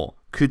mo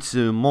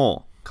kutsu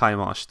mo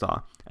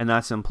kaimashita. And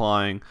that's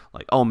implying,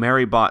 like, oh,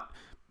 Mary bought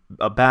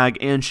a bag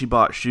and she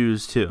bought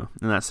shoes too.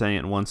 And that's saying it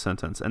in one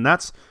sentence. And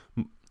that's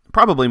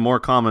probably more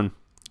common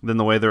than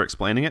the way they're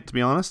explaining it, to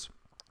be honest.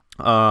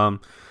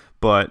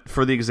 But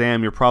for the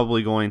exam, you're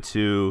probably going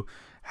to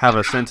have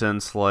a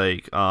sentence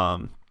like,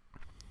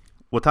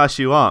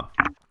 Watashi wa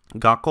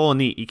Gakko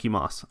ni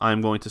ikimasu.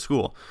 I'm going to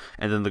school.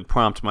 And then the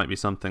prompt might be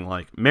something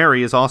like,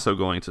 Mary is also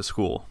going to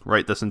school.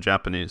 Write this in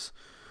Japanese.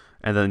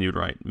 And then you'd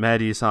write,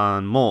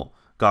 Mary-san mo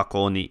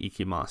gakko ni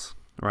ikimasu.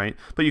 Right?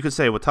 But you could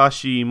say,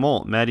 Watashi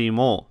mo Mary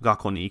mo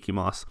gakko ni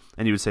ikimasu.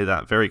 And you would say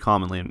that very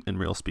commonly in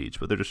real speech.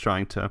 But they're just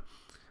trying to,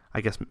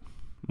 I guess,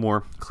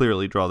 more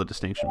clearly draw the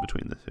distinction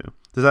between the two.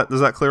 Does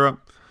that clear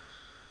up?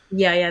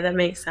 Yeah, that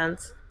makes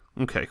sense.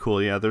 Okay,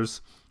 cool. Yeah, there's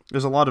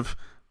a lot of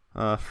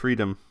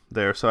freedom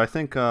there. So I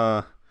think...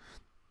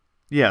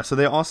 yeah, so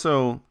they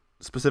also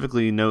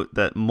specifically note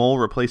that mo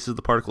replaces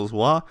the particles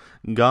wa,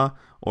 ga,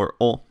 or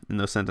o in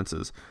those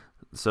sentences.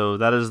 So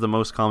that is the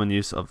most common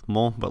use of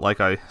mo, but like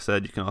I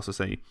said, you can also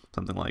say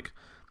something like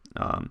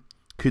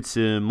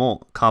kutsu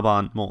mo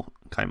kaban mo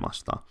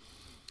kaimashita.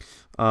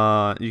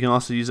 You can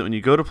also use it when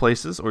you go to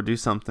places or do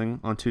something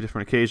on two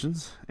different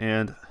occasions,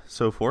 and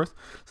so forth.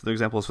 So the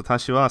example is,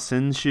 Watashi wa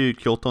senshu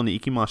Kyoto ni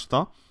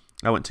ikimashita.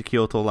 I went to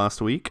Kyoto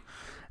last week.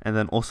 And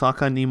then,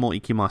 Osaka ni mo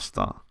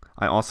ikimashita.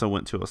 I also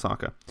went to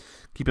Osaka.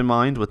 Keep in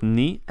mind, with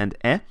ni and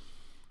e,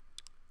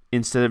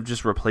 instead of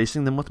just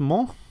replacing them with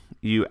mo,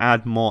 you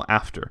add mo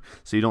after.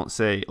 So you don't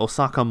say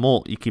Osaka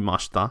mo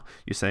ikimashita.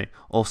 You say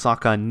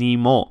Osaka ni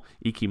mo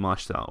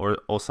ikimashita, or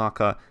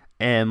Osaka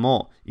e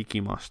mo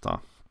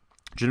ikimashita.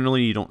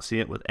 Generally, you don't see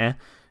it with e.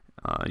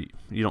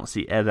 You don't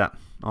see e that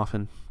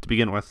often to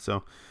begin with.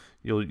 So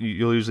you'll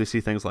usually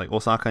see things like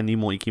Osaka ni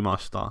mo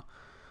ikimashita.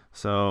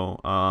 So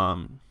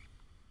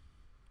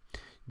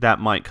that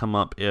might come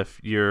up if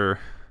you're,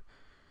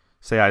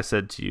 say I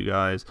said to you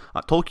guys,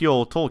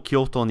 Tokyo to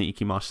Kyoto ni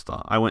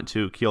ikimashita. I went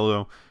to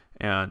Kyoto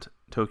and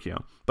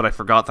Tokyo, but I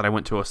forgot that I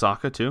went to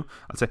Osaka too.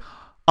 I'd say,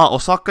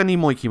 Osaka ni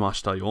mo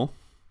ikimashita yo.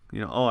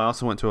 You know, oh, I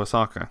also went to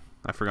Osaka.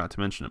 I forgot to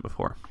mention it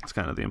before. It's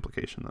kind of the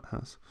implication that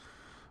has.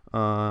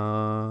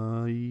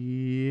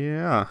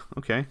 Yeah,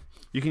 okay.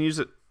 You can use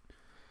it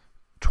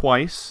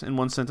twice in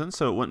one sentence,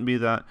 so it wouldn't be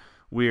that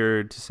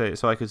weird to say.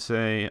 So I could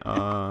say,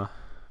 I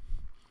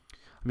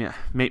mean,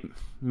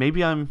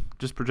 maybe I'm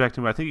just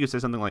projecting, but I think you could say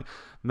something like,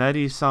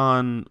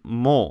 Mary-san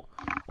mo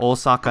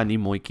Osaka ni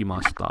mo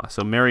ikimashita.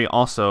 So Mary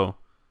also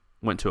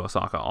went to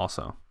Osaka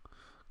also.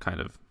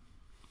 Kind of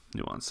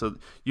nuance. So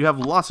you have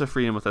lots of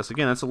freedom with this.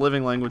 Again, it's a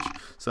living language,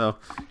 so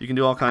you can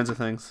do all kinds of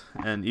things.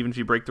 And even if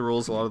you break the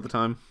rules a lot of the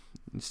time,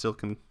 you still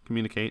can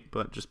communicate,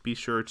 but just be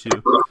sure to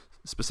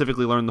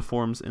specifically learn the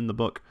forms in the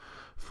book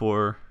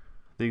for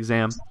the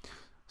exam.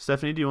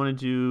 Stephanie, do you want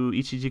to do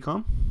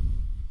Ichijikon?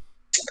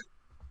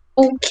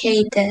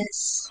 Okay, des.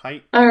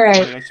 Hi. All right.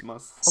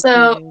 Onegaishimasu.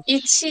 So,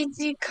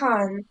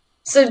 ichijikan.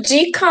 So,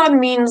 jikan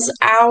means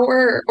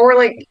hour, or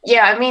like,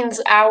 yeah, it means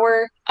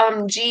hour.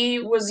 Ji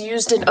was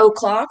used in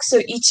o'clock, so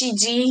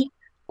ichiji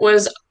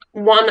was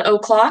 1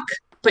 o'clock,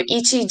 but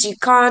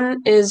ichijikan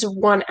is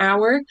 1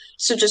 hour.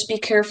 So just be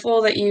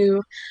careful that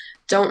you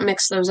don't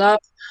mix those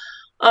up.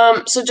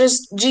 So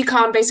just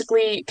jikan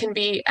basically can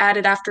be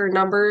added after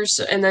numbers,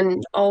 and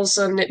then all of a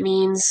sudden it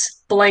means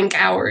blank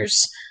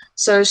hours.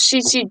 So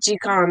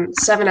shichijikan,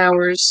 7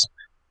 hours.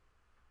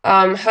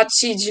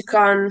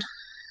 Hachijikan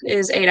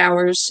is 8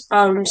 hours.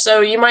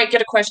 So you might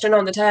get a question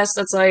on the test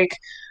that's like,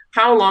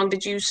 how long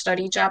did you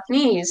study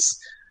Japanese?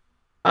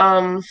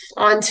 On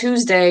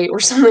Tuesday or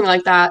something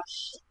like that.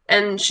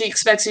 And she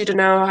expects you to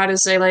know how to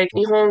say like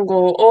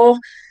Nihongo o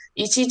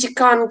 1時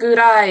間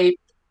gurai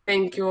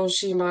benkyou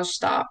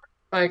shimashita.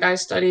 Like I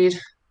studied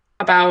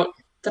about,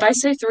 did I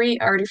say 3?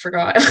 I already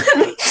forgot.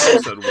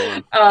 I said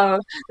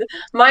 1.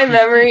 My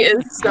memory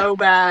is so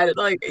bad.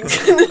 Like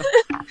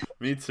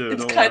Me too.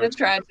 it's Don't kind worry. of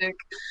tragic.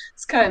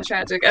 It's kind of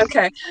tragic.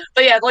 Okay.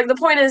 But yeah, like the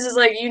point is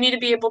like you need to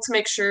be able to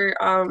make sure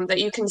that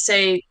you can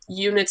say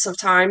units of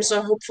time.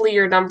 So hopefully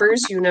your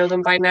numbers, you know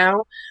them by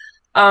now.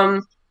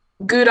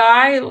 Good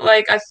eye,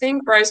 like I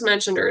think Bryce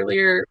mentioned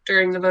earlier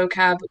during the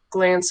vocab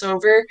glance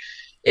over,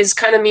 is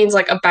kind of means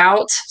like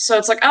about. So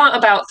it's like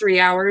about 3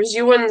 hours.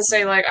 You wouldn't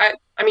say like I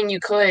mean you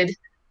could,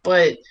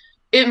 but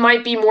it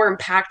might be more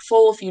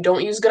impactful if you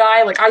don't use good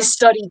eye. Like I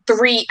studied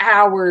 3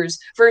 hours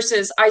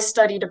versus I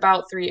studied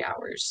about 3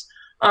 hours.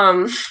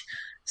 Um,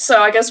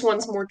 so I guess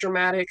one's more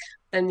dramatic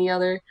than the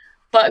other.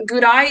 But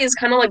gurai is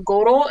kind of like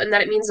goro in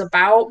that it means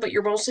about, but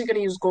you're mostly going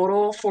to use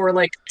goro for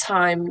like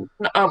time,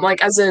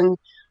 like as in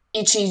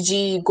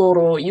ichiji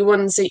goro. You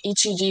wouldn't say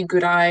ichiji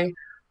gurai.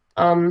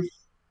 Um,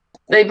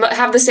 they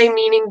have the same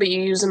meaning, but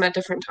you use them at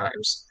different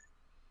times.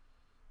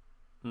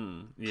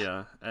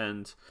 Yeah,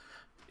 and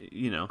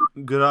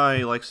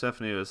Goodeye, like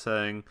Stephanie was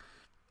saying,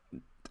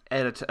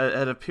 at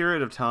a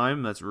period of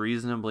time that's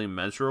reasonably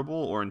measurable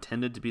or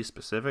intended to be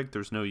specific,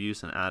 there's no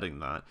use in adding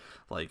that.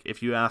 Like,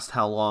 if you asked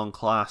how long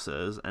class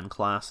is, and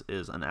class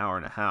is an hour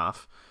and a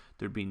half,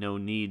 there'd be no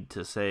need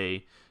to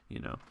say,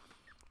 1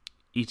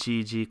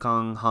時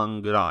間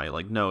半 gurai.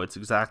 Like, no, it's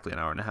exactly an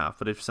hour and a half.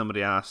 But if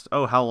somebody asked,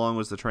 oh, how long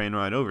was the train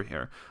ride over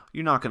here?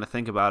 You're not going to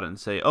think about it and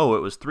say, oh,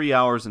 it was 3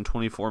 hours and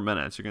 24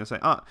 minutes. You're going to say,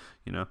 3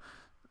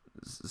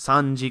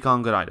時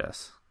間 gurai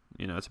desu.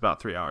 It's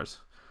about 3 hours.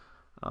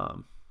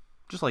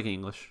 Just like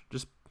English.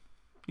 Just,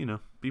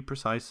 be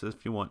precise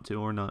if you want to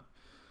or not.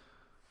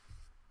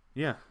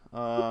 Yeah.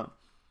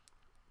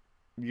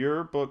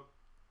 Your book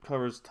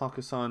covers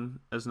Takusan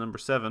as number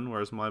 7,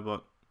 whereas my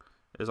book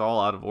is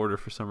all out of order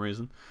for some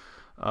reason.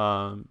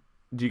 Do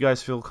you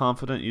guys feel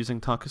confident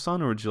using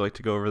Takusan, or would you like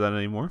to go over that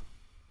anymore?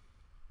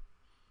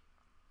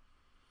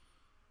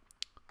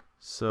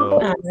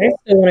 So I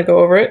still want to go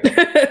over it.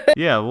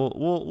 yeah,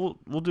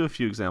 we'll do a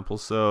few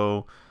examples.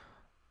 So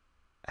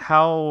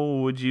how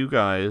would you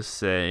guys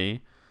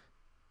say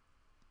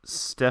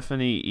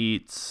Stephanie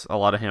eats a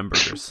lot of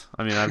hamburgers?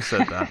 I mean, I've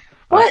said that.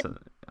 What?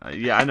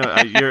 Yeah, I know.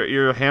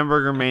 You're a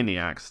hamburger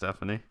maniac,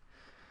 Stephanie.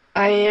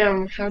 I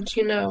am. How'd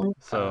you know?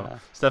 So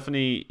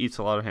Stephanie eats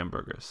a lot of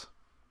hamburgers.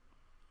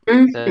 デ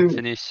フ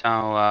ィニショ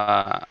ン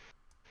は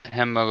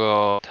ハンバーグ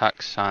をた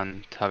くさ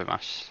ん食べ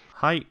ます。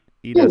はい、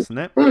いいです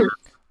ね。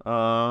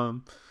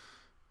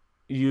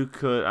You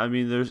could, I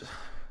mean, there's,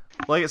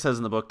 like it says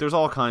in the book, there's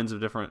all kinds of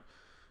different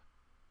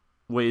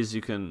ways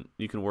you can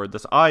word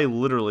this. I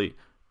literally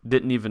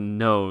didn't even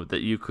know that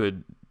you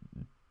could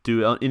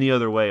do any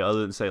other way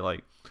other than say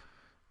like,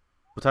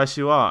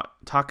 私は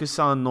たく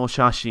さんの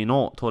写真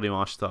を撮り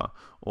ました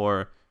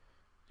or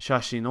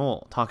写真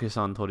をたく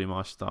さん撮り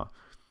ました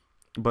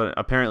But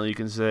apparently you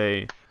can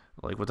say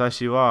like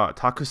私は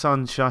たくさ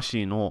ん写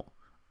真を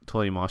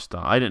撮りまし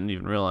た I didn't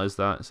even realize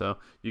that, so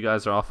you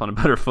guys are off on a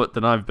better foot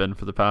than I've been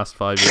for the past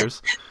 5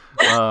 years.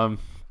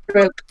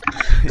 Rip.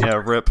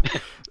 Yeah, rip.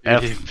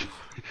 F.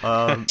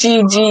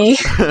 GG.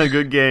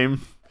 Good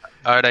game.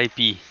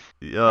 RIP.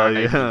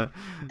 Yeah.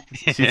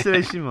 失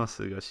礼しま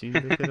すが死ん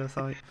でくだ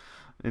さい.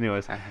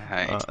 Anyways,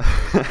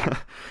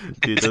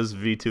 dude, those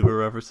VTuber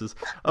references.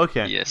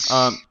 Okay. Yes.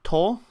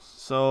 Toll.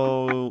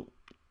 So,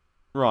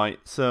 right.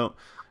 So,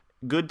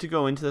 good to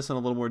go into this in a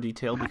little more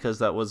detail because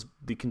that was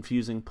the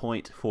confusing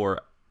point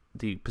for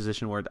the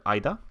position word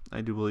aida,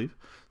 I do believe.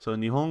 So,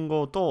 日本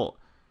語と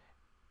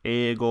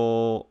英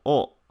語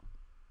を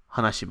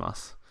話しま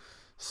す.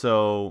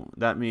 So,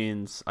 that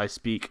means I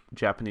speak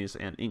Japanese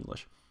and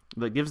English.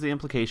 That gives the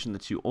implication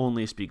that you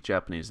only speak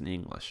Japanese and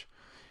English.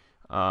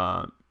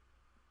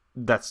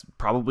 That's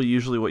probably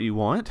usually what you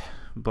want,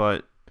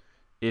 but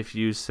if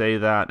you say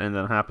that and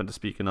then happen to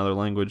speak another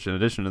language in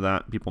addition to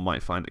that, people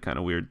might find it kind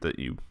of weird that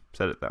you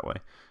said it that way,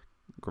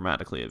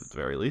 grammatically at the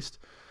very least.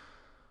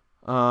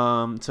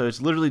 So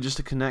it's literally just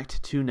to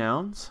connect two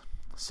nouns.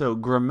 So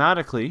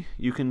grammatically,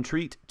 you can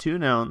treat two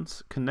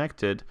nouns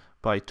connected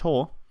by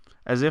to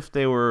as if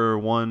they were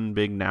one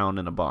big noun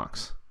in a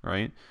box,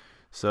 right?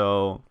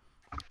 So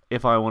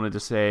if I wanted to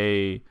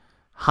say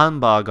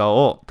hamburger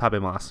o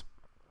tabemasu.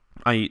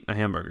 I eat a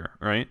hamburger,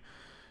 right?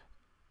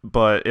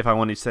 But if I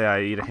want to say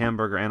I eat a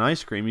hamburger and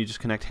ice cream, you just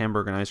connect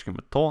hamburger and ice cream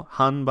with to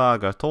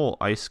hamburger to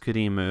ice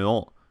cream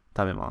o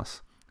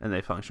tabemasu. And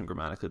they function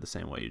grammatically the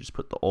same way. You just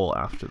put the o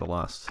after the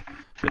last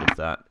bit of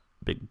that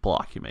big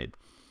block you made.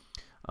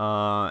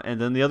 And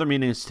then the other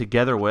meaning is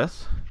together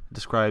with. It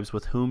describes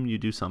with whom you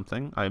do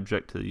something. I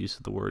object to the use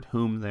of the word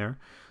whom there.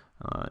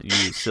 You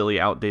use silly,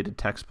 outdated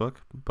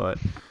textbook. But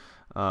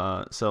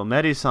so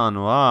Meri-san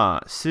wa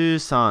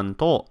Sue-san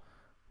to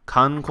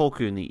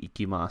Kankoku ni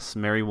ikimasu.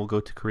 Mary will go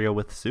to Korea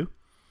with Sue.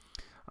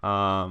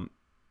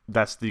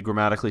 That's the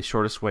grammatically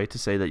shortest way to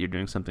say that you're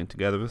doing something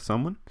together with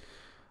someone.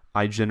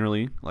 I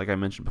generally, like I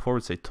mentioned before,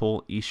 would say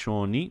to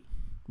isho ni,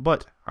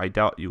 but I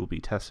doubt you will be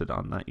tested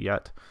on that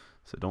yet.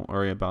 So don't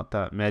worry about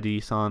that.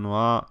 Meri-san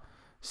wa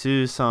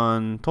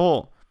Sue-san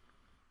to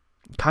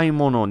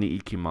kaimono ni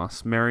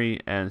ikimasu.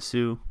 Mary and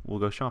Sue will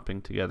go shopping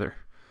together.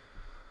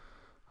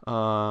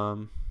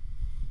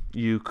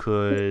 You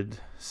could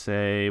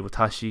say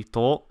watashi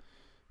to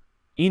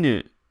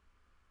inu.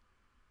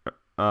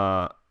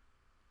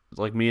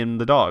 Like me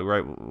and the dog,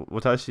 right?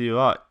 Watashi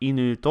wa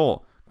inu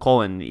to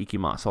koen ni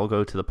ikimasu. I'll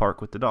go to the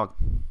park with the dog.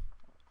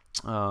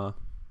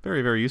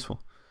 Very, very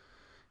useful,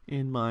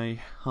 in my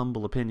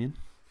humble opinion.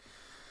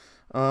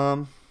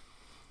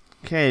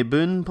 Okay,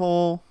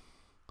 bunpo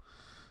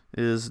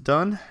is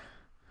done.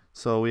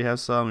 So we have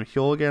some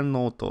hyogen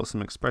noto,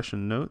 some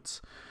expression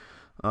notes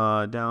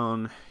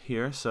down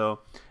here. So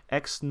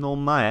X no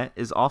mae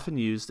is often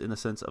used in the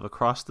sense of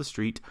across the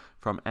street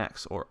from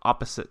X, or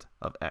opposite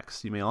of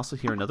X. You may also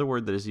hear another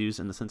word that is used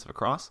in the sense of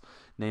across,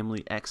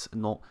 namely X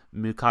no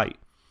mukai.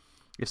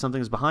 If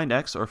something is behind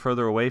X or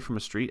further away from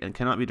a street and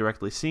cannot be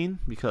directly seen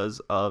because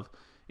of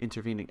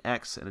intervening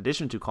X, in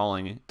addition to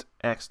calling it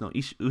X no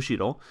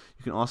ushiro,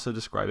 you can also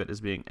describe it as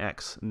being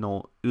X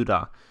no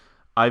ura.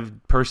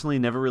 I've personally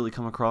never really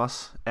come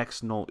across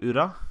X no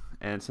ura,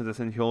 and since it's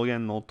in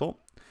hyogen noto,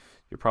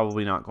 you're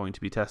probably not going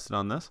to be tested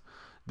on this.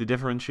 The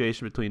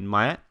differentiation between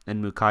mae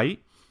and mukai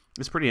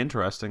is pretty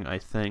interesting, I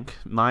think.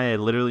 Mae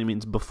literally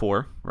means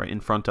before, right,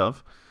 in front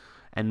of,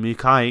 and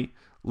mukai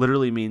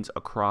literally means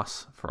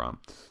across from.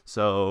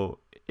 So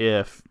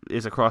if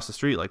it's across the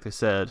street, like they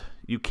said,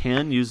 you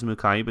can use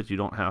mukai, but you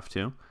don't have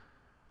to.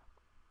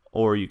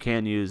 Or you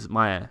can use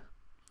mae.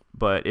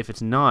 But if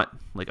it's not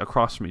like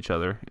across from each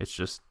other, it's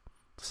just,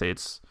 say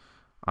it's,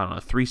 I don't know,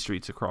 3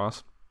 streets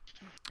across,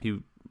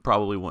 you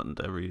probably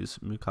wouldn't ever use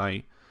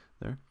mukai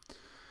there.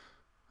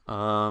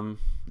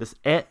 This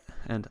e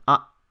and a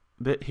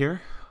bit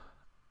here,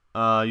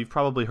 you've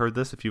probably heard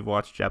this if you've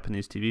watched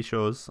Japanese TV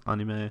shows,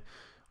 anime,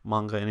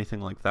 manga,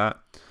 anything like that.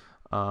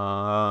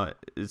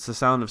 It's the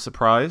sound of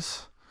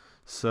surprise.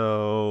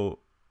 So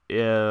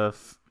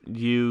if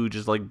you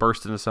just like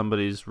burst into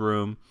somebody's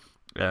room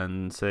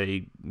and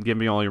say, give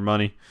me all your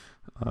money,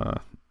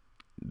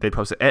 they'd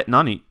probably say,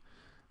 nani?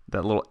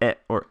 That little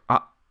or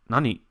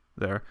nani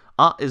there.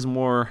 Is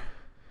more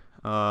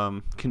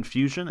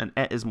confusion, and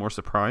is more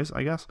surprise,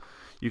 I guess.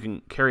 You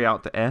can carry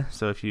out the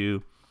so if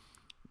you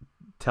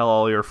tell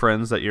all your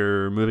friends that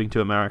you're moving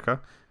to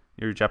America,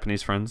 your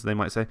Japanese friends, they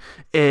might say,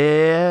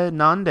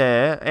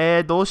 nande,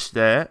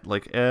 doshite,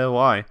 like,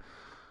 why?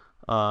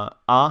 I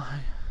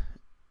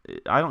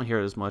don't hear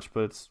it as much,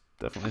 but it's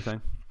definitely a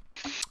thing.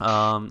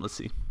 Let's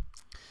see.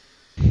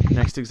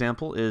 Next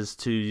example is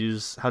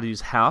how to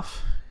use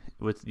half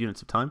with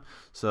units of time.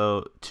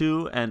 So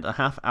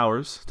 2.5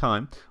 hours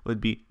time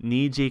would be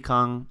 2時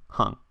間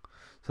半.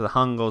 So the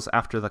han goes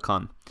after the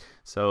kan.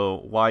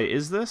 So why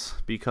is this?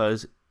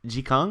 Because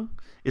jikan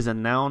is a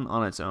noun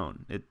on its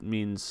own. It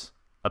means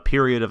a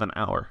period of an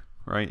hour,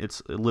 right?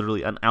 It's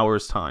literally an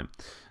hour's time.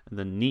 And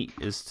then ni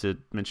is to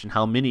mention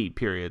how many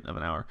period of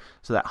an hour.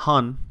 So that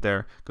han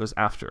there goes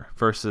after,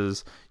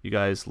 versus you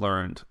guys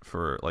learned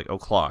for like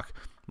o'clock,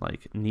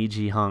 like 2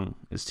時半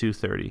is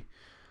 2:30.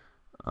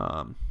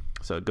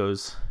 So it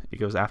goes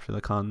after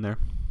the kan there.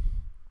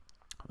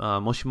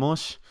 Moshi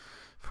moshi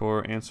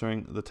for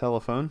answering the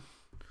telephone.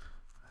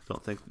 I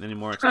don't think any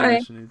more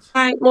explanation needs.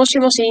 Hi, moshi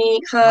moshi.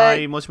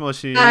 Hi, moshi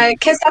moshi. Hi,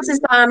 警察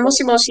さん、も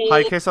しもし。は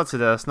い、警察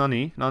です。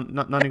何が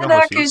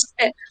欲し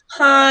い？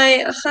は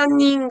い、犯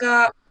人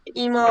が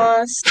い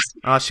ます。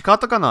仕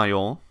方がない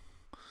よ。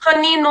犯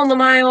人の名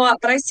前は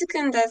大好き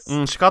で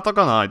す。仕方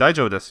がない。大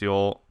丈夫です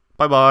よ。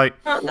バイバイ。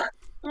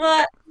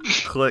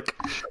Click.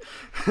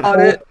 あ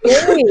れ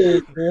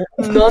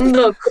なん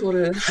だこ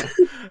れ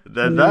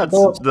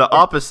That's the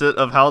opposite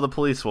of how the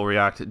police will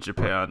react in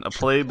Japan. A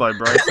play by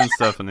Bryce and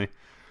Stephanie.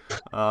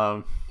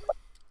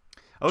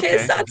 Okay. 警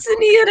察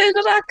に連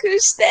絡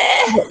して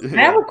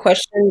I have a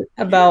question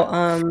about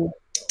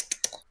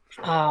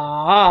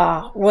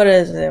what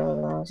is it? What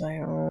was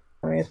I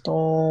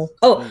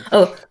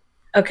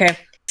okay.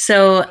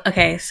 So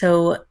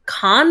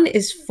kan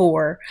is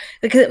 4.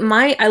 Because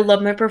I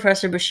love my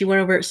professor, but she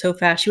went over it so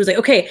fast. She was like,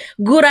 okay,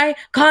 gurai,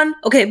 kan,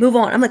 okay, move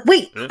on. I'm like,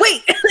 wait.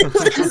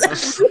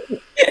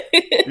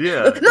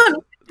 Yeah.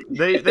 No.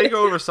 They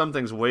go over some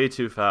things way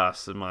too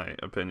fast, in my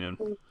opinion.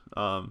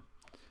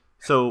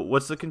 So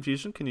what's the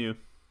confusion? Can you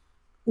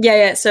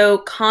Yeah. So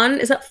kan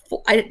is that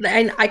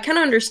I kind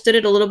of understood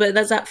it a little bit.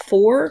 That's that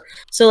 4.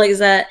 So like is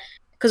that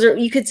because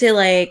you could say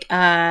like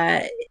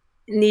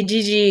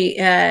niji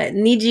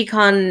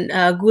kan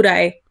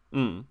gurai,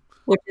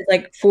 which is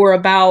like for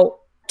about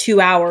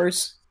 2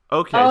 hours.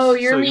 Okay. Oh, so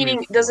you're you meaning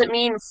mean does it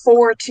mean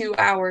for 2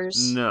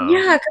 hours? No.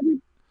 Yeah, 'cause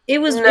it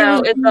was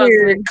No, it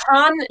weird. doesn't.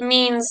 Kan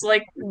means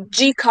like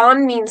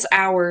Jikan means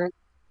hour.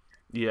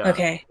 Yeah.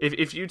 Okay.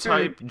 If you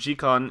type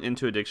Jikan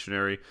into a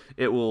dictionary,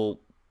 it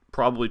will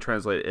probably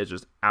translate it as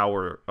just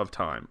hour of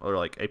time or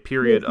like a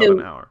period of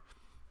an hour.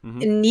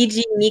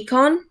 Niji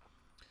Nikon?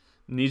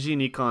 Niji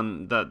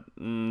Nikon,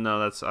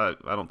 that's I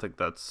don't think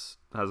that's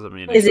has a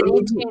meaning. Is it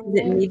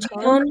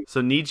Nijikon?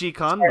 So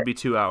Nijikon would be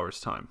 2 hours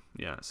time.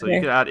 Yeah. So you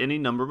could add any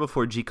number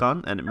before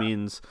Jikon and it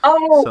means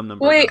some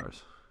number of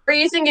hours. Are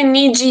you thinking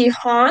Niji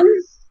Han?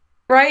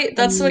 Right?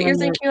 That's what you're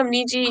thinking of,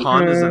 Niji.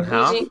 Han is in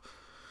half.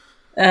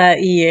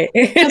 Yeah.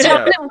 Because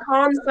Han and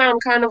Khan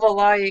sound kind of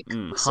alike.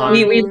 So I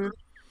mean,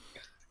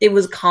 it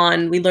was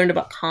Khan. We learned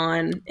about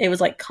Khan. It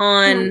was like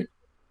Khan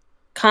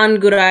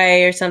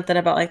gurai or something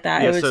about like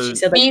that. Yeah, it was so she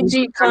said like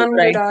Niji kan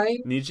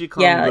gurai. Niji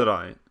kan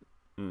gurai.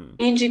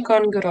 Niji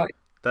kan gurai.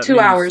 That 2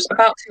 hours,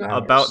 about 2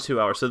 hours. About 2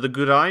 hours. So the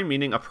gurai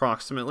meaning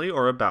approximately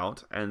or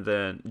about, and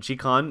then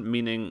jikan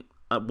meaning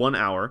 1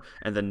 hour,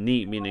 and then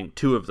ni meaning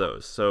 2 of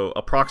those. So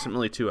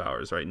approximately 2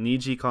 hours, right? Ni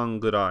jikan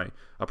gurai,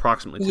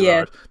 approximately 2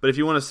 hours. But if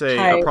you want to say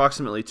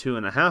approximately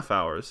 2.5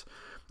 hours,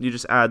 you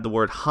just add the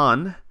word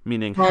han,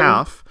 meaning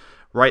half,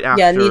 right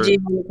after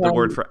the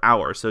word for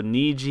hour. So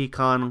ni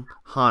jikan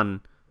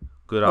han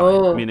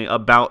gurai, meaning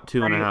about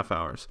 2.5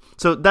 hours.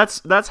 So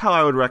that's how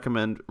I would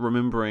recommend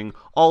remembering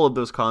all of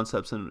those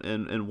concepts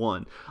in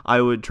one.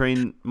 I would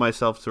train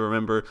myself to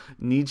remember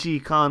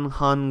niji kan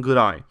han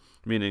gurai,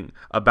 meaning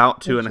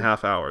about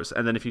 2.5 hours.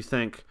 And then if you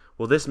think,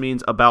 well, this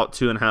means about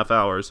 2.5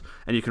 hours,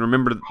 and you can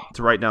remember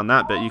to write down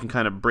that bit, you can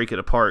kind of break it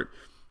apart.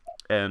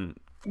 And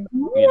do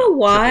you know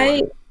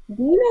why?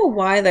 Do you know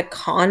why the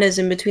kan is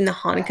in between the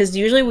han? Because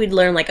usually we'd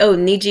learn like,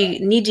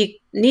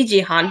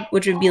 niji han,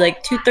 which would be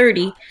like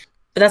 2:30.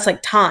 But that's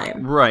like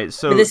time. Right.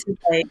 So but this is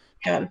like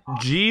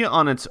G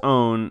on its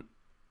own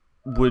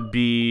would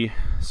be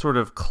sort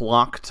of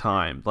clock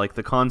time, like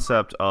the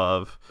concept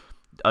of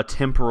a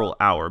temporal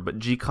hour. But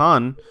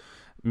Jikan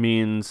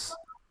means,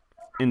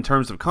 in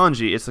terms of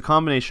kanji, it's the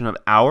combination of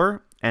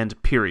hour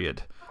and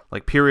period,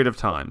 like period of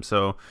time.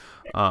 So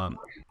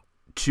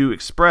to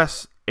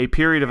express a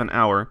period of an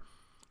hour,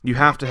 you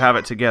have to have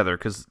it together,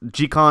 because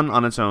jikan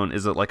on its own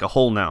is like a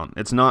whole noun.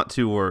 It's not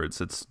 2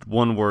 words. It's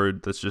 1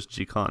 word that's just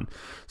jikan.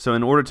 So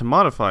in order to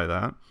modify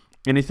that,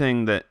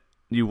 anything that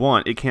you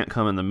want, it can't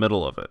come in the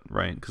middle of it,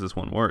 right? Because it's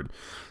 1 word.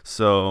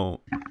 So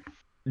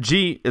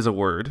ji is a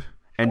word,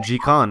 and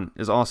jikan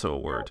is also a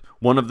word.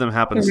 One of them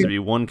happens to be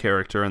 1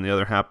 character, and the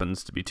other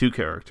happens to be 2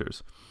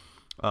 characters.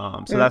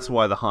 So that's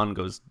why the han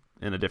goes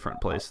in a different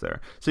place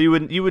there. So you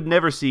would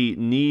never see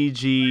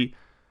ni-ji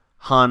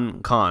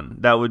Han Kan.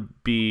 That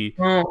would be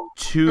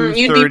 2:30.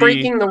 You'd be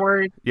breaking the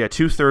word. Yeah,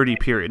 2:30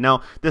 period.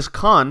 Now, this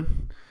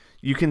kan,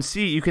 you can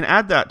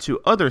add that to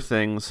other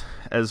things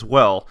as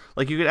well.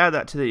 Like you could add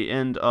that to the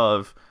end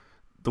of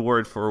the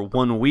word for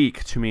 1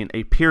 week to mean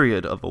a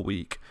period of a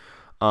week.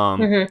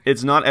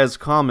 It's not as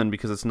common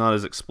because it's not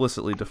as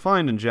explicitly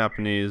defined in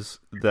Japanese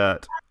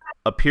that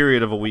a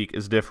period of a week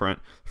is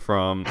different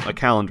from a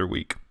calendar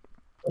week.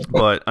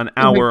 But an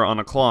hour on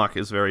a clock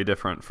is very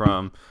different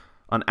from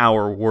an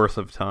hour worth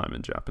of time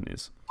in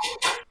Japanese.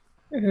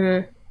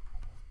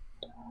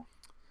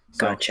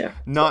 Gotcha.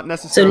 Not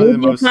necessarily the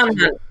most...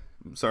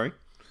 Sorry?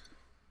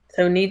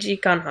 So Niji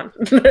Kanhan.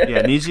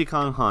 Yeah, Niji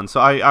Kanhan.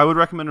 So I would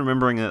recommend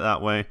remembering it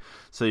that way.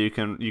 So you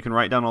can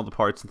write down all the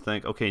parts and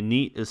think, okay,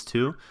 ni is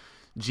 2.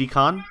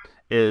 Jikan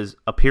is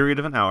a period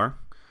of an hour.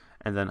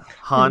 And then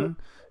han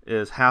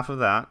is half of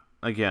that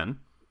again.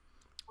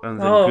 And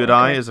then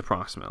gudai is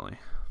approximately.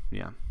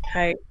 Yeah.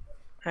 Hi.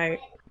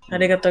 あ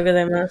りがとうご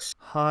ざいます。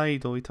はい、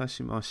どういた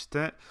しまし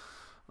て。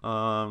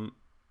But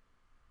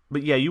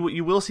yeah, you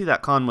will see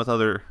that kan with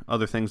other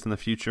things in the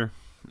future.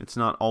 It's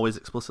not always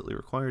explicitly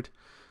required,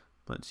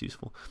 but it's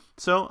useful.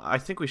 So I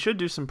think we should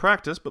do some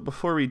practice, but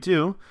before we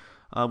do,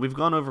 we've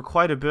gone over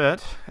quite a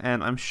bit,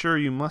 and I'm sure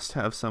you must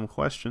have some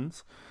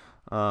questions.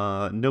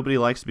 Nobody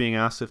likes being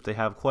asked if they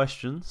have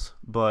questions,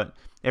 but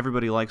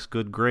everybody likes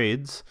good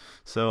grades,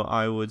 so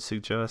I would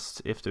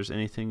suggest if there's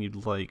anything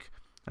you'd like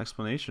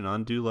explanation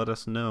on, do let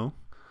us know.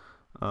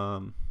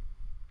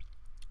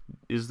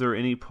 Is there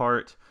any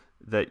part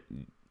that...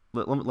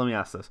 Let me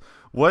ask this.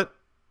 What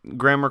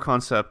grammar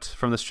concept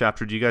from this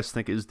chapter do you guys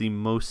think is the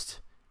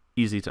most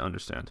easy to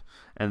understand?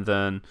 And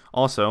then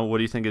also, what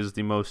do you think is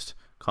the most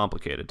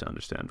complicated to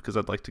understand? Because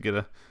I'd like to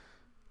get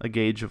a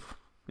gauge of,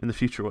 in the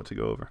future, what to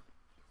go over.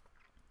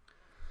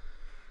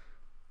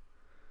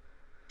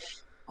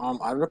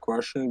 I have a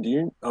question. Do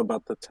you know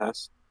about the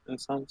test in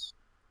sense?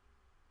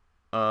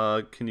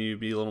 Can you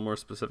be a little more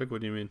specific?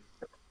 What do you mean?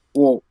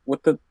 Well,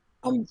 with the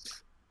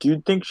do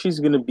you think she's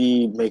gonna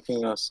be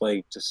making us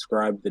like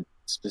describe the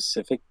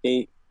specific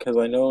date? because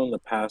I know in the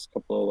past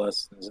couple of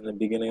lessons, in the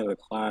beginning of the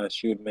class,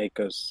 she would make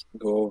us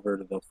go over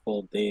to the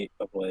full date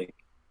of like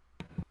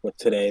what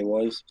today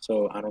was.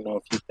 So I don't know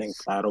if you think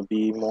that'll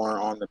be more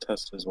on the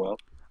test as well.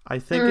 I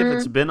think if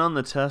it's been on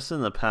the test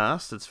in the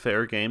past, it's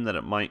fair game that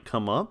it might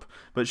come up,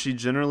 but she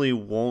generally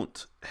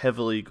won't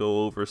heavily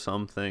go over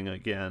something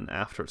again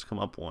after it's come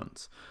up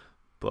once.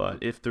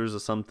 But if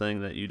there's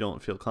something that you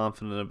don't feel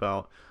confident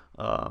about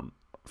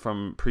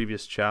from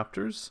previous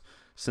chapters,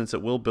 since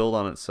it will build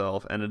on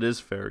itself and it is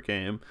fair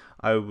game,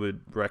 I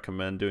would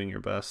recommend doing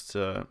your best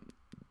to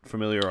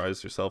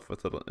familiarize yourself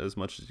with it as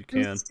much as you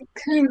can.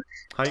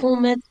 Hi.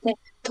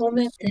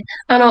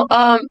 I know.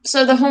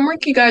 So the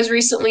homework you guys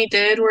recently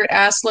did, where it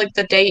asked like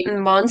the date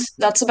and month,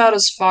 that's about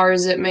as far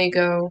as it may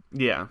go.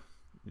 Yeah.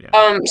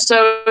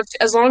 So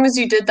as long as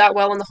you did that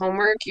well in the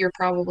homework, you're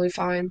probably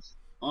fine.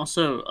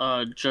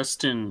 Also,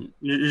 Justin,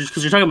 because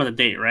you're talking about the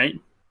date, right?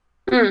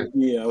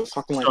 Yeah, I was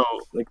talking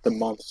like the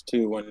months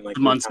too, when like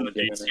the months and the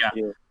dates.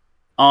 Yeah.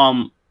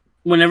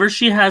 Whenever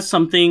she has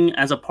something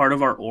as a part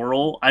of our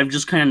oral, I've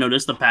just kind of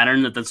noticed the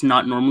pattern that's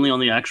not normally on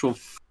the actual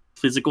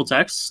physical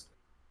text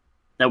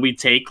that we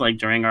take like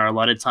during our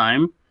allotted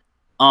time.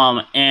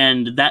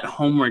 And that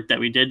homework that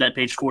we did, that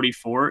page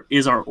 44,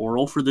 is our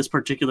oral for this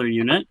particular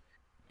unit.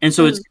 And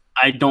so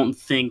I don't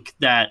think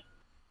that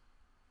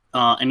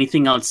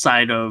anything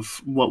outside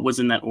of what was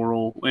in that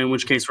oral, in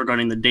which case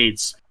regarding the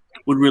dates,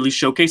 would really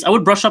showcase. I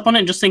would brush up on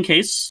it just in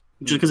case,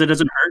 just because it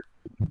doesn't hurt.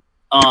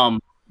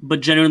 But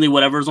generally,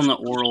 whatever's on the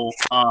oral,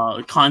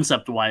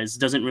 concept-wise,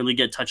 doesn't really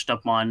get touched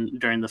up on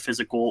during the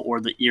physical or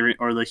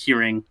the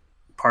hearing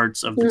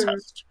parts of the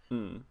test.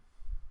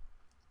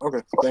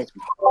 Okay, thank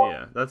you.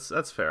 Yeah,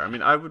 that's fair. I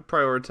mean, I would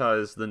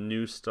prioritize the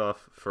new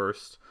stuff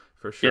first,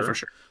 for sure. Yeah, for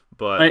sure.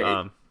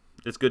 But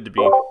it's good to be,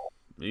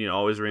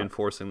 always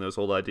reinforcing those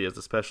old ideas,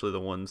 especially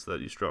the ones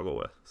that you struggle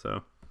with.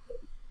 So.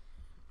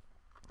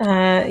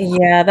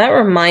 Yeah, that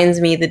reminds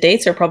me. The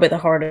dates are probably the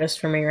hardest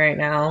for me right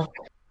now.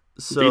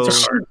 So,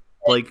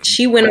 like,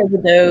 she went over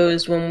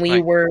those when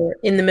we were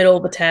in the middle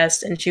of the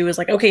test, and she was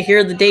like, "Okay, here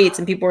are the dates,"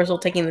 and people were still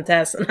taking the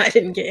test, and I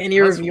didn't get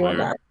any review on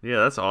that. Yeah,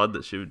 that's odd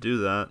that she would do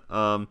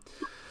that.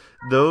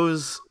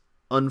 Those,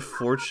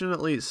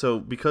 unfortunately, so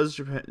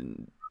because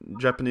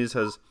Japanese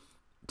has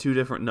two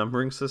different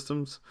numbering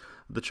systems,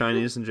 the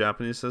Chinese and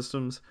Japanese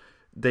systems,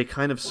 they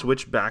kind of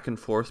switch back and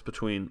forth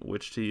between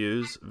which to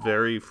use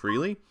very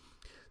freely.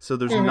 So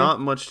there's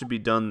not much to be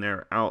done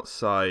there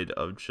outside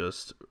of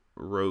just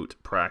rote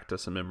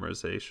practice and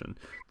memorization.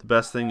 The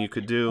best thing you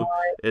could do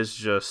is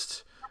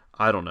just,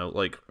 I don't know,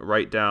 like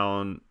write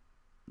down,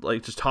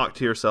 like just talk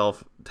to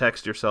yourself,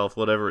 text yourself,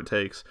 whatever it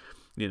takes.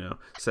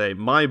 Say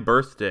my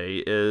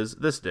birthday is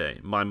this day,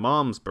 my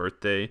mom's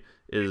birthday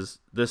is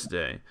this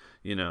day,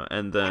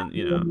 and then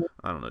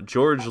I don't know,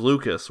 George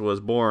Lucas was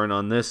born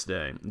on this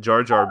day,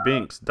 Jar Jar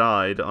Binks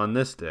died on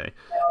this day,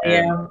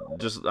 and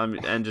just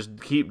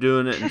keep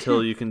doing it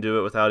until you can do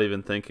it without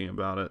even thinking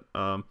about it.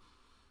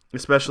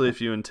 Especially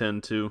if you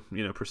intend to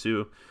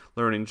pursue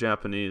learning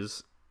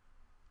Japanese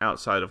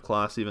outside of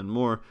class even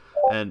more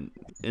and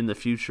in the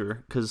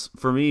future, because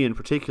for me in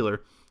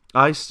particular,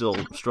 I still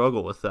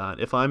struggle with that.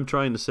 If I'm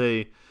trying to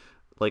say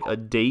like a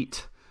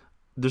date,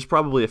 there's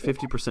probably a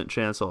 50%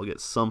 chance I'll get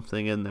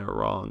something in there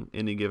wrong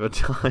any given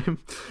time.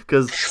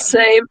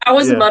 Same. I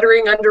was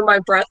muttering under my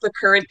breath the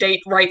current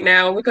date right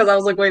now because I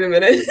was like, wait a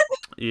minute.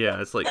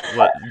 Yeah, it's like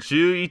what,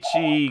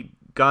 Juichi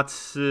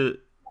Gatsu.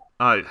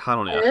 I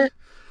don't know.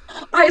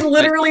 I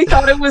literally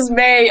thought it was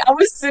May. I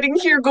was sitting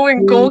here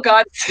going, "Go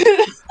Gatsu."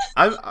 It's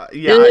not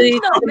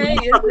May,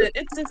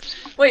 is it?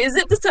 Wait, is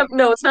it December?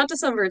 No, it's not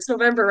December. It's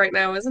November right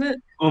now, isn't it?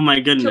 Oh my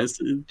goodness!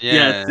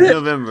 Yeah,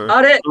 November.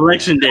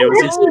 Election day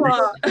was yesterday.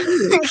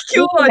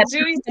 今日は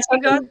11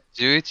月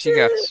11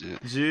月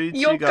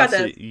11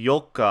月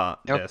4日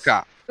です。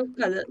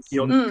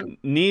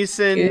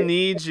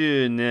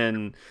2020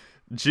年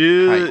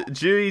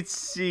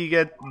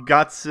11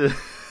月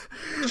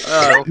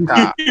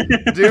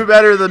do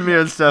better than me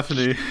and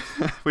Stephanie.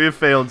 We have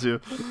failed you.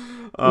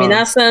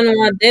 皆さん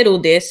は出る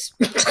です。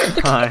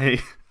Hi.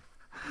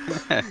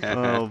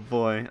 Oh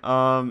boy.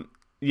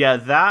 Yeah,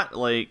 that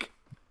like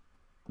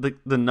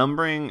the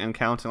numbering and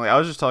counting. Like I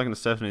was just talking to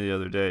Stephanie the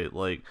other day.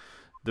 Like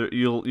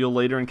you'll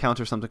later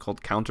encounter something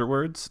called counter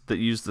words that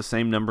use the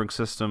same numbering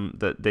system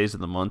that days of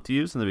the month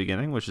use in the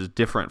beginning, which is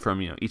different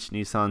from Ich,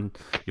 Nisan,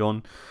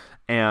 Yon,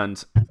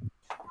 and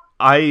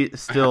I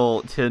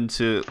still tend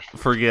to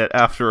forget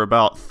after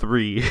about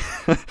 3.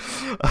 I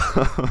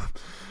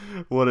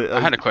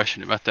had a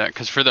question about that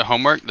because for the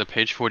homework, the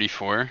page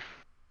 44,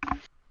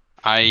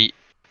 I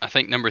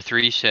think number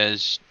 3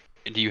 says,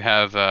 "Do you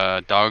have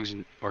dogs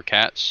or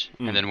cats?"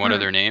 And then what are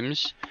their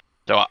names?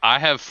 So I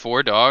have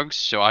 4 dogs,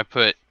 so I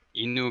put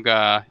inu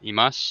ga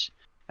imasu,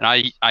 and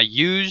I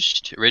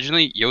used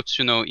originally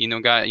yotsu no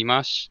inu ga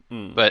imasu,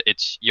 but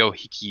it's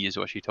yohiki is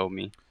what she told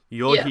me.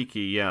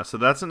 Yohiki, yeah. So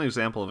that's an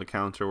example of a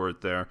counter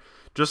word there.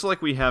 Just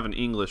like we have in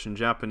English and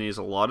Japanese,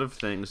 a lot of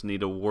things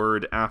need a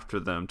word after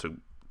them to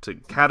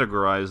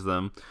categorize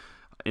them.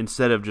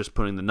 instead of just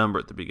putting the number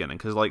at the beginning.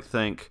 Because, like,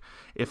 think,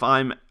 if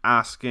I'm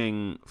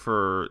asking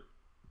for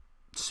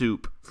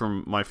soup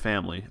from my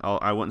family,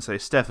 I wouldn't say,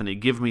 Stephanie,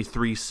 give me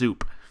 3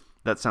 soup.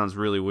 That sounds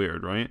really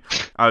weird, right?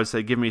 I would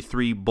say, give me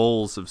 3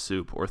 bowls of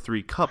soup, or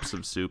 3 cups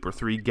of soup, or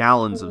 3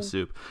 gallons of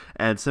soup.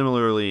 And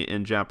similarly,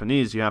 in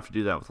Japanese, you have to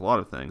do that with a lot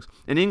of things.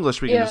 In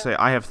English, we can just say,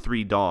 I have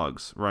 3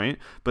 dogs, right?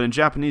 But in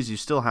Japanese, you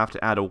still have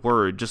to add a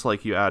word, just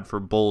like you add for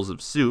bowls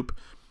of soup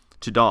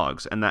to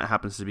dogs, and that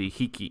happens to be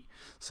hiki.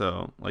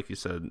 So, like you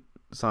said,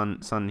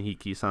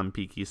 sanhiki,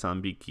 sanpiki,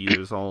 sanbiki,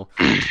 there's all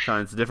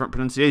kinds of different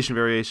pronunciation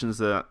variations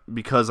that,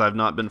 because I've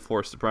not been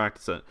forced to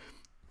practice it,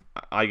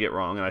 I get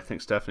wrong, and I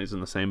think Stephanie's in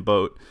the same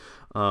boat.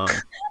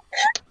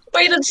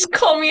 Way to just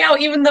call me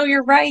out, even though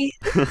you're right.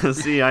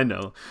 See, I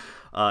know.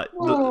 But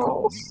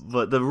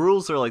the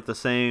rules are like the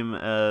same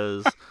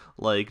as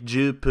like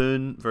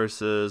jupun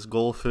versus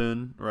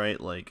golfun, right?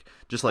 Like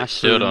just like I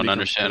still don't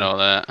understand all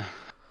that.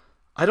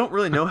 I don't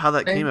really know how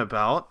that came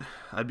about.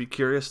 I'd be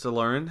curious to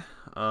learn,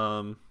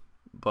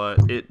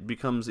 but it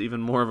becomes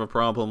even more of a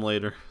problem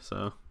later.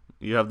 So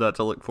you have that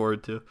to look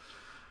forward to.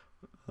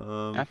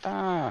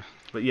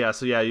 But yeah,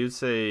 so yeah, you'd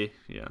say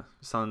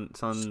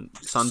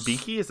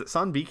sanbiki. Is it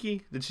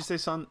sanbiki? Did she say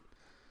san?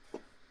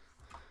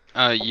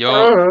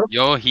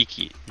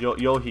 Yohiki.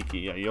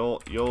 Yohiki. Yeah,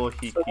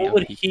 yohiki. So what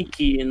would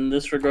hiki in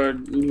this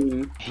regard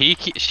mean?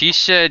 Hiki. She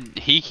said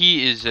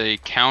hiki is a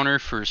counter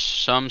for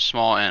some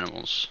small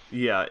animals.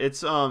 Yeah,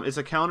 it's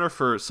a counter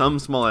for some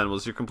small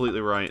animals. You're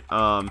completely right.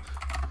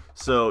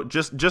 So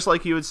just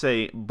like you would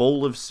say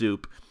bowl of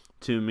soup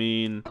to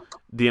mean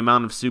the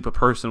amount of soup a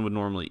person would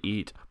normally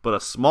eat, but a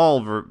small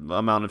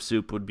amount of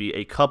soup would be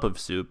a cup of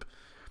soup.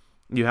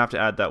 You have to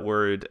add that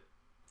word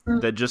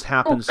that just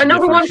happens to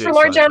another one for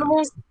large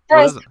animals.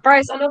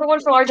 Bryce, another one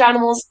for large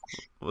animals.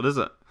 What is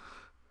it?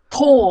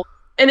 Tol.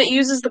 And it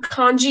uses the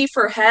kanji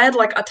for head,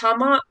 like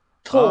atama.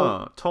 Tol.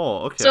 Oh,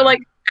 tol, okay. So, like,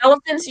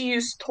 elephants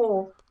use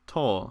tol.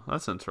 Tol,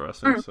 that's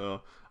interesting.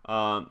 So,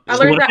 I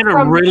learned that from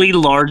from a really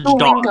large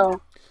Duolingo.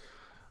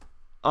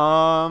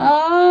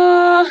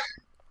 dog.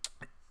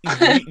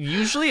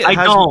 Usually it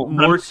has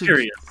more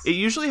to. It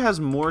usually has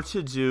more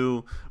to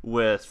do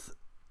with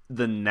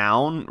the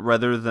noun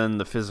rather than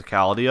the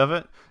physicality of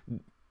it.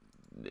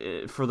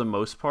 For the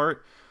most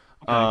part,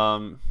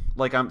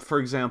 okay. For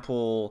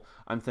example,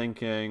 I'm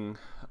thinking.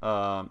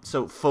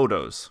 So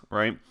photos,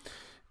 right?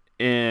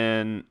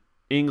 In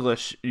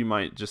English, you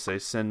might just say,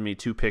 "Send me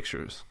 2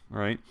 pictures,"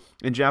 right?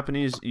 In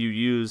Japanese, you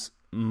use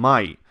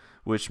mai,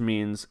 which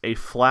means a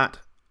flat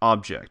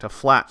object, a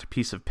flat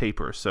piece of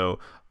paper. So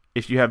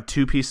if you have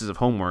 2 pieces of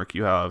homework,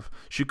 you have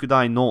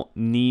shukudai no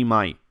ni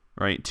mai,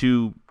 right?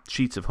 2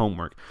 sheets of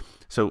homework.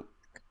 So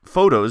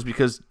photos,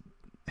 because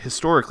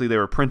historically they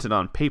were printed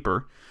on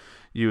paper,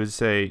 you would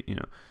say,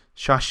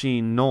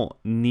 shashin no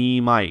ni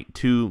mai,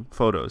 2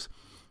 photos.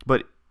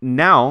 But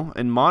now,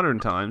 in modern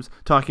times,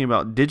 talking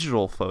about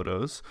digital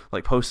photos,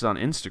 like posted on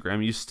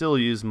Instagram, you still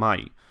use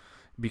mai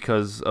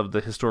because of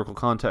the historical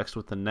context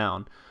with the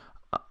noun.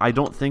 I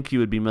don't think you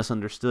would be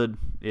misunderstood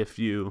if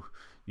you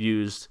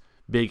used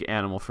big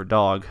animal for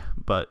dog,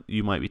 but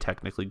you might be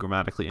technically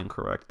grammatically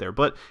incorrect there.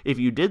 But if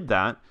you did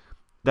that,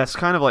 that's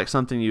kind of like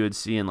something you would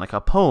see in like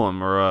a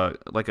poem or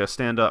like a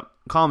stand-up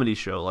comedy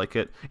show. Like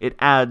it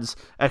adds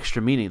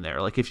extra meaning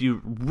there. Like if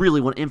you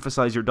really want to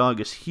emphasize your dog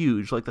is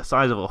huge, like the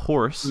size of a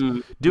horse,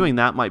 doing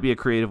that might be a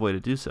creative way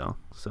to do so.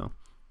 So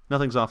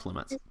nothing's off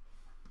limits.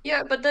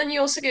 Yeah, but then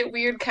you also get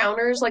weird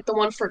counters, like the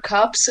one for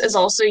cups is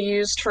also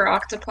used for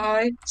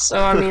octopi. So,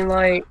 I mean,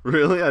 like...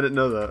 Really? I didn't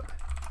know that.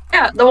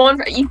 Yeah, the one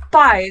for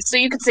ippai. So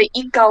you could say,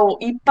 ika o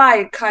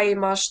ippai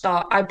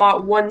kaimashita. I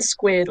bought 1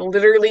 squid,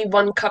 literally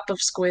 1 cup of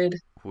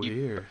squid.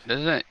 Weird.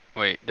 Does it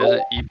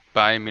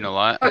ippai mean a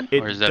lot?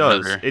 Or is that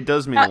another? It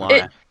does mean a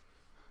lot.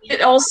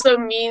 It also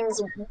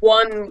means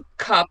 1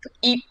 cup,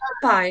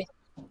 ippai.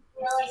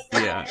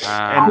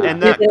 Yeah.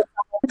 And that...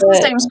 It's the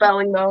same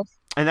spelling, though.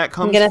 And that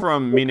comes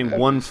from meaning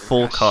 1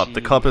 full cup.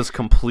 The cup is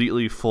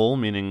completely full,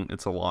 meaning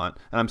it's a lot.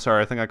 And I'm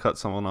sorry, I think I cut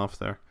someone off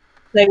there.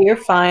 No, you're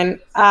fine.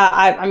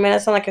 I'm gonna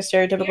sound like a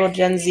stereotypical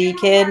Gen Z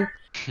kid,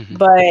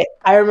 but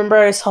I remember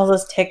I saw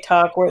this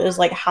TikTok where it was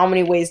like how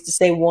many ways to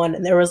say 1,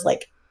 and there was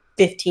like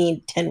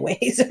 10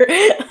 ways.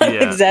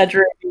 I'm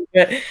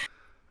exaggerating.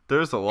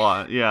 There's a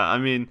lot. Yeah, I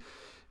mean,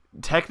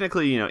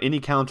 technically, any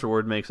counter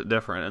word makes it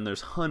different, and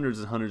there's hundreds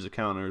and hundreds of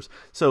counters.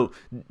 So,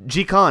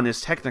 jikan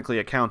is technically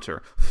a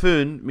counter.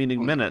 Fun,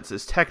 meaning minutes,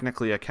 is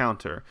technically a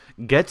counter.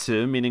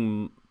 Getsu,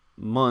 meaning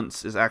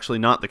months, is actually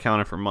not the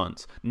counter for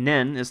months.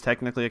 Nen is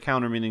technically a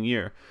counter, meaning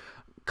year.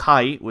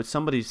 Kai, which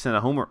somebody sent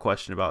a homework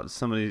question about,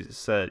 somebody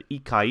said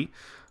ikai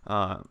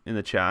in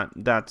the chat,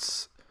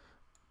 that's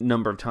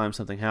number of times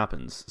something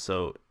happens.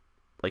 So,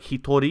 like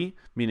hitori,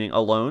 meaning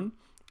alone,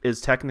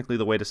 is technically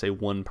the way to say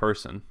 1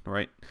 person,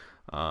 right?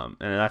 And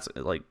that's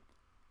like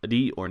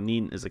ri or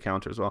nin is a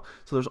counter as well.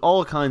 So there's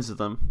all kinds of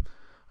them.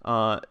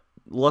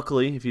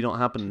 Luckily, if you don't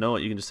happen to know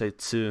it, you can just say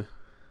tsu.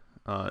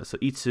 So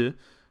itsu,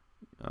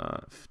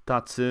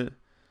 futatsu,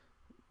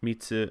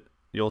 mitsu,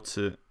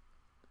 yotsu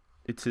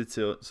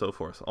Itsutsu, so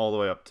forth, all the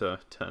way up to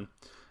 10.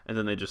 And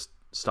then they just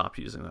stopped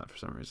using that for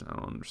some reason. I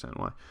don't understand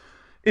why.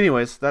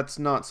 Anyways, that's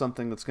not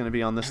something that's going to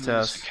be on this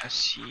test.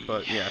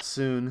 But yeah,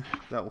 soon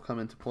that will come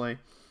into play.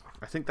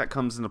 I think that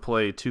comes into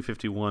play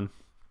 251.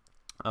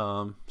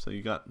 So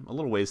you got a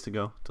little ways to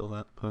go till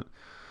that. But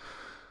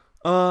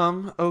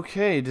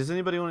okay, does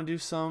anybody want to do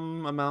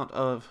some amount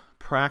of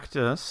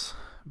practice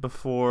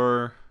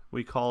before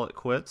we call it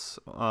quits?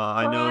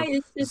 I know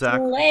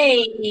Zach.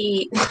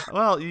 Late.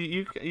 Well,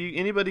 you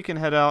anybody can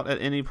head out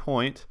at any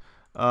point,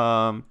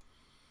 but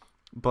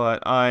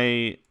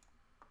I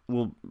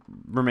will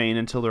remain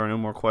until there are no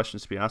more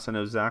questions to be asked. I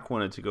know Zach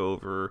wanted to go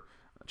over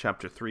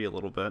chapter 3 a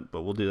little bit,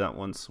 but we'll do that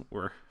once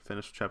we're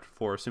finished with chapter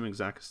 4. Assuming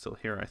Zach is still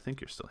here, I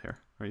think you're still here.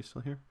 Are you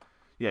still here?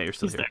 Yeah, you're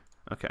still here.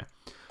 Okay.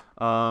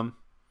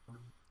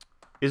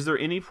 Is there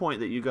any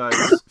point that you guys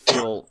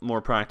feel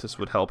more practice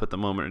would help at the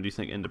moment, or do you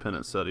think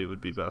independent study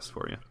would be best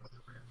for you?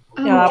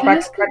 Yeah, Can I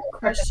ask a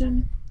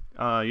question?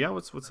 Yeah.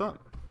 What's up?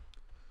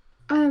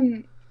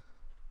 So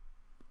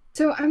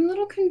I'm a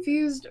little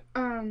confused.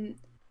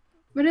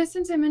 But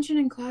since I mentioned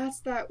in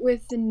class that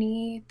with the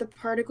ni, the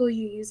particle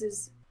you use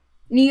is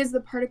ni is the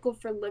particle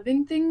for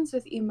living things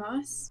with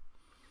imas.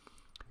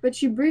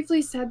 But you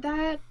briefly said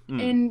that,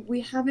 and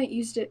we haven't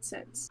used it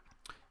since.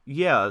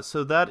 Yeah.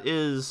 So that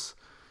is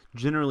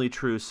generally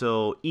true.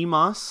 So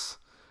imas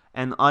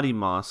and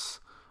arimas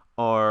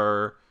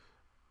are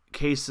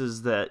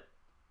cases that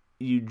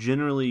you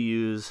generally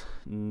use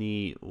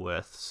ni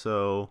with.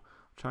 So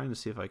I'm trying to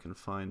see if I can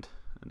find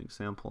an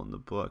example in the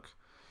book.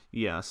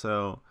 Yeah,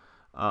 so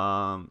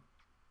for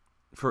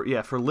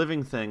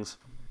living things.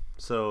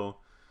 So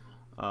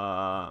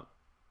for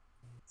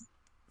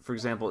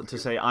example, to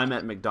say I'm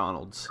at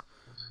McDonald's,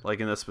 like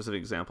in this specific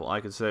example,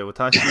 I could say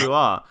watashi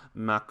wa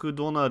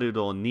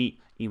McDonald's ni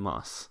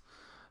imasu.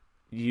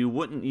 You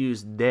wouldn't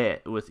use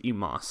de with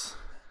imasu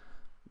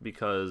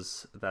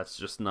because that's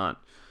just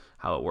not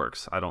how it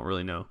works. I don't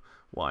really know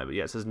why, but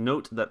yeah, it says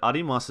note that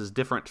arimasu is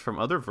different from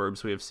other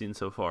verbs we have seen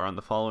so far on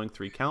the following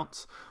 3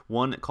 counts.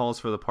 1, it calls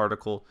for the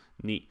particle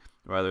ni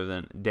rather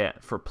than de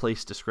for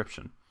place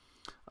description.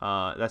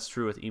 That's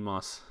true with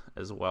imasu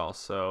as well.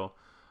 So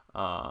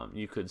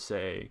you could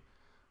say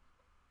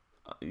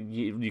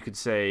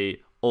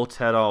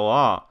otera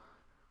wa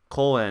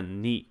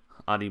koen ni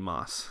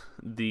arimasu.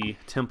 The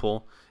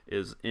temple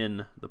is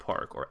in the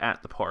park or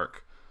at the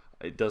park.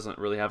 It doesn't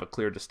really have a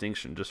clear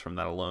distinction just from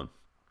that alone.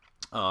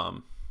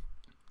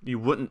 You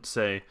wouldn't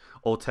say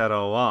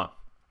otera wa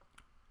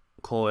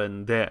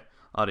koen de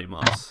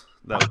arimasu.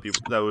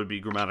 That would be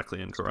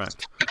grammatically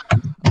incorrect.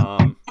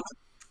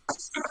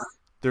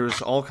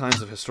 There's all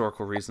kinds of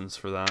historical reasons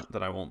for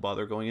that I won't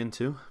bother going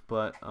into,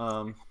 but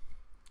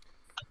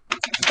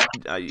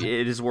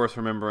it is worth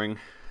remembering,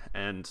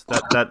 and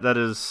that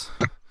is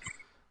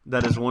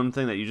one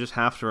thing that you just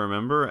have to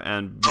remember,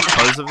 and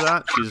because of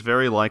that, she's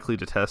very likely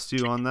to test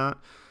you on that.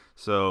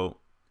 So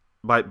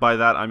by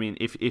that I mean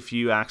if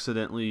you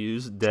accidentally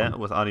use de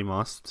with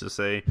arimasu to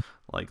say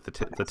like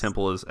the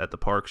temple is at the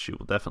park, she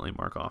will definitely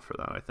mark off for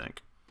that, I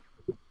think.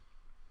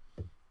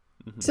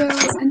 So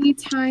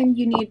anytime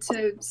you need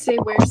to say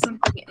where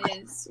something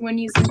is when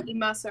using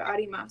imas or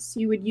arimas,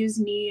 you would use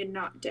ni and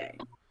not de.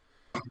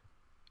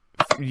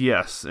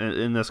 Yes,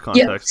 in this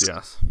context,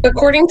 yes.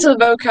 According to the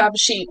vocab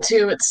sheet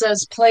too, it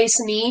says place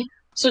ni.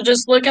 So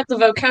just look at the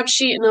vocab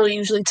sheet and it'll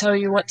usually tell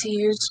you what to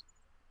use.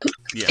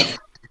 Yeah.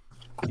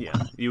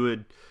 You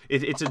would.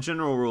 It's a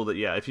general rule that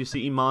if you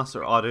see imas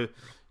or aru,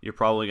 you're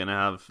probably gonna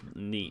have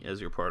ni as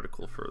your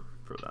particle for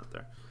that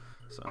there.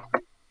 So.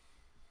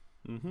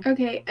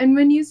 Okay, and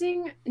when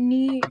using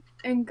ni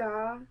and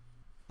ga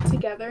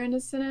together in a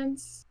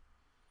sentence,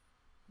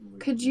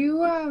 could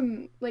you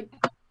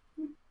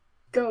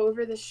go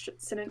over the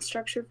sentence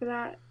structure for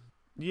that?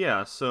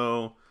 Yeah,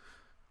 so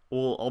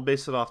I'll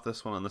base it off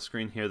this one on the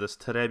screen here. This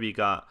terebi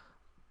ga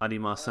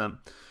arimasen.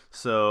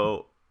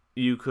 So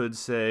you could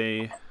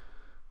say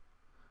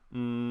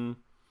ie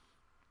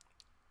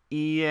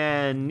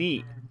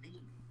ni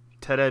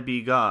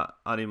terebi ga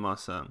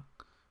arimasen.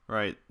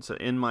 Right. So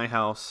in my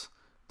house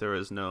there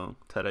is no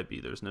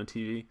terebi, there's no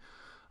TV.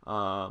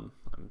 I'm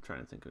trying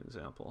to think of an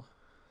example.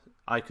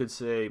 I could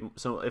say,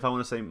 so if I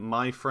want to say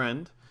my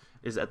friend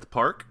is at the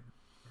park,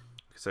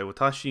 I could say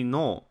watashi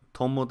no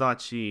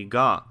tomodachi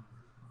ga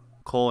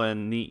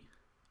koen ni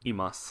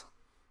imasu.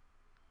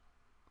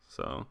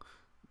 So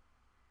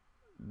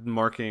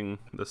marking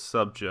the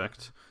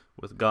subject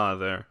with ga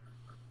there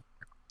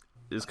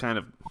is kind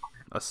of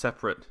a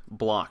separate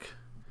block,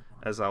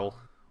 as I'll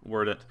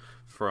word it,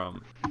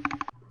 from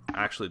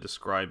actually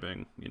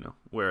describing,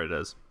 where it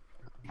is.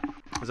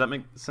 Does that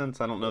make sense?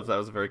 I don't know if that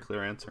was a very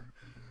clear answer.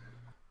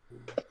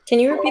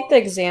 Can you repeat the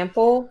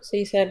example? So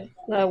you said,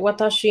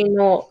 watashi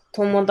no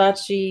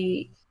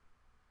tomodachi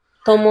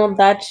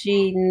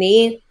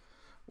ni.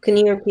 Can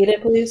you repeat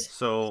it, please?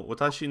 So,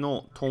 watashi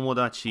no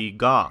tomodachi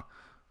ga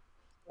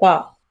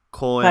Wa.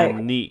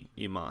 koen ni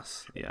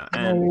imasu. Yeah,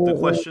 and the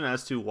question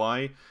as to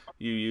why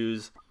you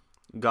use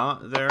ga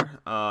there,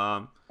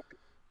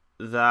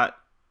 that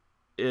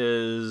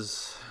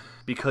is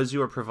because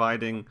you are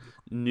providing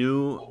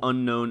new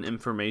unknown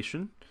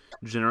information,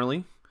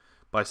 generally,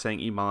 by saying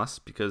imas,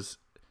 because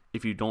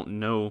if you don't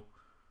know,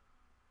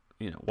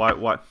 why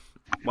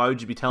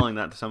would you be telling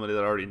that to somebody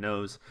that already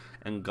knows?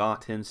 And ga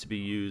tends to be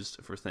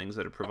used for things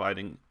that are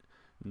providing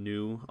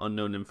new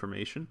unknown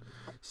information,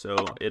 so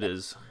it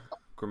is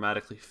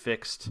grammatically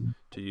fixed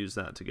to use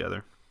that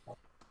together.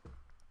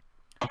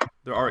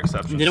 There are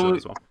exceptions to that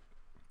as well.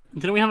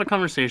 Didn't we have a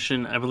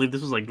conversation, I believe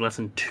this was like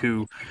lesson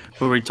 2,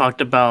 where we talked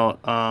about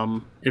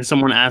if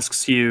someone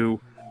asks you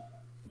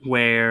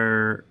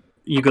where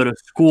you go to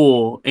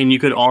school, and you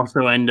could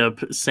also end up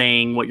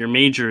saying what your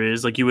major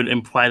is, like you would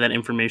imply that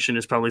information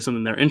is probably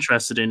something they're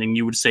interested in, and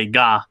you would say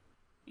ga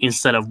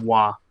instead of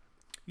wa.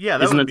 Yeah,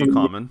 that would be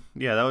common.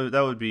 Yeah,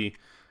 that would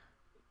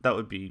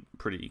be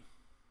pretty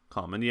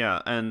common.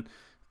 Yeah, and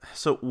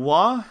so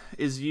wa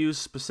is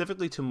used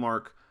specifically to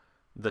mark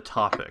the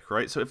topic,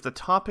 right? So if the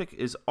topic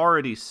is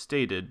already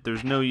stated,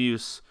 there's no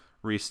use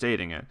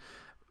restating it.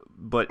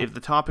 But if the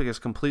topic is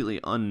completely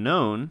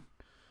unknown,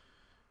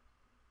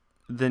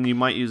 then you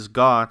might use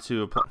ga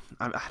to apply.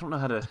 I don't know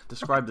how to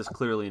describe this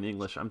clearly in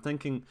English. I'm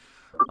thinking,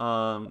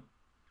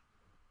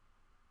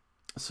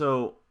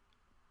 so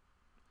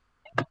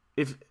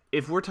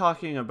if we're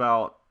talking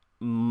about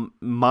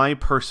my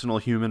personal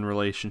human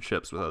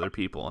relationships with other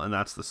people, and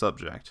that's the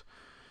subject,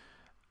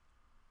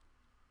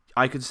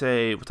 I could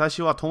say,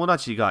 "Watashi wa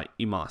tomodachi ga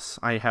imasu."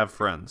 I have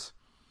friends.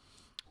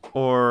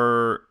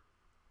 Or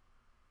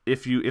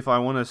if I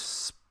want to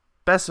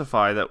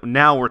specify that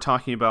now we're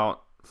talking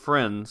about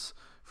friends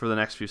for the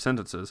next few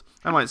sentences,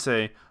 I might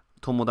say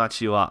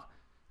 "tomodachi wa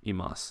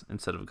imasu"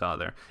 instead of ga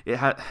there.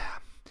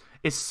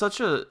 It's such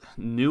a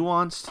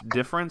nuanced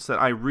difference that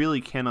I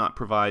really cannot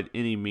provide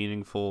any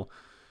meaningful,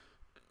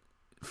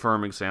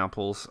 firm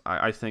examples.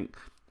 I think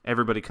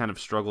everybody kind of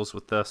struggles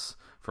with this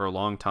for a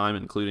long time,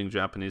 including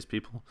Japanese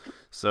people.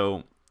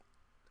 So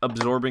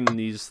absorbing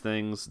these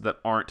things that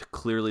aren't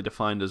clearly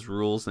defined as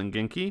rules in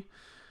Genki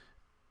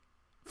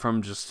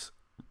from just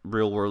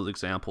real-world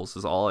examples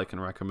is all I can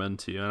recommend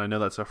to you. And I know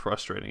that's a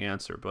frustrating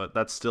answer, but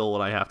that's still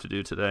what I have to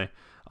do today.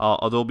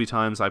 There'll be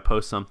times I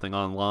post something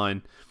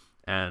online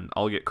and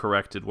I'll get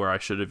corrected where I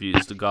should have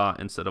used ga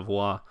instead of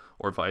wa,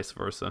 or vice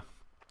versa.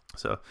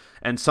 So,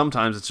 and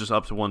sometimes it's just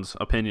up to one's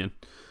opinion,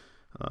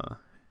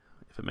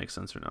 if it makes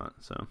sense or not.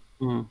 So,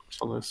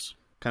 this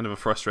kind of a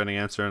frustrating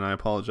answer, and I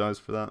apologize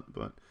for that.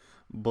 But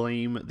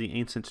blame the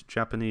ancient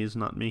Japanese,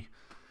 not me.